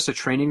 it's just a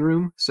training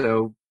room,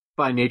 so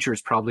by nature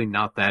it's probably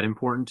not that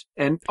important,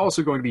 and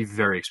also going to be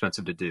very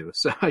expensive to do.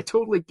 So I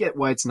totally get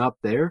why it's not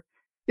there.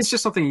 It's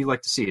just something you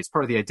like to see. It's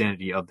part of the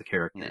identity of the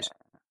characters.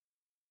 Yeah.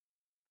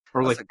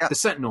 Or like the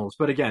Sentinels,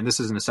 but again, this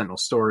isn't a Sentinel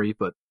story,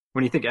 but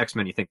when you think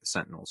X-Men, you think the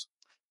Sentinels.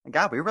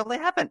 God, we really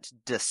haven't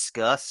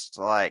discussed,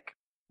 like,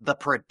 the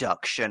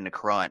production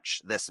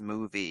crunch this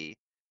movie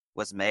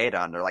was made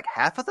under. Like,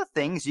 half of the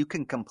things you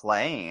can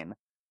complain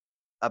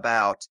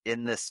about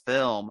in this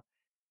film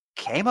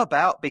came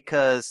about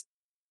because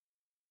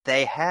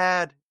they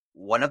had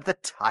one of the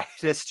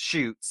tightest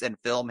shoots in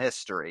film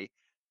history.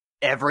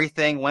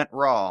 Everything went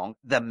wrong.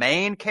 The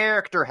main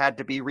character had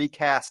to be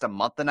recast a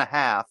month and a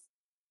half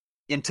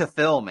into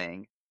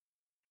filming.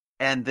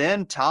 And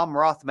then Tom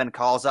Rothman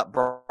calls up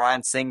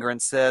Bryan Singer and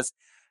says,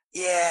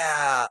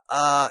 yeah,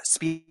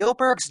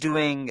 Spielberg's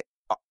doing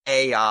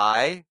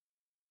AI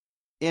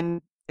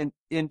in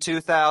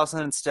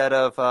 2000 instead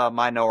of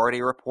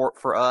Minority Report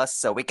for us,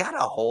 so we got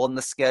a hole in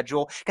the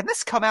schedule. Can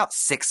this come out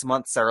 6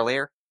 months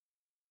earlier?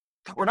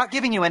 We're not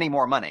giving you any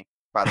more money,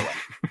 by the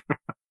way.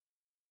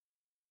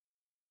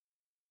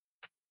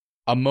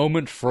 A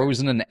moment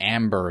frozen in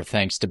amber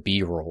thanks to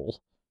B-roll.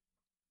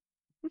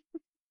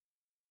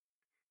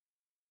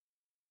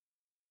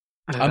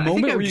 A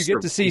moment where you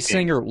get to see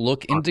Singer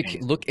look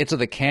into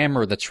the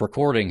camera that's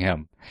recording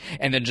him,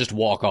 and then just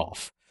walk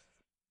off.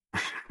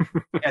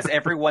 As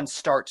everyone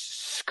starts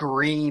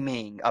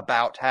screaming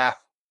about how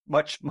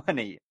much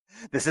money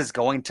this is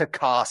going to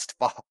cost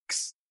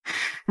Fox.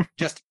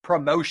 Just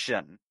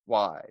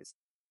promotion-wise.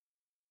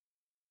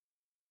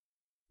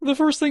 The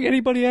first thing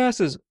anybody asks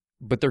is,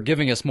 but they're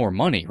giving us more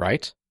money,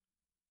 right?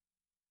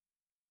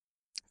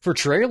 For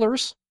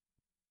trailers.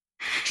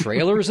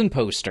 Trailers and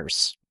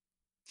posters.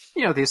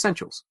 The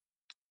essentials.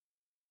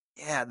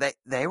 Yeah,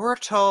 they were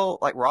told,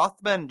 like,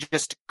 Rothman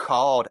just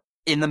called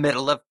in the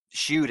middle of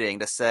shooting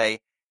to say,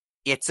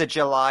 it's a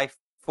July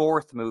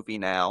 4th movie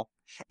now.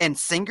 And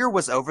Singer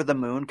was over the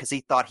moon because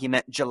he thought he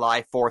meant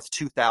July 4th,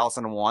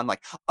 2001.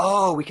 Like,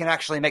 oh, we can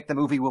actually make the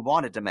movie we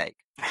wanted to make.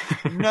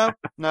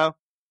 No.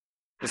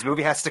 This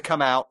movie has to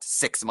come out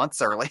 6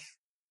 months early.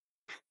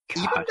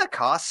 God. Even the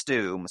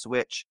costumes,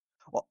 which,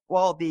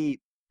 well, the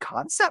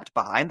concept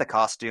behind the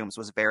costumes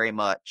was very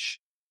much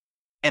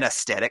an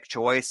aesthetic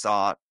choice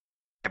on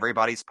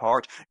everybody's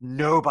part.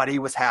 Nobody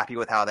was happy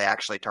with how they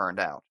actually turned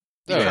out.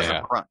 Because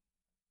of crunch.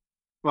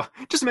 Well,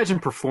 just imagine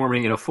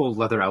performing in a full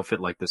leather outfit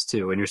like this,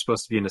 too, and you're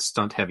supposed to be in a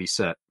stunt-heavy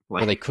set.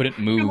 Where they couldn't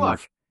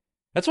move.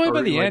 That's why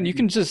by the end, you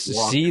can just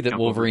see that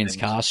Wolverine's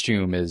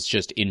costume is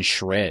just in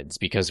shreds,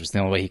 because it was the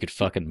only way he could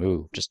fucking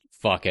move. Just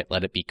fuck it,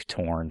 let it be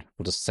torn.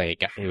 We'll just say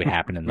it would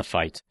happen in the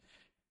fight.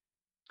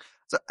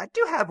 So I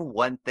do have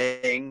one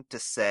thing to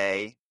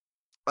say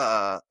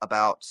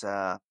about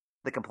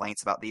the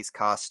complaints about these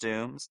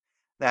costumes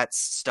that's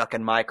stuck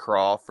in my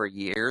craw for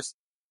years.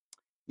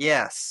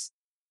 Yes,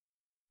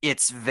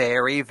 it's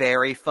very,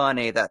 very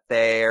funny that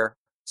they're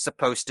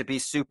supposed to be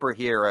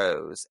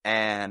superheroes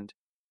and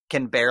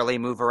can barely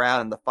move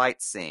around in the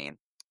fight scene.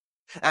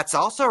 That's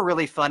also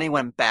really funny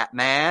when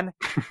Batman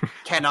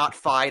cannot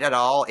fight at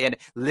all in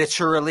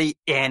literally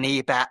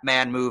any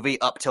Batman movie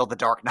up till The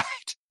Dark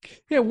Knight.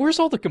 Yeah, where's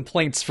all the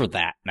complaints for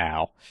that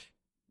now?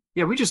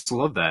 Yeah, we just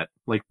love that.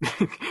 Like,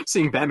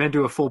 seeing Batman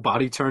do a full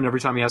body turn every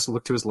time he has to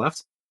look to his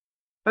left.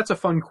 That's a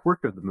fun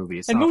quirk of the movie.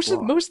 It's And not a most of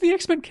flaw. the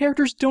X-Men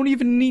characters don't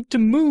even need to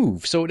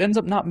move, so it ends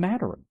up not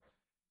mattering.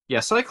 Yeah,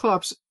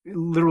 Cyclops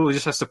literally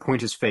just has to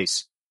point his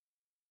face.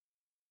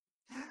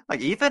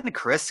 Like, even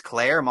Chris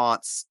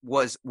Claremont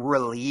was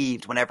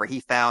relieved whenever he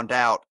found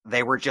out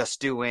they were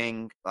just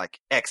doing, like,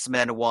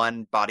 X-Men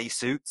 1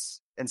 bodysuits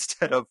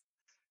instead of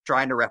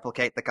trying to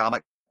replicate the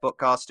comic book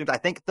costumes. I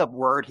think the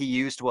word he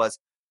used was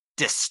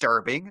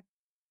disturbing.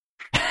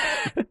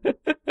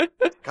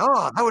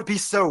 God, that would be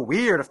so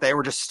weird if they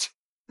were just,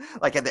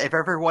 like, if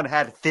everyone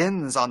had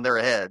fins on their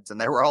heads and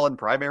they were all in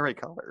primary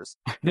colors.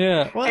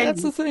 Yeah, well, And-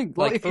 that's the thing.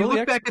 Well, Like, if you early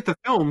look back at the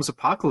films,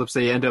 Apocalypse,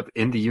 they end up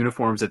in the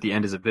uniforms at the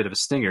end as a bit of a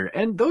stinger,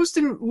 and those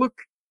didn't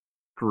look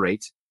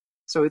great.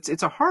 So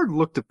it's a hard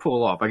look to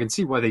pull off. I can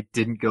see why they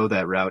didn't go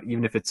that route,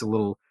 even if it's a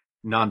little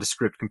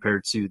nondescript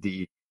compared to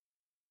the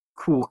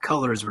cool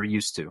colors we're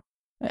used to.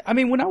 I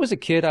mean, when I was a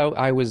kid,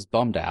 I was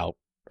bummed out,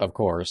 of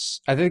course.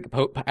 I think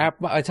by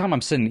the time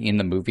I'm sitting in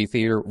the movie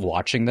theater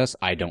watching this,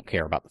 I don't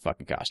care about the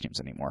fucking costumes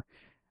anymore.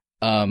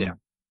 Yeah.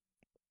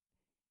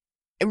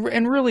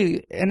 And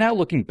really, and now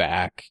looking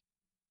back,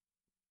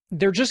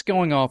 they're just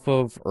going off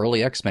of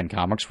early X-Men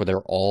comics where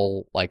they're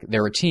all, like,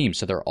 they're a team,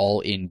 so they're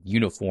all in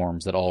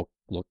uniforms that all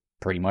look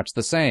pretty much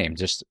the same.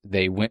 Just,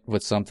 they went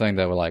with something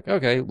that were like,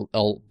 okay,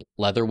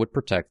 leather would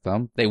protect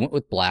them. They went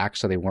with black,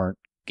 so they weren't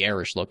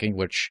garish looking,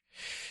 which,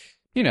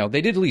 you know,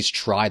 they did at least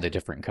try the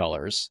different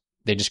colors.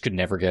 They just could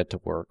never get it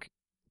to work.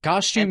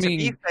 And to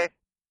be Costuming,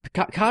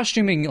 fair,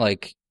 costuming,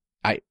 like,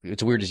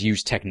 it's weird to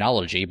use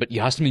technology, but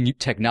costuming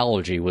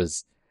technology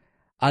was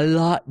a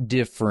lot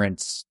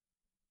different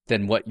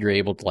than what you're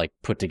able to, like,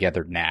 put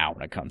together now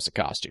when it comes to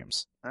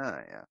costumes. oh,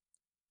 yeah.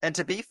 And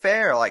to be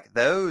fair, like,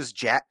 those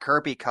Jack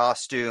Kirby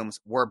costumes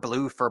were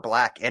blue for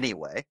black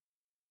anyway.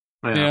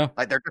 Yeah.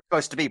 Like, they're just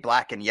supposed to be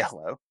black and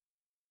yellow.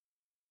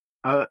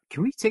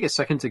 Can we take a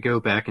second to go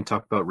back and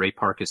talk about Ray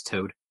Park as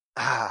Toad?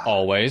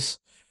 Always.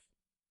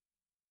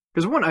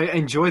 Because one, I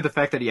enjoy the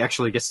fact that he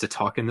actually gets to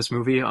talk in this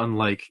movie,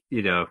 unlike,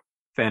 you know,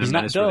 Phantom He's not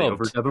Menace where they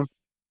dubbed. overdub him.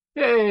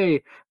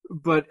 Yay!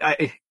 But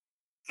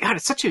God,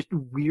 it's such a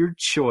weird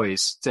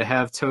choice to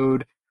have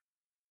Toad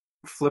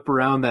flip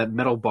around that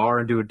metal bar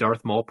and do a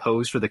Darth Maul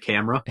pose for the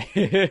camera.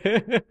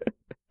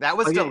 That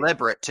was Oh, yeah.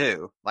 deliberate,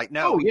 too. Like,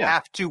 no, Oh, you yeah.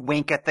 have to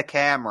wink at the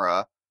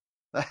camera.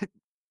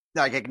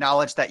 Like,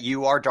 acknowledge that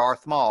you are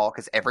Darth Maul,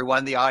 because everyone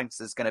in the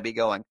audience is going to be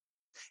going,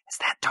 is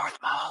that Darth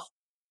Maul?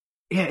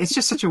 Yeah, it's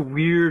just such a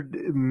weird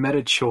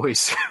meta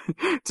choice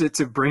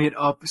to bring it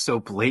up so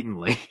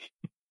blatantly.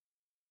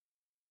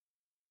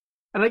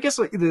 And I guess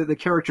like the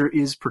character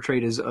is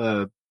portrayed as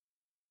a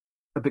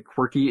bit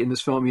quirky in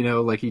this film, you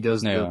know, like he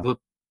does Yeah.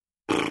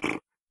 the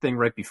thing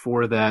right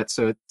before that,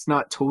 so it's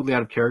not totally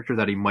out of character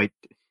that he might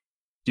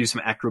do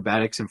some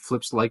acrobatics and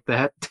flips like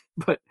that,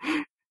 but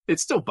it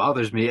still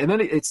bothers me. And then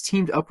it's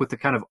teamed up with the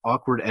kind of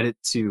awkward edit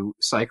to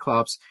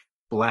Cyclops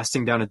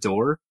blasting down a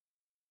door.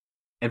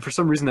 And for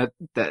some reason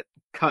that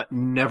cut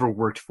never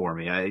worked for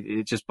me.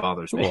 It just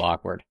bothers It's a me. little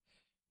awkward.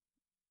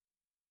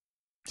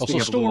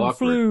 Speaking Also, of a little Storm awkward,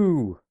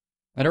 flew,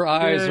 and her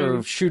eyes Yay.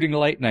 are shooting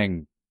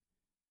lightning.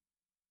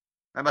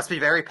 That must be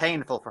very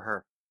painful for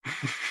her.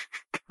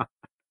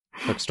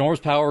 Look, Storm's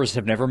powers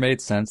have never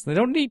made sense. They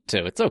don't need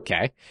to. It's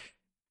okay.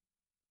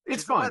 It's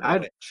She's a fine. weather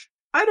witch.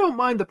 I don't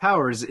mind the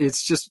powers.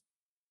 It's just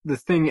the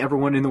thing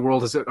everyone in the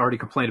world has already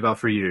complained about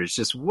for years.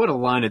 Just what a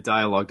line of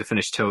dialogue to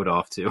finish Toad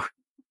off to.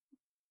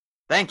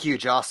 Thank you,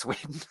 Joss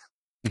Whedon.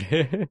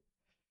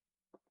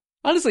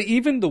 Honestly,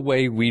 even the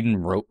way Whedon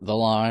wrote the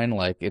line,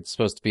 like, it's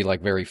supposed to be,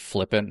 like, very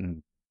flippant,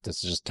 and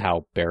this is just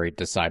how Barry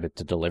decided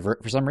to deliver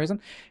it for some reason.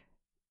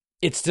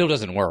 It still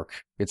doesn't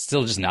work. It's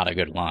still just not a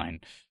good line.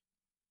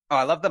 Oh,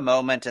 I love the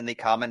moment in the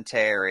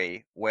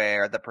commentary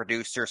where the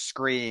producer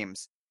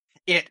screams,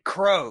 "It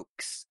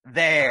croaks!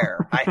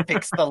 There! I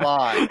fixed the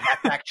line.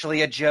 That's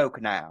actually a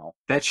joke now."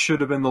 That should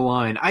have been the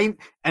line.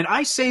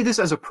 I say this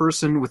as a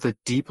person with a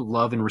deep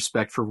love and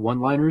respect for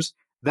one-liners.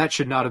 That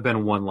should not have been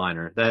a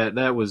one-liner.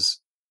 That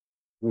was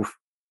oof.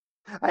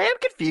 I am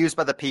confused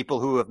by the people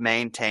who have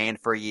maintained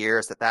for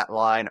years that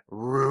line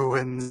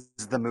ruins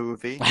the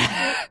movie.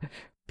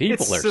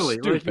 People It's are silly.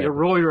 Like, stupid. you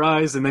roll your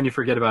eyes and then you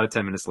forget about it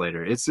 10 minutes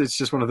later. It's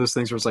just one of those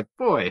things where it's like,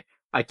 boy,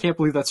 I can't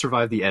believe that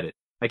survived the edit.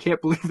 I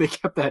can't believe they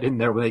kept that in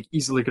there when they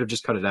easily could have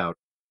just cut it out.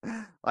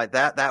 Like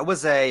that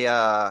was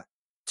a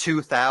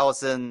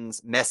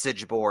 2000s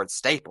message board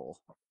staple.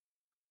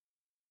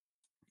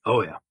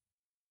 Oh yeah.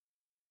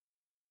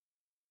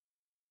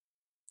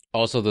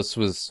 Also, this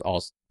was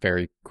also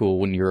very cool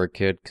when you were a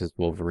kid, because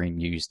Wolverine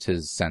used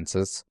his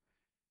senses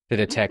to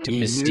detect He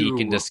Mystique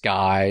in knew.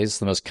 disguise,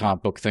 the most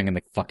comic book thing in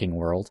the fucking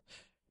world.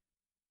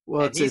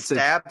 Well, And he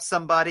stabbed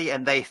somebody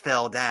and they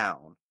fell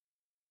down.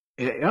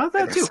 Yeah, And that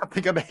there's too.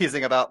 something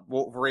amazing about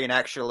Wolverine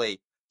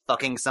actually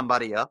fucking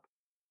somebody up.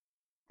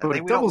 But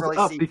it doubles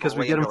up because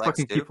we get him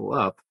fucking people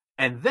up,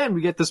 and then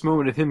we get this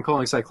moment of him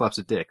calling Cyclops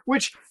a dick,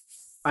 which,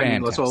 I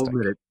mean, let's all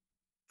admit it,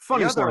 The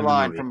funniest other line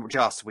line in the movie. from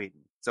Joss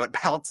Whedon, so it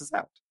balances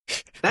out.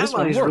 That This line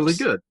one is really works.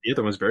 good. The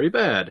other one's very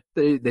bad.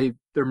 They're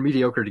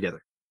mediocre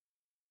together.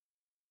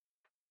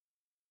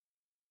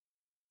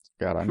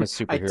 God, I miss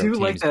superhero I do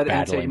like teams that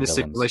battling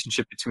antagonistic villains.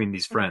 relationship between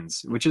these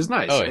friends, which is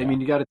nice. Oh, I yeah. mean,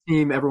 you got a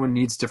team, everyone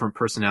needs different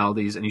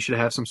personalities, and you should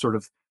have some sort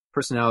of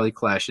personality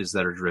clashes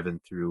that are driven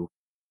through,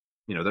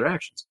 their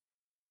actions.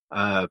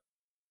 So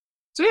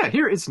yeah,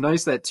 here it's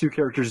nice that two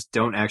characters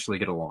don't actually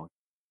get along.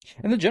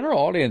 And the general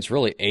audience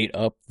really ate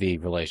up the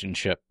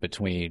relationship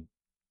between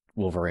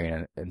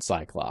Wolverine and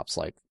Cyclops.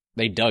 Like,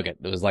 they dug it.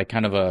 It was like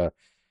kind of a,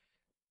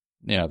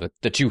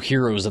 the two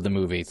heroes of the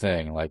movie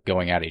thing, like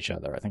going at each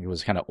other. I think it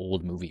was kind of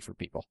old movie for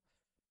people.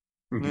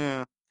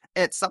 Yeah.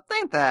 It's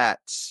something that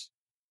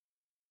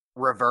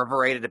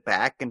reverberated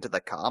back into the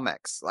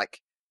comics. Like,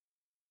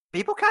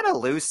 people kind of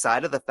lose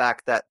sight of the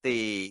fact that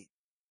the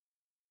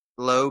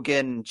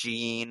Logan,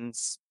 Jean,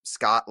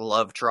 Scott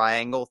love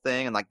triangle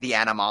thing and like the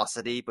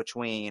animosity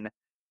between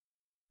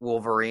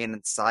Wolverine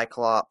and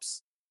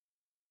Cyclops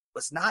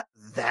was not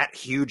that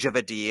huge of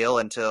a deal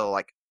until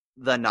like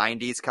the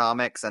 90s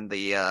comics and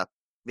the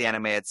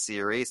animated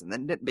series, and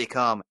then didn't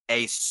become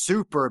a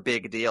super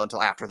big deal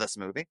until after this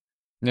movie.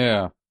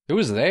 Yeah. It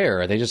was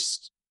there.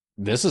 This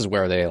is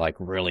where they like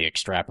really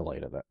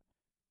extrapolated it.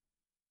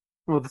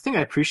 Well, the thing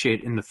I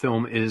appreciate in the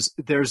film is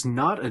there's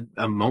not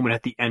a moment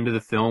at the end of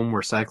the film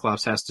where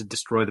Cyclops has to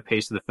destroy the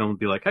pace of the film and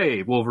be like,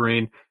 hey,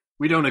 Wolverine,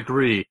 we don't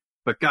agree,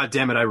 but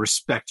goddammit, I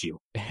respect you.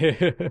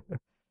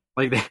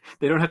 Like,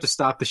 they don't have to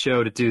stop the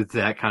show to do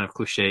that kind of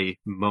cliche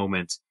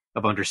moment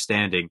of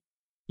understanding.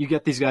 You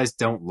get these guys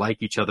don't like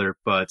each other,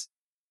 but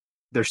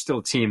they're still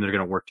a team. They're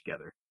going to work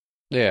together.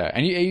 Yeah,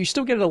 and you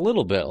still get it a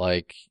little bit,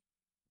 like,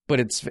 but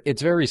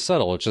it's very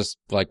subtle. It's just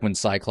like when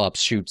Cyclops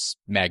shoots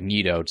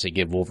Magneto to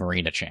give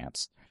Wolverine a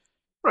chance.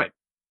 Right.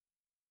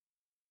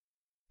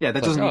 Yeah, that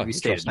It's doesn't like, need to be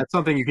stated. interesting. That's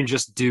something you can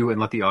just do and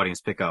let the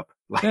audience pick up.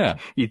 Like, Yeah.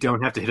 You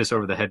don't have to hit us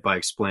over the head by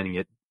explaining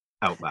it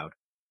out loud.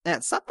 And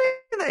it's something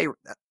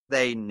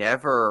they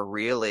never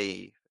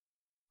really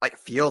like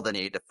feel the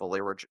need to fully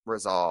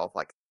resolve.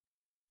 Like,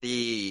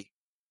 the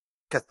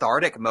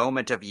cathartic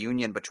moment of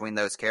union between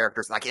those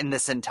characters, like in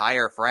this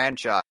entire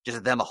franchise,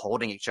 just them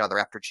holding each other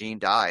after Jean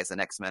dies in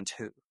X-Men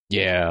 2.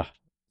 Yeah,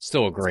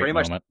 still a great pretty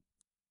much moment.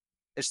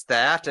 It's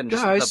that and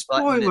just Guys, the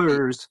button.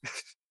 spoilers!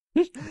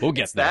 We'll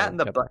get It's that and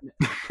the Yep.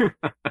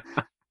 button.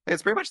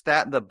 It's pretty much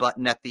that and the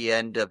button at the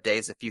end of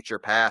Days of Future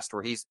Past,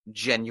 where he's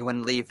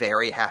genuinely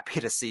very happy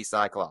to see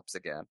Cyclops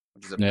again,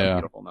 which is a Yeah.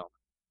 beautiful moment.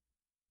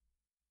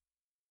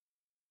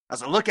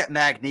 As a look at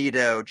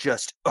Magneto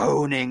just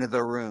owning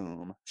the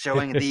room,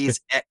 showing these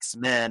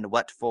X-Men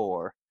what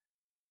for,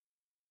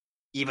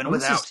 even Oh,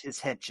 this without is- his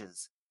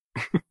henches.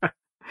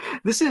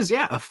 This is,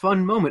 a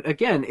fun moment.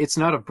 Again, it's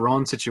not a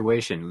brawn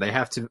situation. They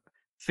have to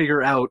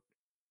figure out,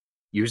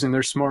 using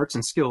their smarts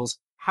and skills,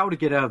 how to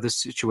get out of this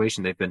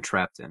situation they've been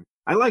trapped in.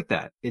 I like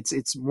that.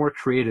 It's more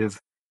creative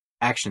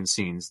action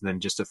scenes than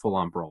just a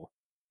full-on brawl.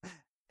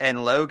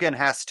 And Logan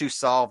has to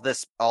solve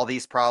all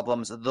these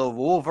problems the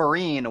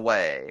Wolverine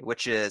way,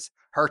 which is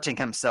hurting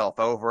himself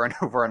over and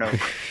over and over.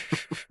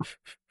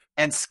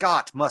 And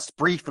Scott must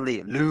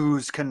briefly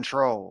lose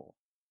control.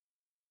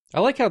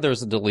 I like how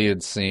there's a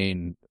deleted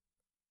scene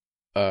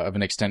of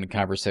an extended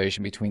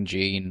conversation between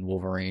Jean and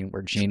Wolverine,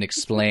 where Jean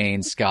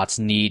explains Scott's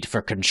need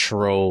for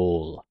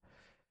control.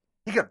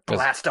 He could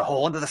blast a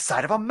hole into the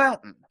side of a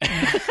mountain.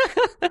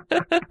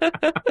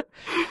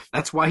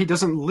 That's why he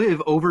doesn't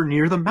live over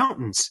near the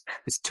mountains.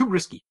 It's too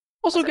risky.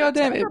 Also, Was it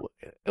goddamn, a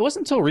it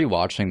wasn't until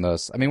rewatching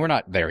this. I mean, we're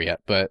not there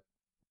yet, but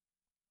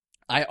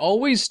I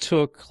always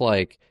took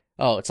like,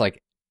 it's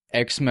like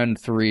X-Men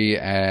 3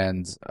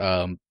 and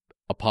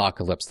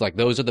Apocalypse. Like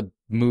those are the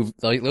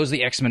those are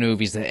the X-Men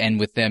movies that end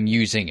with them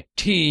using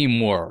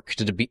teamwork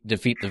to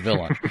defeat the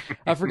villain.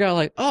 I forgot,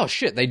 like, oh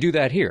shit, they do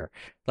that here.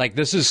 Like,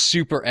 this is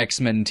super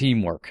X-Men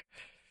teamwork.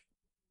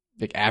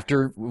 Like,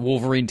 after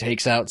Wolverine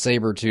takes out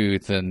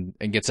Sabretooth and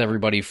gets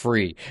everybody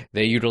free,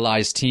 they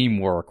utilize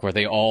teamwork where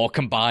they all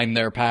combine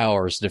their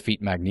powers to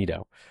defeat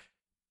Magneto.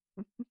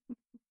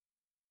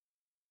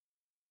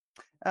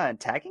 And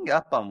tagging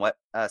up on what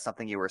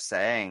something you were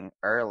saying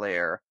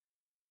earlier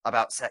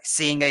about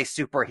seeing a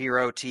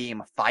superhero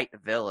team fight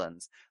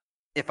villains,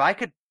 if I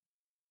could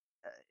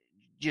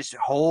just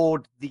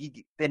hold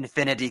the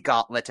Infinity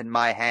Gauntlet in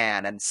my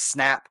hand and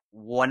snap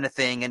one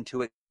thing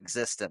into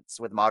existence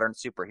with modern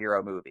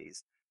superhero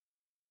movies,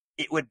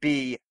 it would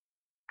be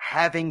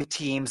having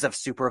teams of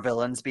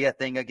supervillains be a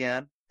thing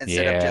again,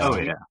 instead of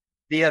Yeah. just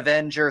the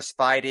Avengers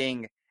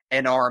fighting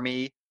an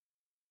army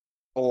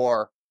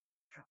or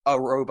a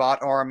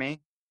robot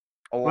army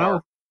or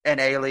Well- an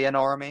alien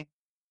army.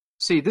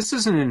 See, this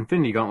isn't an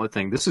Infinity Gauntlet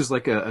thing. This is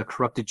like a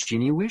corrupted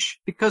genie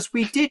wish, because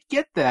we did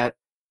get that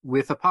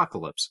with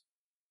Apocalypse.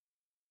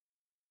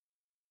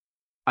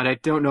 And I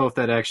don't know if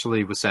that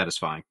actually was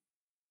satisfying.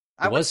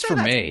 I would was say for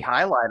that's me. the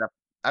highlight of.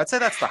 I would say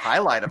that's the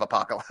highlight of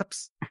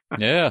Apocalypse.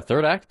 Yeah,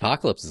 third act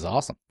Apocalypse is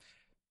awesome.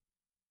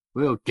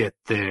 We'll get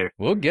there.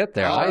 We'll get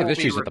there. I have Be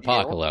issues with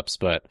revealed. Apocalypse,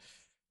 but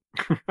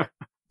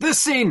This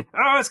scene!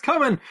 Oh, it's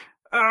coming!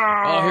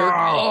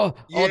 the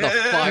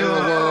Yeah.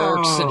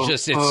 fireworks and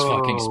it's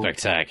fucking Oh.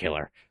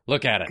 spectacular.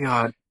 Look at it.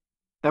 God,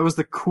 that was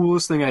the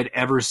coolest thing I'd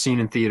ever seen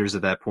in theaters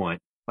at that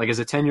point. Like, as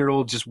a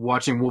 10-year-old, just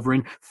watching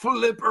Wolverine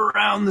flip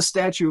around the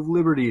Statue of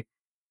Liberty.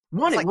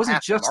 One, It's it like wasn't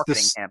half the just the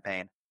marketing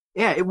campaign.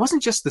 yeah, it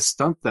wasn't just the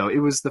stunt though. It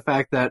was the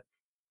fact that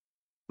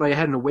like I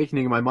had an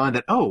awakening in my mind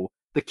that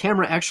the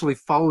camera actually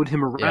followed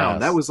him around. Yes.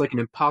 That was like an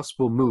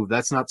impossible move.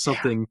 That's not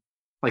something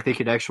like they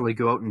could actually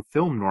go out and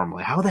film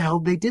normally. How the hell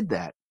they did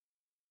that?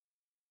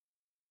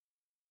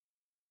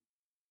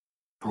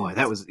 Boy,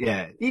 that was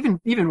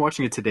Even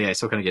watching it today, I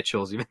still kind of get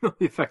chills, even though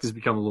the effect has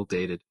become a little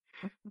dated.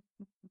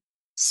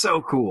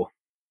 So cool.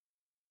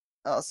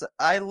 Also,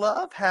 I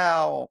love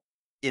how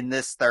in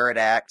this third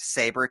act,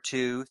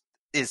 Sabretooth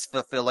is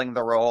fulfilling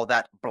the role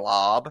that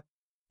Blob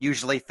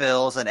usually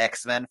fills in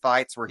X-Men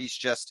fights, where he's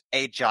just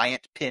a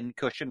giant pin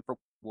cushion for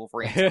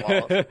Wolverine's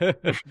claws.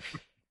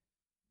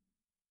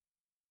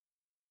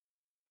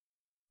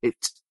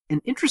 It's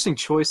an interesting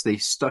choice. They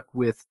stuck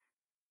with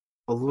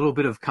a little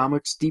bit of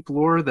comics deep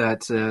lore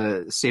that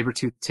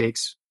Sabretooth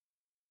takes,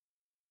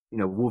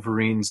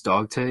 Wolverine's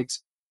dog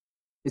tags.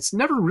 It's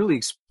never really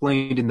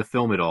explained in the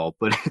film at all,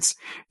 but it's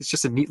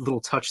just a neat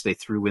little touch they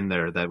threw in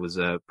there that was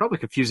probably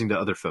confusing to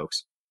other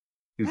folks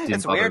who didn't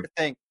It's bother. weird to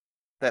think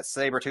that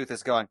Sabretooth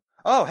is going,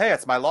 oh, hey,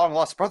 it's my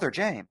long-lost brother,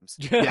 James.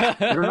 Yeah,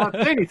 better not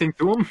say anything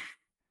to him.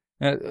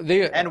 And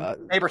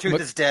Sabretooth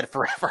is dead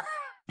forever.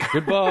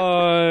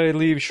 Goodbye,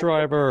 Liev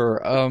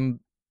Schreiber.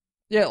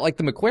 Yeah, like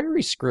the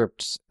McQuarrie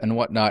script and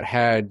whatnot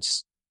had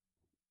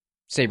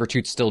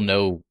Sabretooth still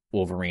know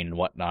Wolverine and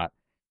whatnot.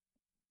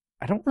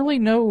 I don't really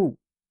know.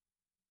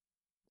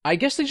 I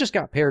guess they just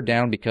got pared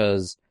down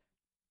because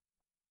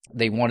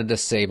they wanted to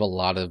save a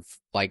lot of,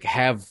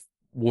 have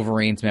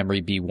Wolverine's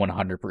memory be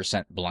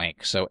 100%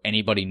 blank, so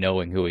anybody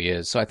knowing who he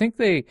is. So I think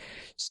they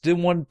still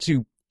wanted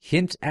to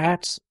hint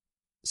at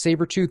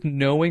Sabretooth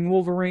knowing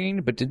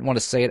Wolverine, but didn't want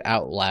to say it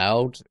out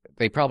loud.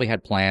 They probably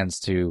had plans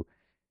to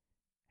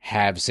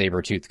have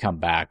Sabretooth come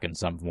back in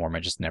some form.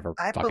 It just never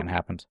fucking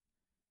happened.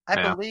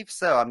 I believe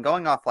so. I'm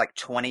going off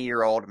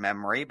 20-year-old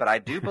memory, but I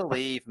do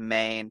believe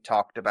Maine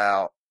talked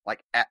about,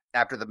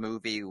 after the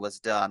movie was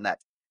done, that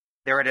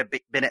there had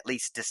been at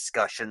least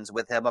discussions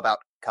with him about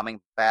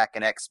coming back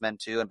in X-Men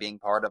 2 and being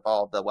part of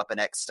all the Weapon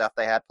X stuff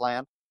they had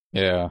planned.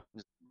 Yeah.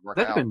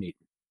 That'd have been neat.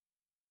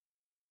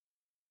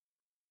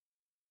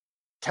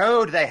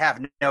 Toad, they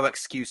have no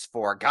excuse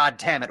for. God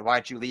damn it,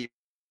 why'd you leave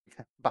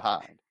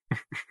behind?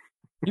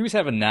 He was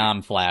having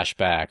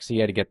flashbacks. He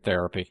had to get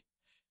therapy.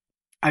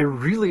 I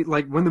really,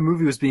 when the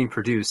movie was being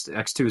produced,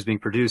 X2 was being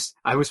produced,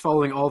 I was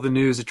following all the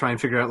news to try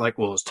and figure out,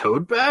 is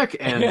Toad back?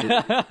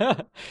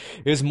 And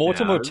is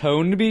Mortimer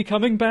Tone to be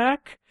coming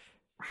back?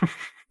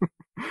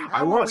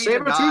 I want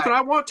Sabretooth and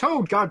I want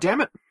Toad, god damn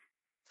it.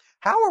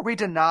 How are we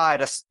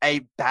denied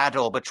a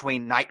battle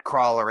between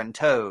Nightcrawler and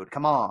Toad?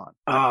 Come on.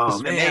 Oh,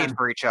 We're made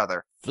for each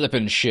other.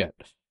 Flippin' shit.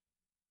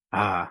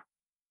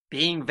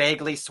 Being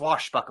vaguely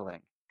swashbuckling.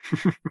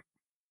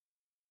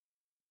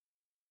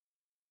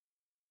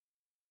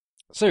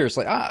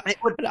 Seriously,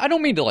 I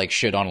don't mean to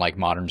shit on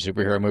modern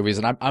superhero movies,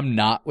 and I'm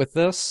not with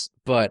this,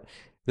 but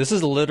this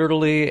is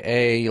literally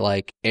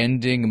a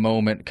ending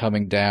moment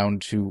coming down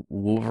to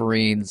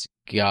Wolverine's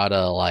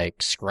gotta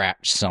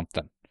scratch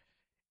something,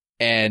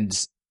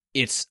 and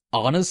it's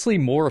honestly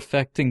more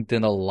affecting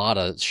than a lot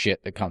of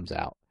shit that comes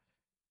out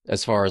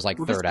as far as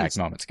third act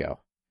moments go.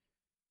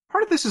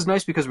 Part of this is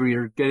nice because we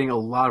are getting a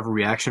lot of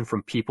reaction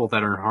from people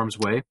that are in harm's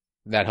way.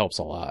 That helps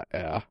a lot.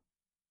 Yeah,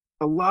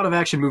 a lot of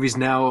action movies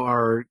now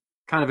are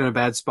kind of in a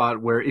bad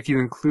spot where if you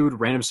include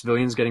random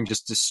civilians getting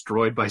just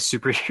destroyed by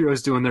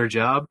superheroes doing their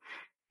job,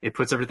 it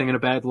puts everything in a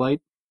bad light.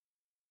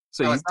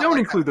 So you don't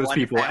include those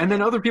people, and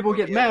then other people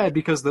get mad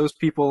because those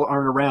people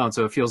aren't around,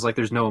 so it feels like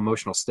there's no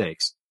emotional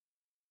stakes.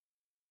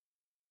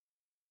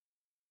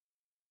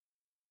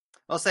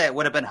 I'll say it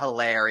would have been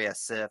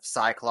hilarious if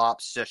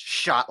Cyclops just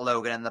shot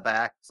Logan in the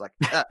back. It's like,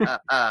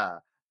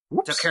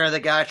 took care of the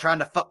guy trying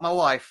to fuck my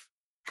wife.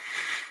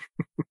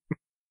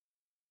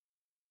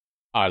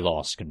 I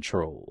lost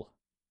control.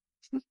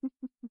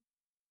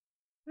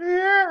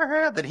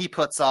 Then he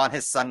puts on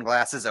his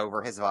sunglasses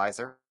over his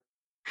visor.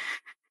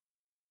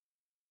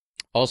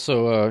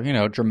 Also,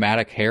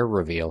 dramatic hair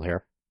reveal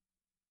here.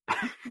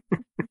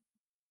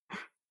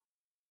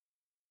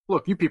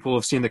 Look, you people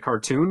have seen the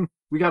cartoon.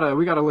 We gotta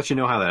let you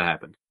know how that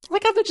happened.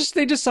 Like how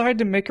they decided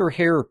to make her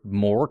hair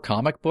more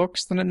comic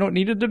books than it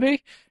needed to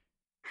be.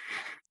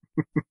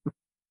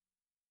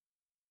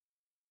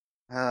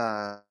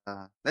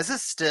 This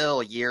is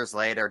still years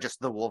later,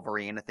 just the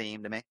Wolverine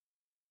theme to me.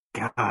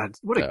 God,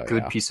 what a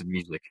good piece of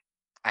music.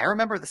 I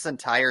remember this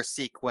entire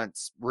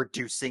sequence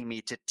reducing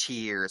me to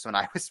tears when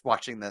I was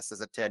watching this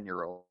as a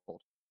 10-year-old.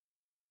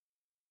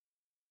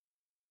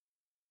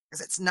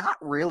 because it's not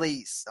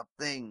really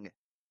something.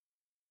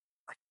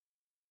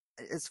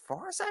 As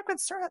far as I'm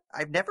concerned,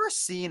 I've never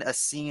seen a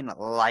scene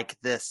like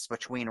this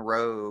between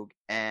Rogue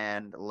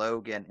and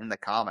Logan in the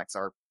comics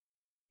or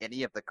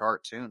any of the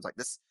cartoons. Like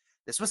this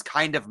was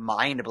kind of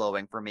mind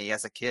blowing for me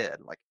as a kid.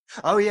 Like,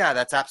 oh yeah,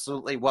 that's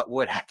absolutely what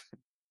would happen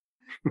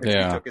if he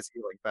Yeah. took his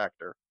healing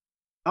factor.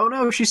 Oh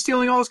no, she's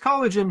stealing all his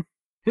collagen,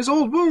 his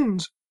old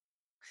wounds.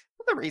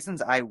 One of the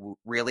reasons I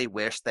really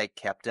wish they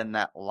kept in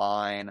that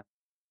line,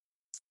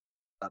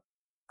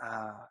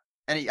 I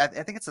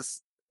think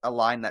it's a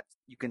line that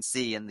you can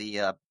see in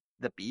the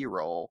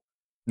B-roll.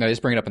 No,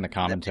 just bring it up in the The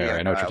commentary.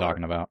 I know what you're trailer.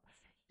 talking about.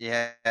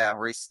 Yeah,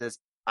 where he says,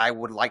 "I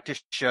would like to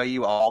show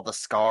you all the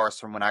scars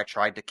from when I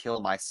tried to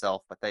kill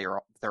myself, but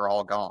they're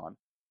all gone."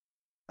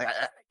 Like,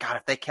 God,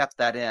 if they kept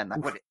that in, that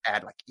would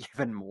add like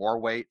even more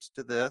weight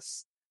to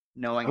this,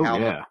 knowing Oh how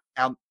yeah.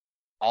 how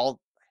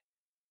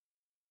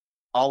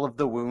all of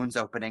the wounds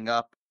opening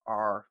up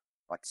are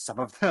like some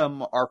of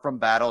them are from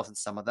battles and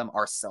some of them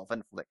are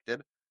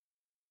self-inflicted.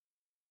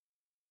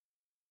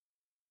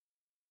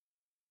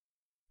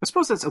 I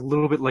suppose that's a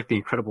little bit like the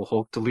Incredible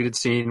Hulk deleted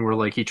scene where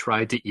like he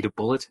tried to eat a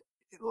bullet.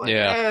 Like,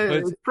 Yeah, but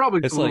it's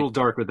probably it's a little like-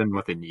 darker than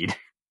what they need.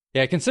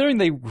 Yeah, considering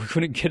they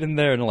couldn't get in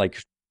there in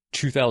like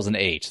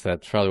 2008,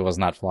 that probably was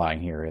not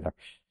flying here either.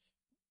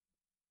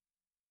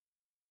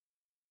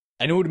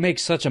 And it would make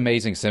such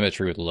amazing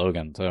symmetry with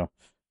Logan, too.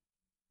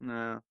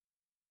 No.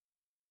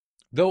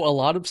 Though a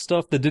lot of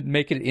stuff that didn't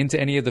make it into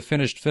any of the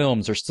finished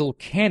films are still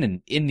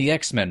canon in the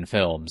X-Men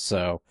films,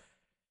 so...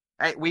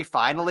 Hey, we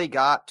finally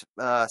got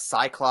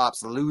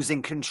Cyclops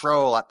losing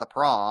control at the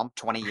prom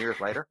 20 years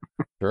later.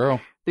 True.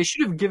 They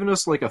should have given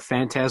us like a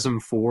Phantasm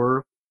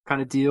 4 kind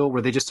of deal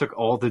where they just took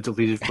all the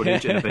deleted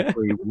footage and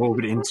eventually wove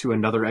it into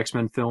another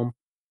X-Men film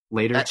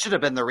later. That should have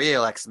been the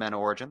real X-Men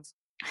Origins.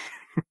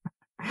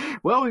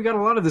 Well, we've got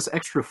a lot of this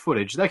extra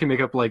footage. That can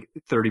make up like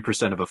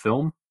 30% of a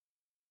film.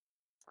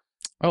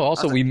 Oh,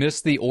 also, we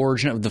missed the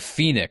origin of the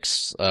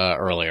Phoenix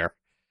earlier.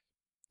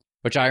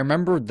 Which I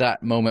remember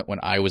that moment when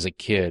I was a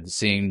kid,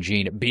 seeing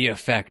Jean be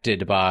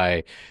affected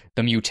by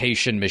the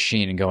mutation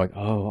machine and going,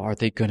 oh, are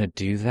they going to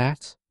do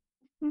that?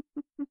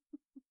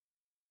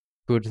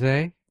 Could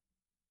they?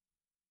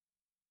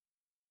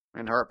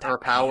 And her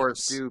That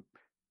powers means-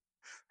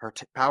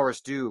 powers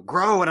do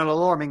grow at an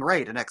alarming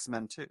rate in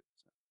X-Men 2.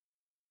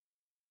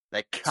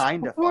 They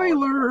kind of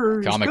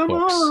Spoilers! Comic Come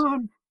books.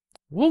 on!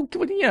 Well,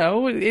 you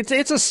know,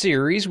 it's a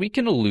series. We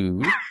can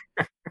allude.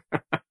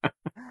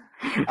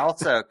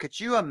 Also, could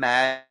you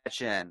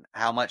imagine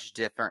how much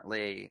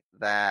differently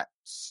that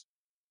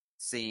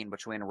scene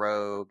between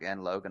Rogue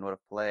and Logan would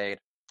have played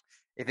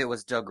if it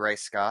was Doug Ray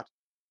Scott?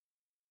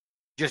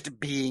 Just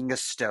being a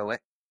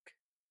stoic.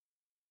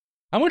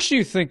 How much do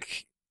you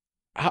think...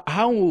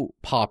 How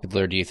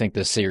popular do you think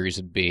this series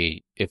would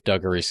be if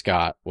Doug Ray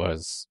Scott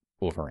was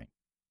Wolverine?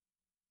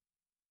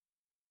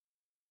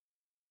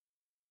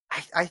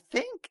 I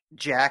think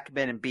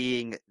Jackman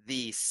being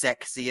the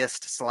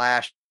sexiest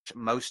 /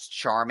 most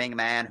charming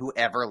man who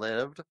ever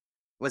lived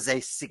was a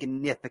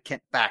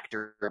significant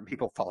factor in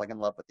people falling in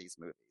love with these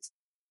movies.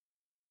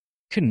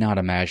 Could not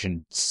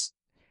imagine...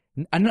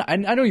 I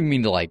don't even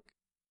mean to, like,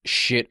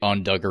 shit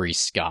on Doug Ray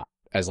Scott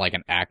as, like,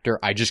 an actor.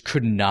 I just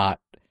could not...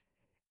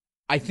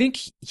 I think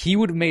he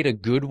would have made a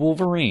good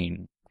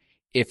Wolverine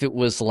if it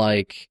was,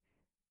 like,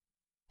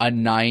 a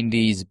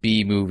 90s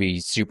B-movie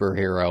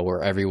superhero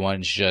where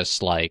everyone's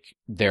just, like,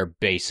 their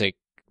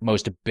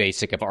most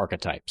basic of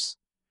archetypes.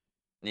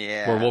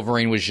 Yeah. Where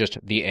Wolverine was just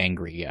the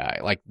angry guy.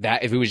 Like,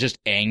 that, if it was just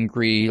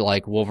angry,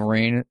 like,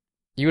 Wolverine,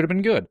 he would have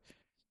been good.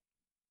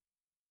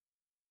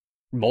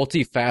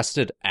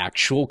 Multifaceted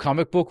actual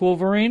comic book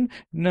Wolverine?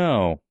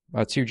 No.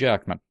 That's Hugh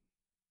Jackman.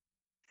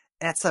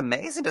 And it's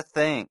amazing to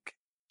think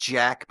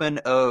Jackman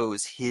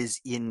owes his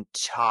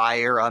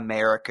entire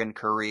American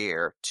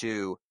career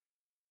to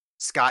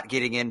Scott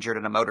getting injured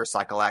in a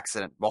motorcycle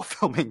accident while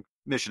filming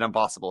Mission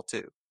Impossible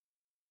 2.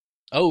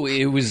 Oh,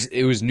 it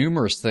was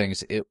numerous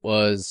things.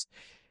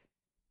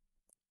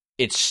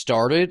 It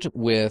started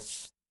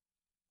with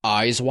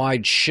Eyes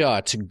Wide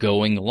Shut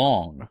going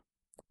long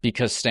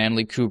because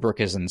Stanley Kubrick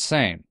is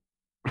insane.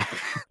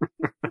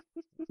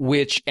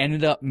 Which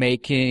ended up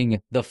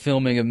making the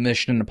filming of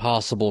Mission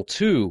Impossible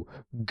 2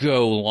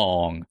 go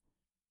long.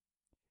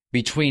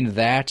 Between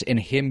that and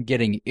him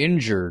getting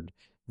injured,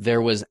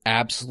 there was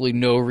absolutely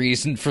no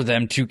reason for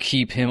them to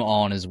keep him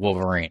on as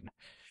Wolverine.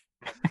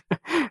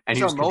 And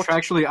he was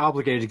contractually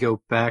obligated to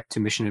go back to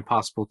Mission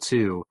Impossible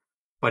 2,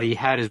 but he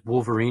had his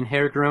Wolverine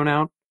hair grown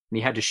out, and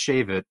he had to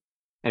shave it,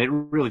 and it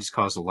really just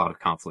caused a lot of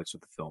conflicts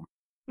with the film.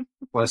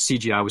 Plus,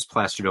 CGI was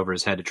plastered over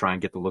his head to try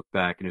and get the look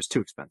back, and it was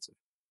too expensive.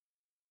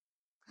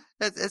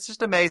 It's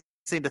just amazing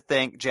to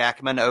think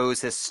Jackman owes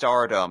his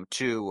stardom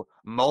to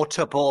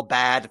multiple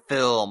bad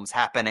films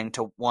happening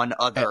to one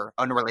other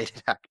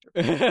unrelated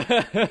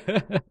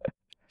actor.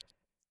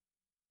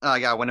 Oh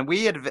yeah, when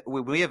we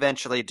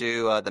eventually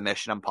do the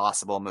Mission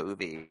Impossible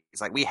movies,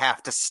 like we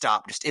have to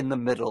stop just in the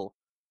middle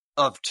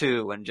of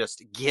 2 and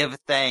just give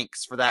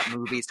thanks for that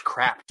movie's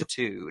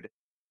craptitude,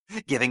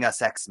 giving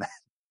us X-Men.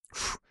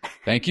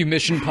 Thank you,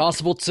 Mission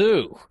Impossible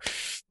 2.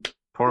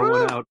 Pour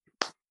one out.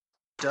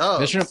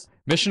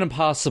 Mission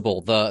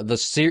Impossible, the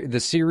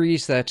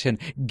series that can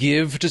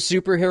give to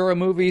superhero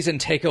movies and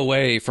take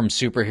away from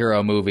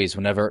superhero movies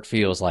whenever it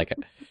feels like it.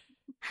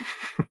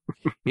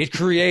 It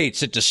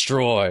creates, it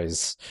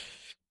destroys.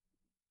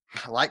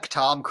 Like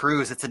Tom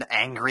Cruise, it's an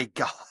angry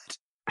god.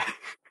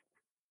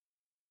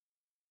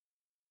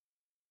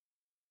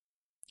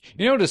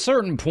 You know, at a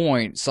certain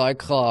point,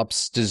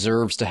 Cyclops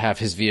deserves to have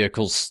his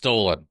vehicles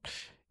stolen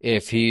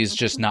if he's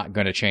just not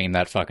going to chain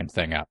that fucking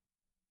thing up.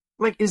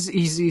 Like,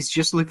 he's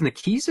just leaving the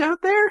keys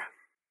out there?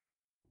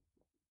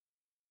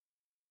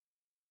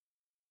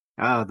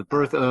 The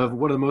birth of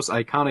one of the most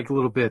iconic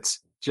little bits.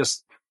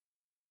 Just,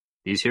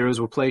 these heroes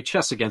will play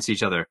chess against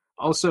each other.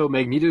 Also,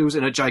 Magneto's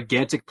in a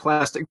gigantic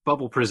plastic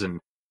bubble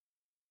prison.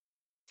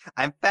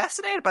 I'm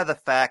fascinated by the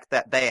fact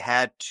that they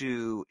had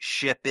to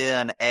ship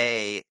in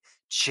a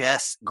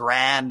chess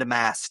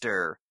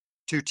grandmaster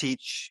to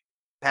teach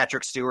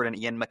Patrick Stewart and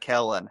Ian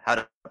McKellen how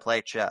to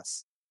play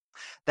chess.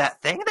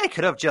 That thing they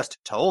could have just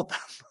told them.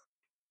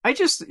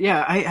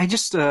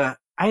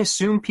 I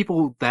assume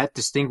people that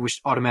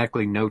distinguished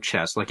automatically know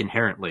chess, like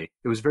inherently.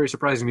 It was very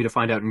surprising to me to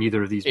find out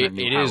neither of these men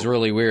knew how. It is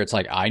really weird. It's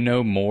like, I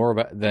know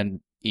more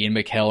than Ian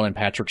McKellen and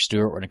Patrick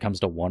Stewart when it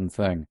comes to one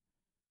thing.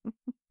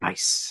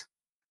 Nice.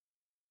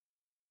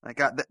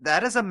 Like,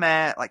 that is a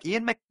man, like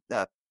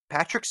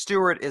Patrick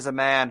Stewart is a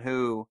man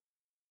who,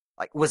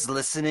 like, was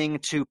listening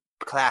to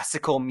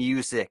classical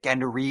music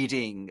and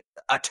reading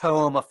A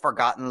Tome of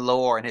Forgotten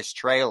Lore in his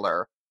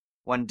trailer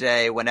one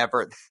day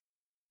whenever,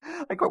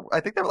 like, I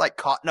think they were, like,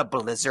 caught in a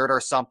blizzard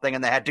or something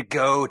and they had to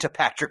go to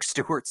Patrick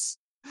Stewart's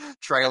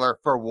trailer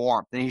for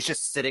warmth. And he's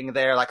just sitting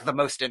there like the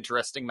most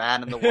interesting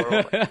man in the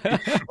world.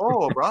 Like,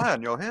 oh,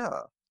 Brian, you're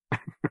here.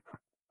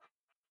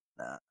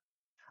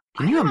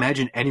 Can you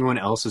imagine anyone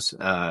else's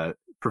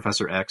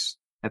Professor X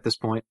at this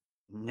point?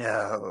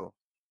 No.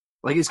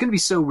 Like, it's going to be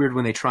so weird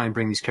when they try and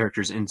bring these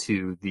characters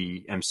into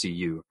the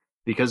MCU.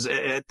 Because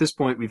at this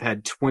point, we've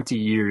had 20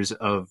 years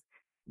of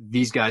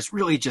these guys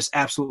really just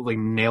absolutely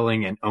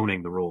nailing and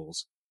owning the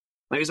roles.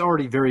 Like, it's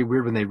already very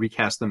weird when they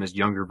recast them as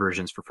younger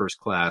versions for First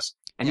Class.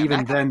 And yeah,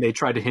 even then, they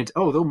tried to hint,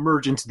 they'll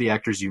merge into the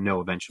actors you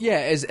know eventually. Yeah,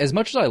 as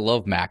much as I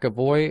love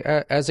McAvoy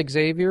as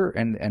Xavier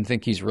and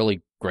think he's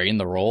really great in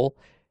the role,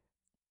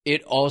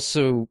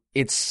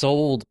 it's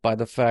sold by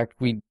the fact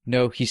we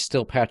know he's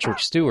still Patrick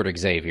Stewart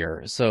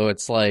Xavier. So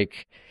it's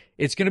like,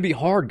 it's going to be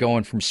hard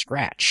going from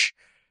scratch.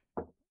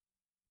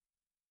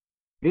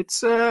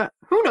 It's,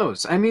 who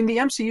knows? I mean, the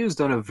MCU's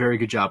done a very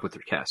good job with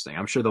their casting.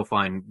 I'm sure they'll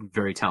find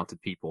very talented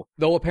people.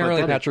 Though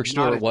apparently Patrick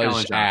Stewart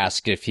was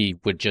asked if he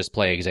would just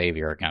play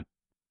Xavier again.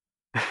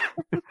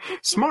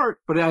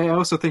 Smart, but I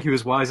also think he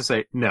was wise to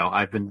say, no,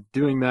 I've been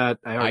doing that.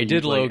 I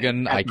did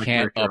Logan, I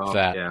can't up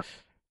that. Yeah.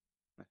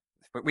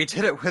 But we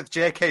did it with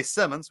J.K.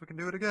 Simmons. We can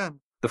do it again.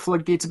 The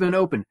floodgates have been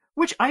open,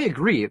 which I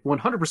agree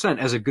 100%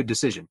 as a good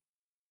decision.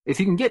 If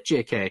you can get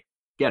J.K.,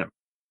 get him.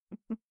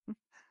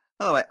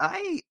 By the way,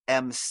 I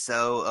am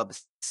so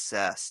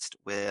obsessed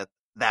with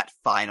that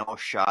final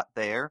shot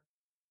there.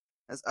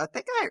 As I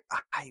think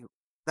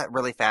that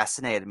really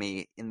fascinated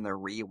me in the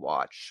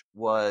rewatch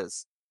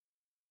was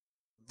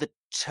the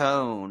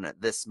tone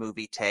this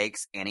movie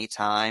takes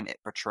anytime it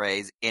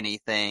portrays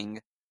anything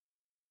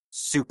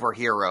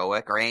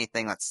superheroic or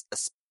anything that's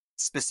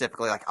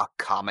specifically like a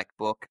comic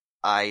book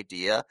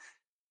idea.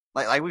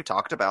 Like we've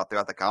talked about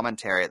throughout the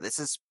commentary, this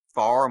is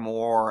far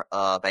more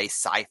of a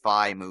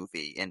sci-fi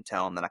movie in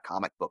tone than a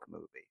comic book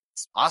movie.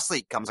 It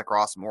honestly comes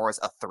across more as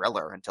a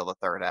thriller until the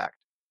third act.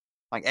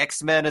 Like,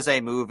 X-Men is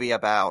a movie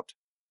about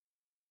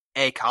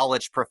a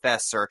college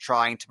professor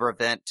trying to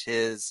prevent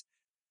his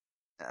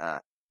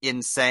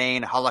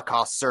insane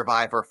Holocaust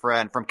survivor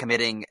friend from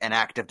committing an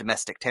act of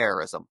domestic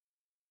terrorism.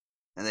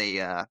 And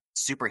the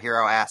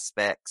superhero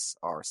aspects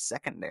are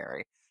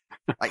secondary.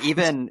 Like,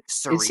 even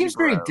Cerebro... It seems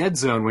very Dead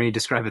Zone when you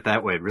describe it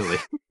that way, really.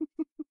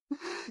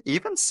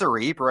 Even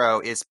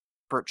Cerebro is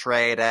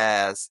portrayed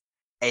as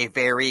a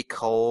very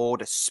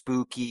cold,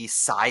 spooky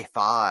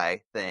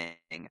sci-fi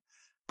thing.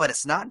 But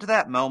it's not to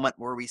that moment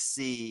where we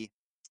see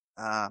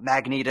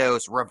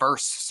Magneto's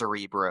reverse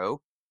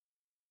Cerebro,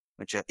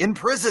 which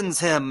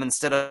imprisons him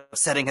instead of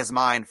setting his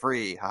mind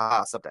free.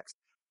 Haha, subtext.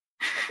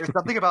 There's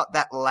something about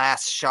that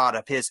last shot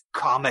of his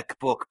comic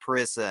book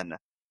prison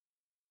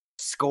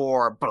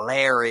score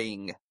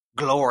blaring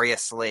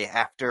gloriously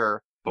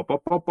after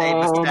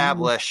they've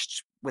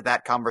established with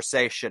that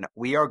conversation,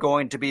 we are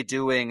going to be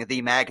doing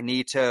the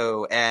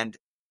Magneto and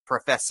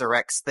Professor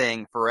X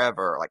thing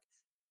forever. Like,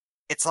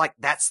 it's like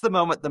that's the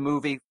moment the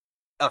movie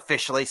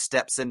officially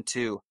steps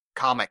into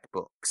comic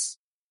books.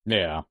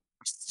 Yeah.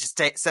 Just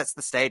sets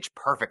the stage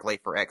perfectly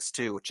for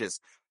X2, which is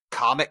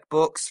comic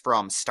books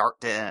from start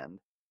to end.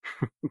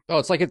 Oh,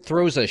 it's like it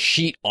throws a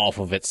sheet off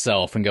of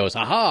itself and goes,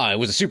 aha, it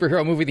was a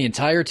superhero movie the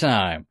entire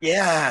time.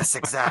 Yes,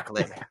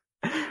 exactly.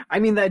 I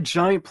mean, that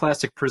giant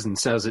plastic prison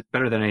says it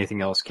better than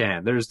anything else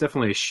can. There's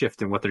definitely a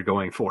shift in what they're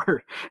going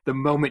for. The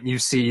moment you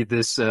see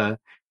this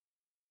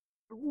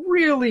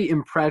really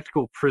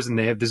impractical prison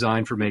they have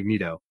designed for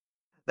Magneto.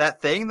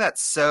 That thing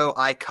that's so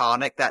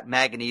iconic, that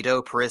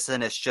Magneto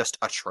prison, is just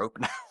a trope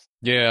now.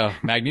 Yeah,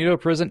 Magneto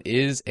Prison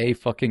is a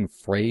fucking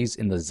phrase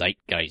in the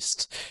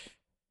zeitgeist.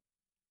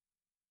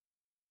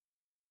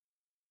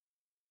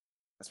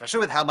 Especially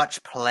with how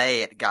much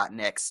play it got in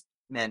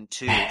X-Men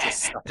 2.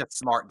 It's such a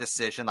smart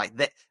decision. Like,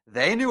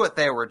 they knew what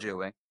they were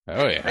doing.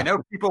 Oh, yeah. I know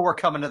people were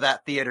coming to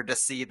that theater to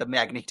see the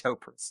Magneto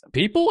prison.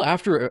 People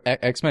after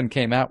X-Men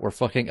came out were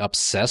fucking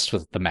obsessed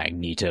with the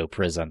Magneto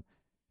Prison.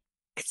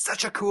 It's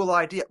such a cool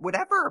idea.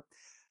 Whatever.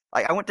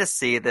 Like, I went to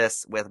see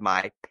this with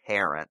my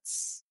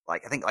parents.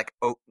 Like, I think like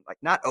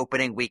not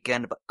opening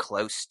weekend, but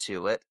close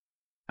to it.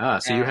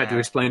 So you had to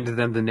explain to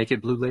them the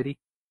Naked Blue Lady?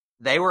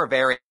 They were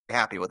very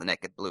happy with the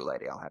Naked Blue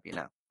Lady, I'll have you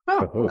know.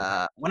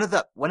 Oh. One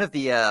of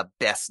the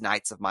best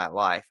nights of my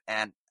life.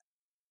 And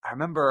I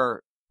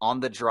remember on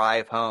the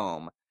drive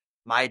home,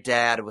 my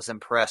dad was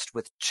impressed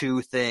with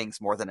two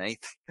things more than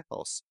anything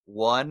else.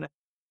 One,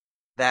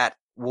 that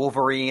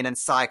Wolverine and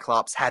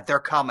Cyclops had their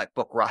comic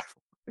book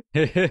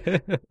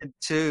rivalry. And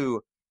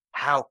two,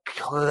 how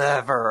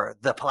clever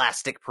the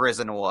plastic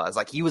prison was.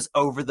 Like, he was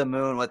over the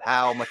moon with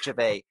how much of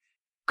a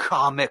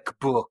comic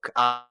book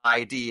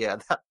idea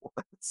that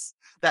was.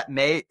 That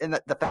made, and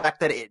the fact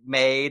that it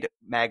made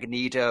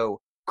Magneto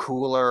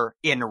cooler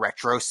in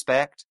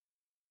retrospect.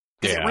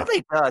 Because it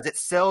really does. It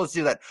sells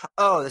you that,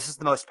 oh, this is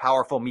the most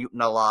powerful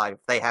mutant alive.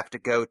 They have to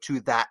go to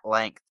that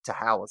length to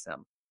house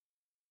him.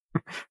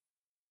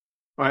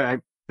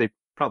 They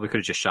probably could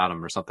have just shot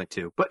him or something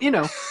too. But, you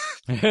know.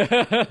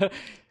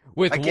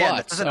 With Again,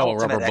 what? this is an Oh, a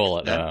rubber ultimate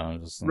bullet.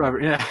 X-Men. No,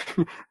 Yeah.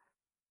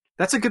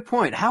 That's a good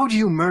point. How do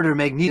you murder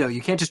Magneto?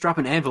 You can't just drop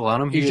an anvil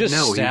on him. you just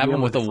know. stab He'd be him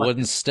able with to a deflect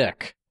wooden it.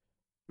 stick.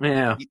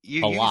 Yeah.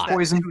 You A use lot. that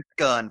Poison. tooth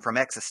gun from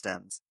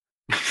Existence.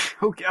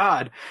 Oh,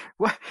 God.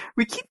 What?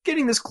 We keep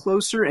getting this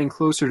closer and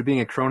closer to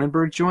being a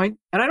Cronenberg joint,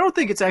 and I don't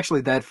think it's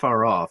actually that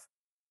far off.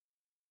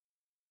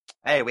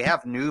 Hey, we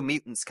have New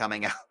Mutants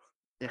coming out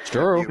in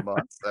True. a few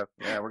months, so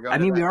yeah, we're going. I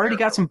mean, we already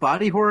got some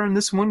body horror in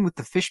this one with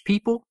the fish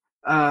people.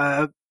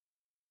 You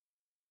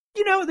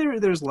know,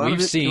 there's a lot We've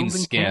of it seen filmed in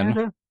Skin.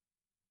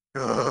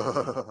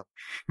 Canada.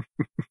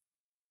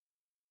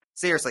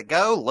 Seriously,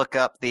 go look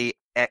up the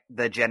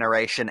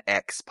Generation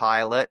X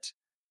pilot,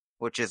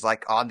 which is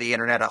like on the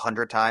internet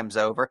 100 times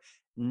over.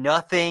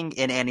 Nothing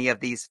in any of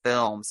these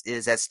films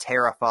is as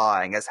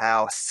terrifying as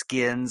how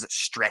Skin's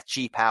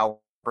stretchy power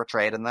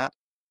portrayed in that.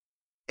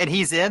 And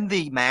he's in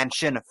the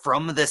mansion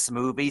from this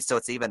movie, so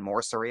it's even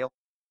more surreal.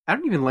 I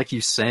don't even like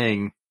you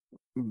saying,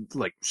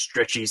 like,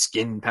 stretchy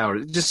skin power.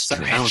 It just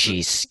sounds...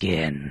 Stretchy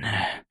skin.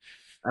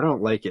 I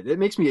don't like it. It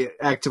makes me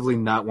actively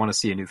not want to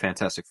see a new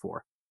Fantastic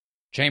Four.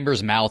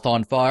 Chambers' mouth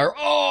on fire.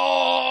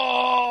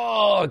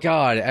 Oh,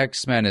 God.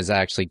 X-Men is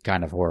actually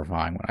kind of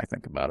horrifying when I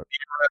think about it.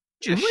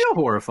 Just real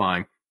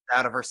horrifying.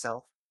 Out of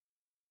herself.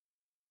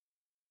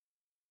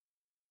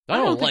 I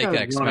don't don't think like I would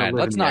wanna X-Men. live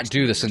Let's in the not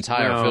do this X-Men.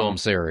 entire No. film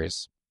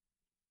series.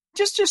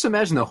 Just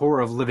imagine the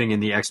horror of living in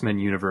the X-Men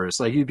universe.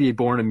 Like, you'd be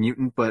born a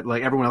mutant, but,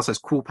 like, everyone else has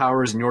cool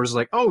powers, and yours is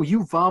like, oh,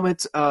 you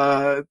vomit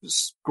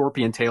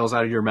scorpion tails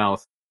out of your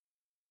mouth.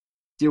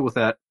 Deal with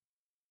that.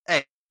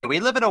 Hey, we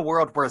live in a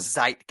world where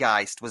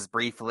Zeitgeist was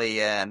briefly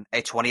in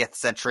a 20th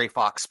Century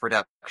Fox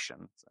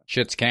production. So.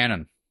 Shit's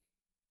canon.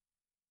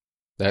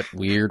 That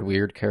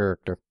weird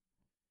character.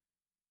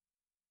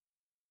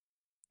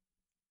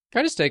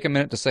 Can I just take a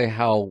minute to say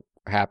how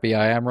happy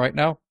I am right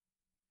now?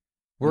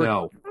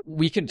 No.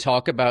 We can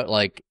talk about,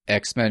 like,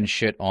 X-Men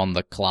shit on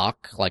the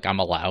clock, like I'm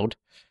allowed.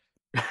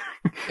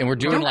 And we're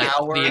doing, like,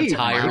 the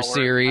entire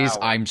series.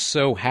 I'm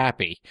so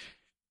happy.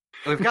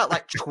 We've got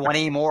like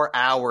 20 more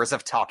hours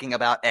of talking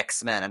about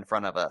X-Men in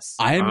front of us.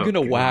 I'm Oh, gonna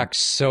God. wax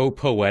so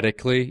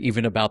poetically,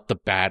 even about the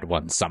bad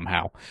ones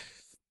somehow.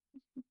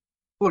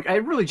 Look, I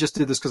really just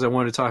did this because I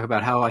wanted to talk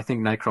about how I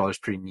think Nightcrawler's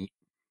pretty neat.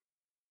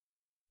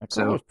 That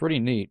So- was pretty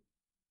neat.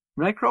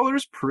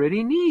 Nightcrawler's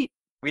pretty neat.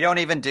 We don't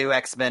even do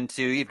X-Men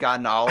 2. You've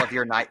gotten all of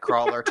your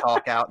Nightcrawler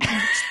talk out.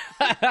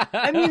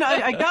 I mean,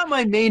 I got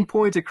my main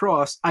point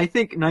across. I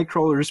think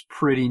Nightcrawler's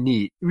pretty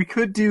neat. We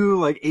could do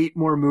like 8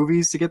 more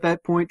movies to get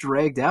that point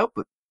dragged out,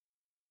 but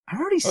I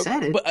already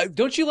said it. But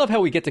don't you love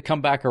how we get to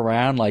come back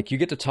around? Like, you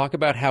get to talk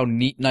about how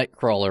neat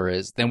Nightcrawler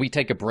is, then we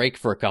take a break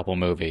for a couple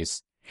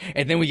movies,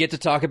 and then we get to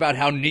talk about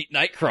how neat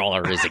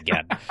Nightcrawler is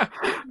again.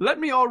 Let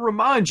me all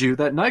remind you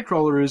that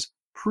Nightcrawler is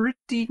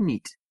pretty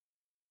neat.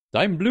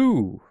 I'm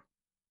blue.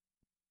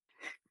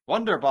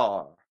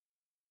 Wonderbar.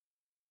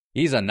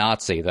 He's a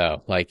Nazi,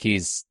 though. Like,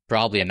 he's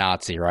probably a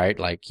Nazi, right?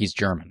 Like, he's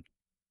German.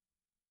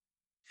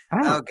 I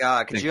don't Oh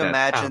god, could think you that's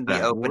imagine how the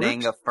that opening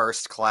works. of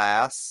First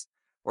Class?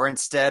 Where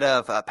instead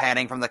of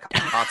panning from the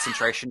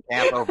concentration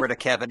camp over to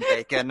Kevin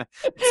Bacon,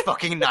 it's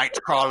fucking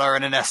Nightcrawler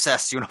in an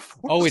SS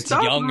uniform. Oh, it's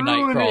Stop young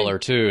ruining-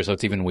 Nightcrawler, too, so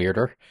it's even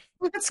weirder.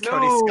 It's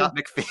Cody No. Scott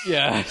McPhee.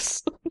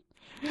 Yes.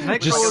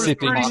 Nightcrawler's Just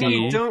sipping pretty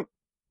tea. neat.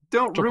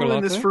 Don't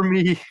ruin this Chocolate? for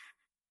me.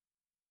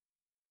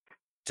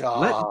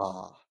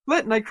 Duh.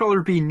 Let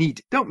Nightcrawler be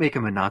neat. Don't make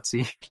him a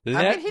Nazi.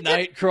 Let he did-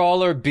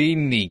 Nightcrawler be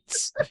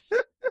neat.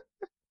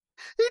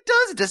 He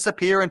does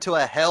disappear into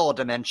a hell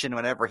dimension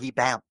whenever he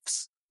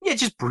bamfs. Yeah,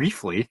 just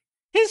briefly.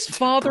 His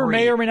father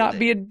may or may not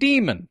be a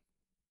demon.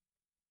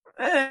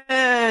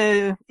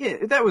 Yeah,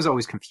 that was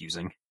always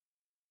confusing.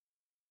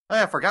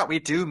 I forgot we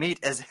do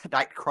meet as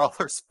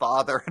Nightcrawler's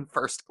father in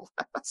First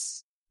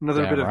Class.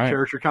 Another Yeah, bit of right.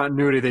 character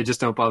continuity they just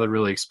don't bother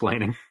really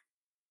explaining.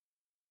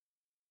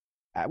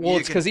 Well, You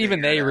it's can because even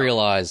figure it they out.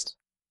 realized,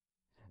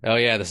 oh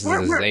yeah, this is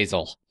Where-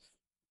 Azazel.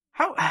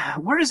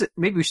 Where is it?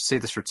 Maybe we should say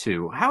this for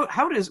two.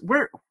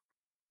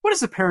 What is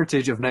the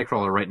parentage of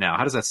Nightcrawler right now?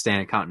 How does that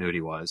stand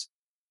continuity-wise?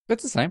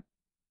 It's the same.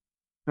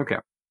 Okay.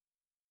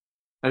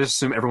 I just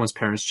assume everyone's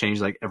parents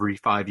change like every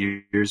 5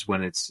 years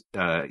when it's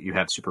you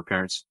have super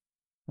parents.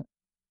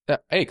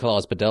 Hey,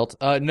 Claus Bedelt.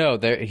 No,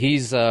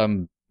 he's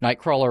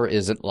Nightcrawler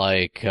isn't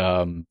like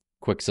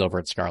Quicksilver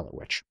and Scarlet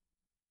Witch.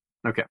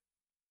 Okay.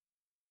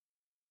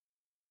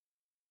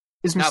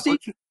 Is Now,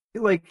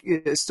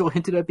 Mystique still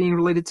hinted at being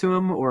related to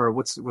him, or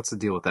what's the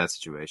deal with that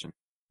situation?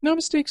 No,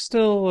 Mystique's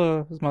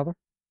still his mother.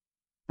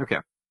 Okay.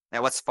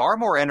 Now, what's far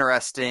more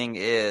interesting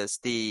is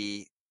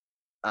the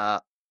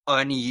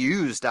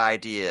unused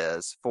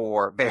ideas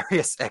for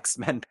various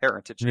X-Men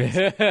parentages.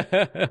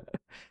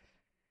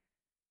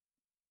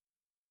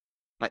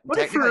 Like, What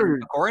if technically, her-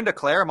 according to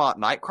Claremont,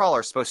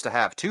 Nightcrawler's supposed to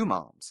have two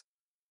moms.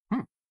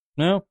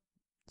 No,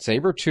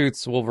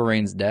 Sabretooth's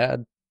Wolverine's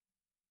dad.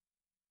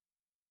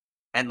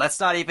 And let's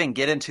not even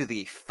get into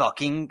the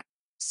fucking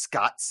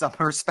Scott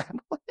Summers family.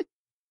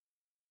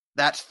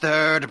 That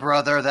third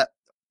brother that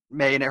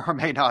may or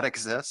may not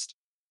exist.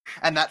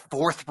 And that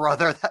fourth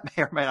brother that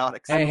may or may not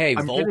exist. Hey,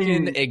 I'm Vulcan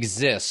getting-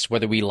 exists,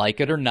 whether we like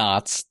it or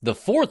not. The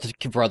fourth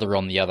brother,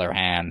 on the other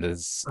hand,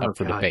 is Oh, up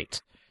for God.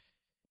 debate.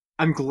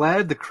 I'm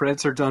glad the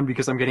credits are done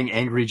because I'm getting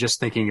angry just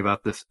thinking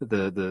about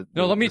the.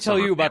 No, let me the tell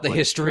Summer you about the family.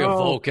 history of No.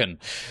 Vulcan,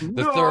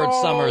 the No! third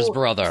Summers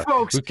brother,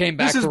 Folks, who came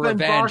back this to has been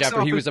revenge Box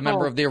after he was a Office member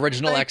Pulp. of the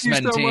original Thank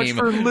X-Men you so team, much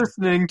for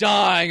listening.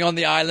 dying on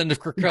the island of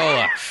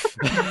Krakoa.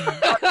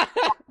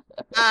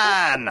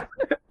 Man!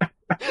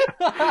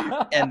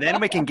 And then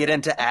we can get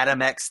into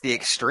Adam X the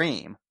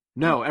Extreme.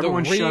 No, The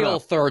everyone shut real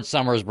up. third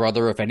Summers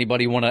brother, if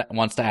anybody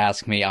wants to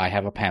ask me, I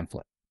have a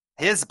pamphlet.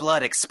 His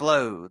blood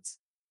explodes.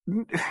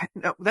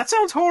 No, that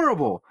sounds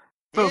horrible.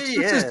 Folks, He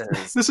this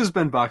is. this has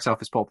been Box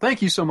Office Pulp.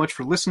 Thank you so much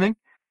for listening.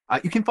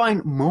 You can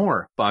find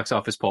more Box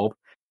Office Pulp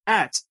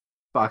at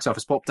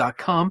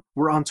boxofficepulp.com.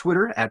 We're on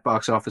Twitter at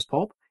Box Office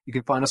Pulp. You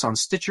can find us on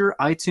Stitcher,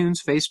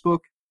 iTunes, Facebook,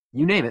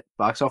 you name it.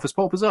 Box Office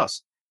Pulp is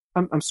us.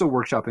 I'm still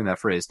workshopping that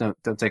phrase. Don't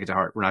take it to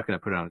heart. We're not going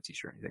to put it on a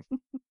t-shirt or anything.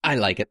 I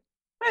like it.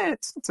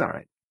 It's all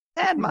right.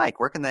 And Mike,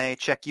 where can they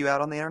check you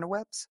out on the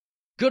interwebs?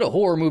 Go to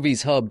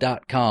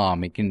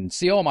horrormovieshub.com. You can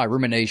see all my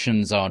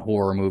ruminations on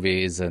horror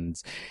movies, and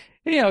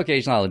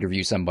occasionally I'll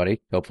interview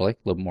somebody, hopefully,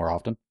 a little more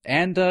often.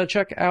 And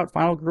check out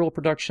Final Girl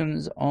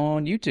Productions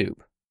on YouTube.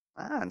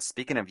 And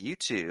speaking of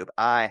YouTube,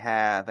 I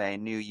have a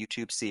new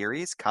YouTube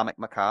series, Comic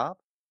Macabre,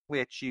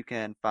 which you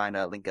can find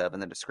a link of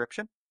in the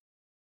description,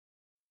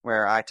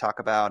 where I talk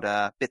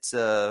about bits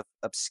of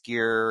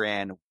obscure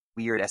and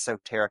weird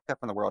esoterica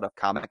from the world of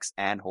comics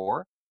and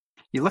horror.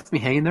 You left me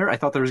hanging there. I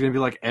thought there was going to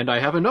be like, and I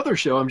have another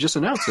show I'm just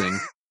announcing.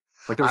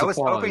 Like there was I a was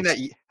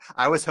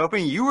pause.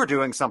 hoping you were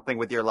doing something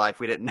with your life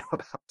we didn't know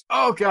about.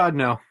 Oh, God,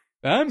 no.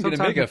 I'm going to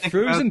Sometimes make a I think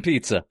frozen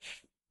pizza.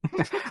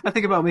 I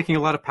think about making a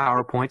lot of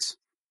PowerPoints.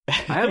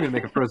 I am going to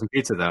make a frozen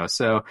pizza, though.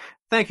 So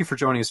thank you for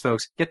joining us,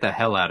 folks. Get the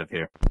hell out of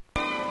here.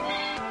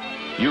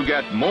 You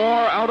get more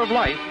out of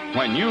life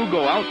when you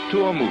go out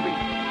to a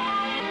movie.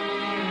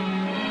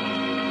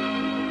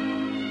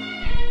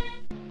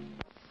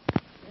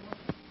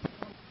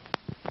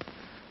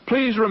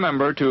 Please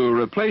remember to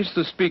replace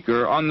the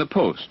speaker on the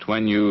post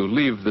when you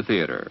leave the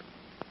theater.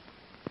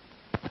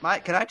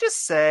 Mike, can I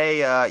just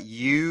say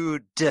you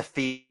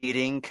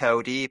defeating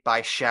Cody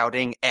by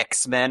shouting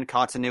X-Men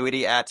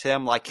continuity at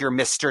him like your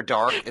Mr.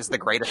 Dark is the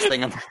greatest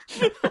thing in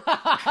the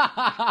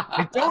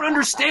I don't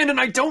understand and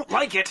I don't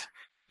like it.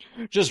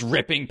 Just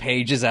ripping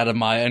pages out of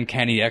my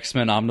Uncanny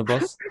X-Men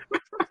omnibus.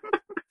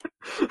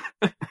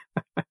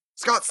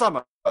 Scott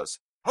Summers,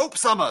 Hope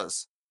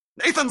Summers,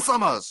 Nathan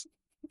Summers.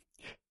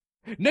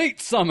 Nate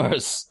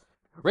Summers!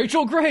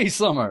 Rachel Gray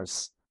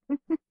Summers!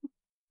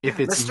 If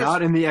it's Mr.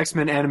 not in the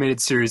X-Men animated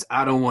series,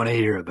 I don't want to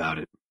hear about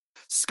it.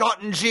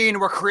 Scott and Jean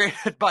were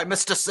created by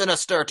Mr.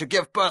 Sinister to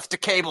give birth to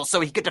Cable so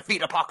he could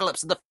defeat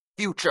Apocalypse in the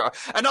future.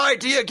 An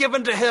idea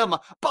given to him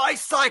by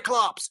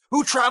Cyclops,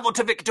 who traveled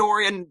to the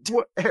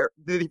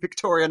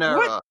Victorian era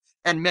What?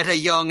 and met a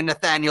young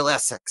Nathaniel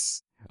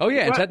Essex. Oh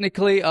yeah, and What?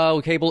 technically,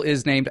 Cable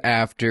is named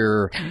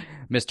after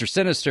Mr.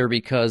 Sinister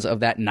because of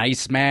that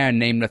nice man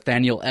named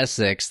Nathaniel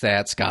Essex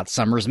that Scott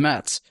Summers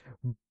met.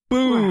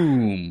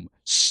 Boom!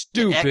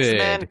 Stupid.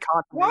 X-Men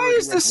continuity Why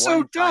is this so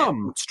one giant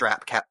dumb?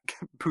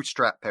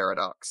 Bootstrap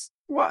paradox.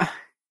 What?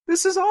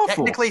 This is awful.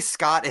 Technically,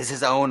 Scott is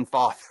his own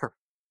father.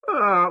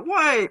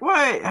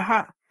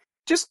 Why?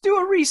 Just do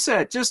a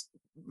reset. Just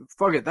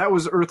fuck it. That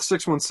was Earth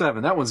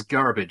 617. That one's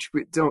garbage.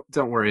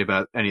 Don't worry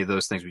about any of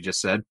those things we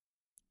just said.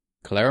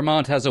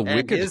 Claremont has a And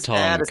wicked his tongue,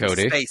 dad is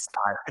Cody. a space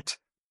pirate.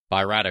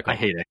 By Radical. I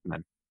hate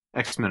X-Men.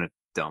 X-Men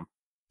Dumb.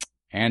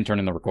 And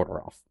turning the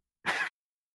recorder off.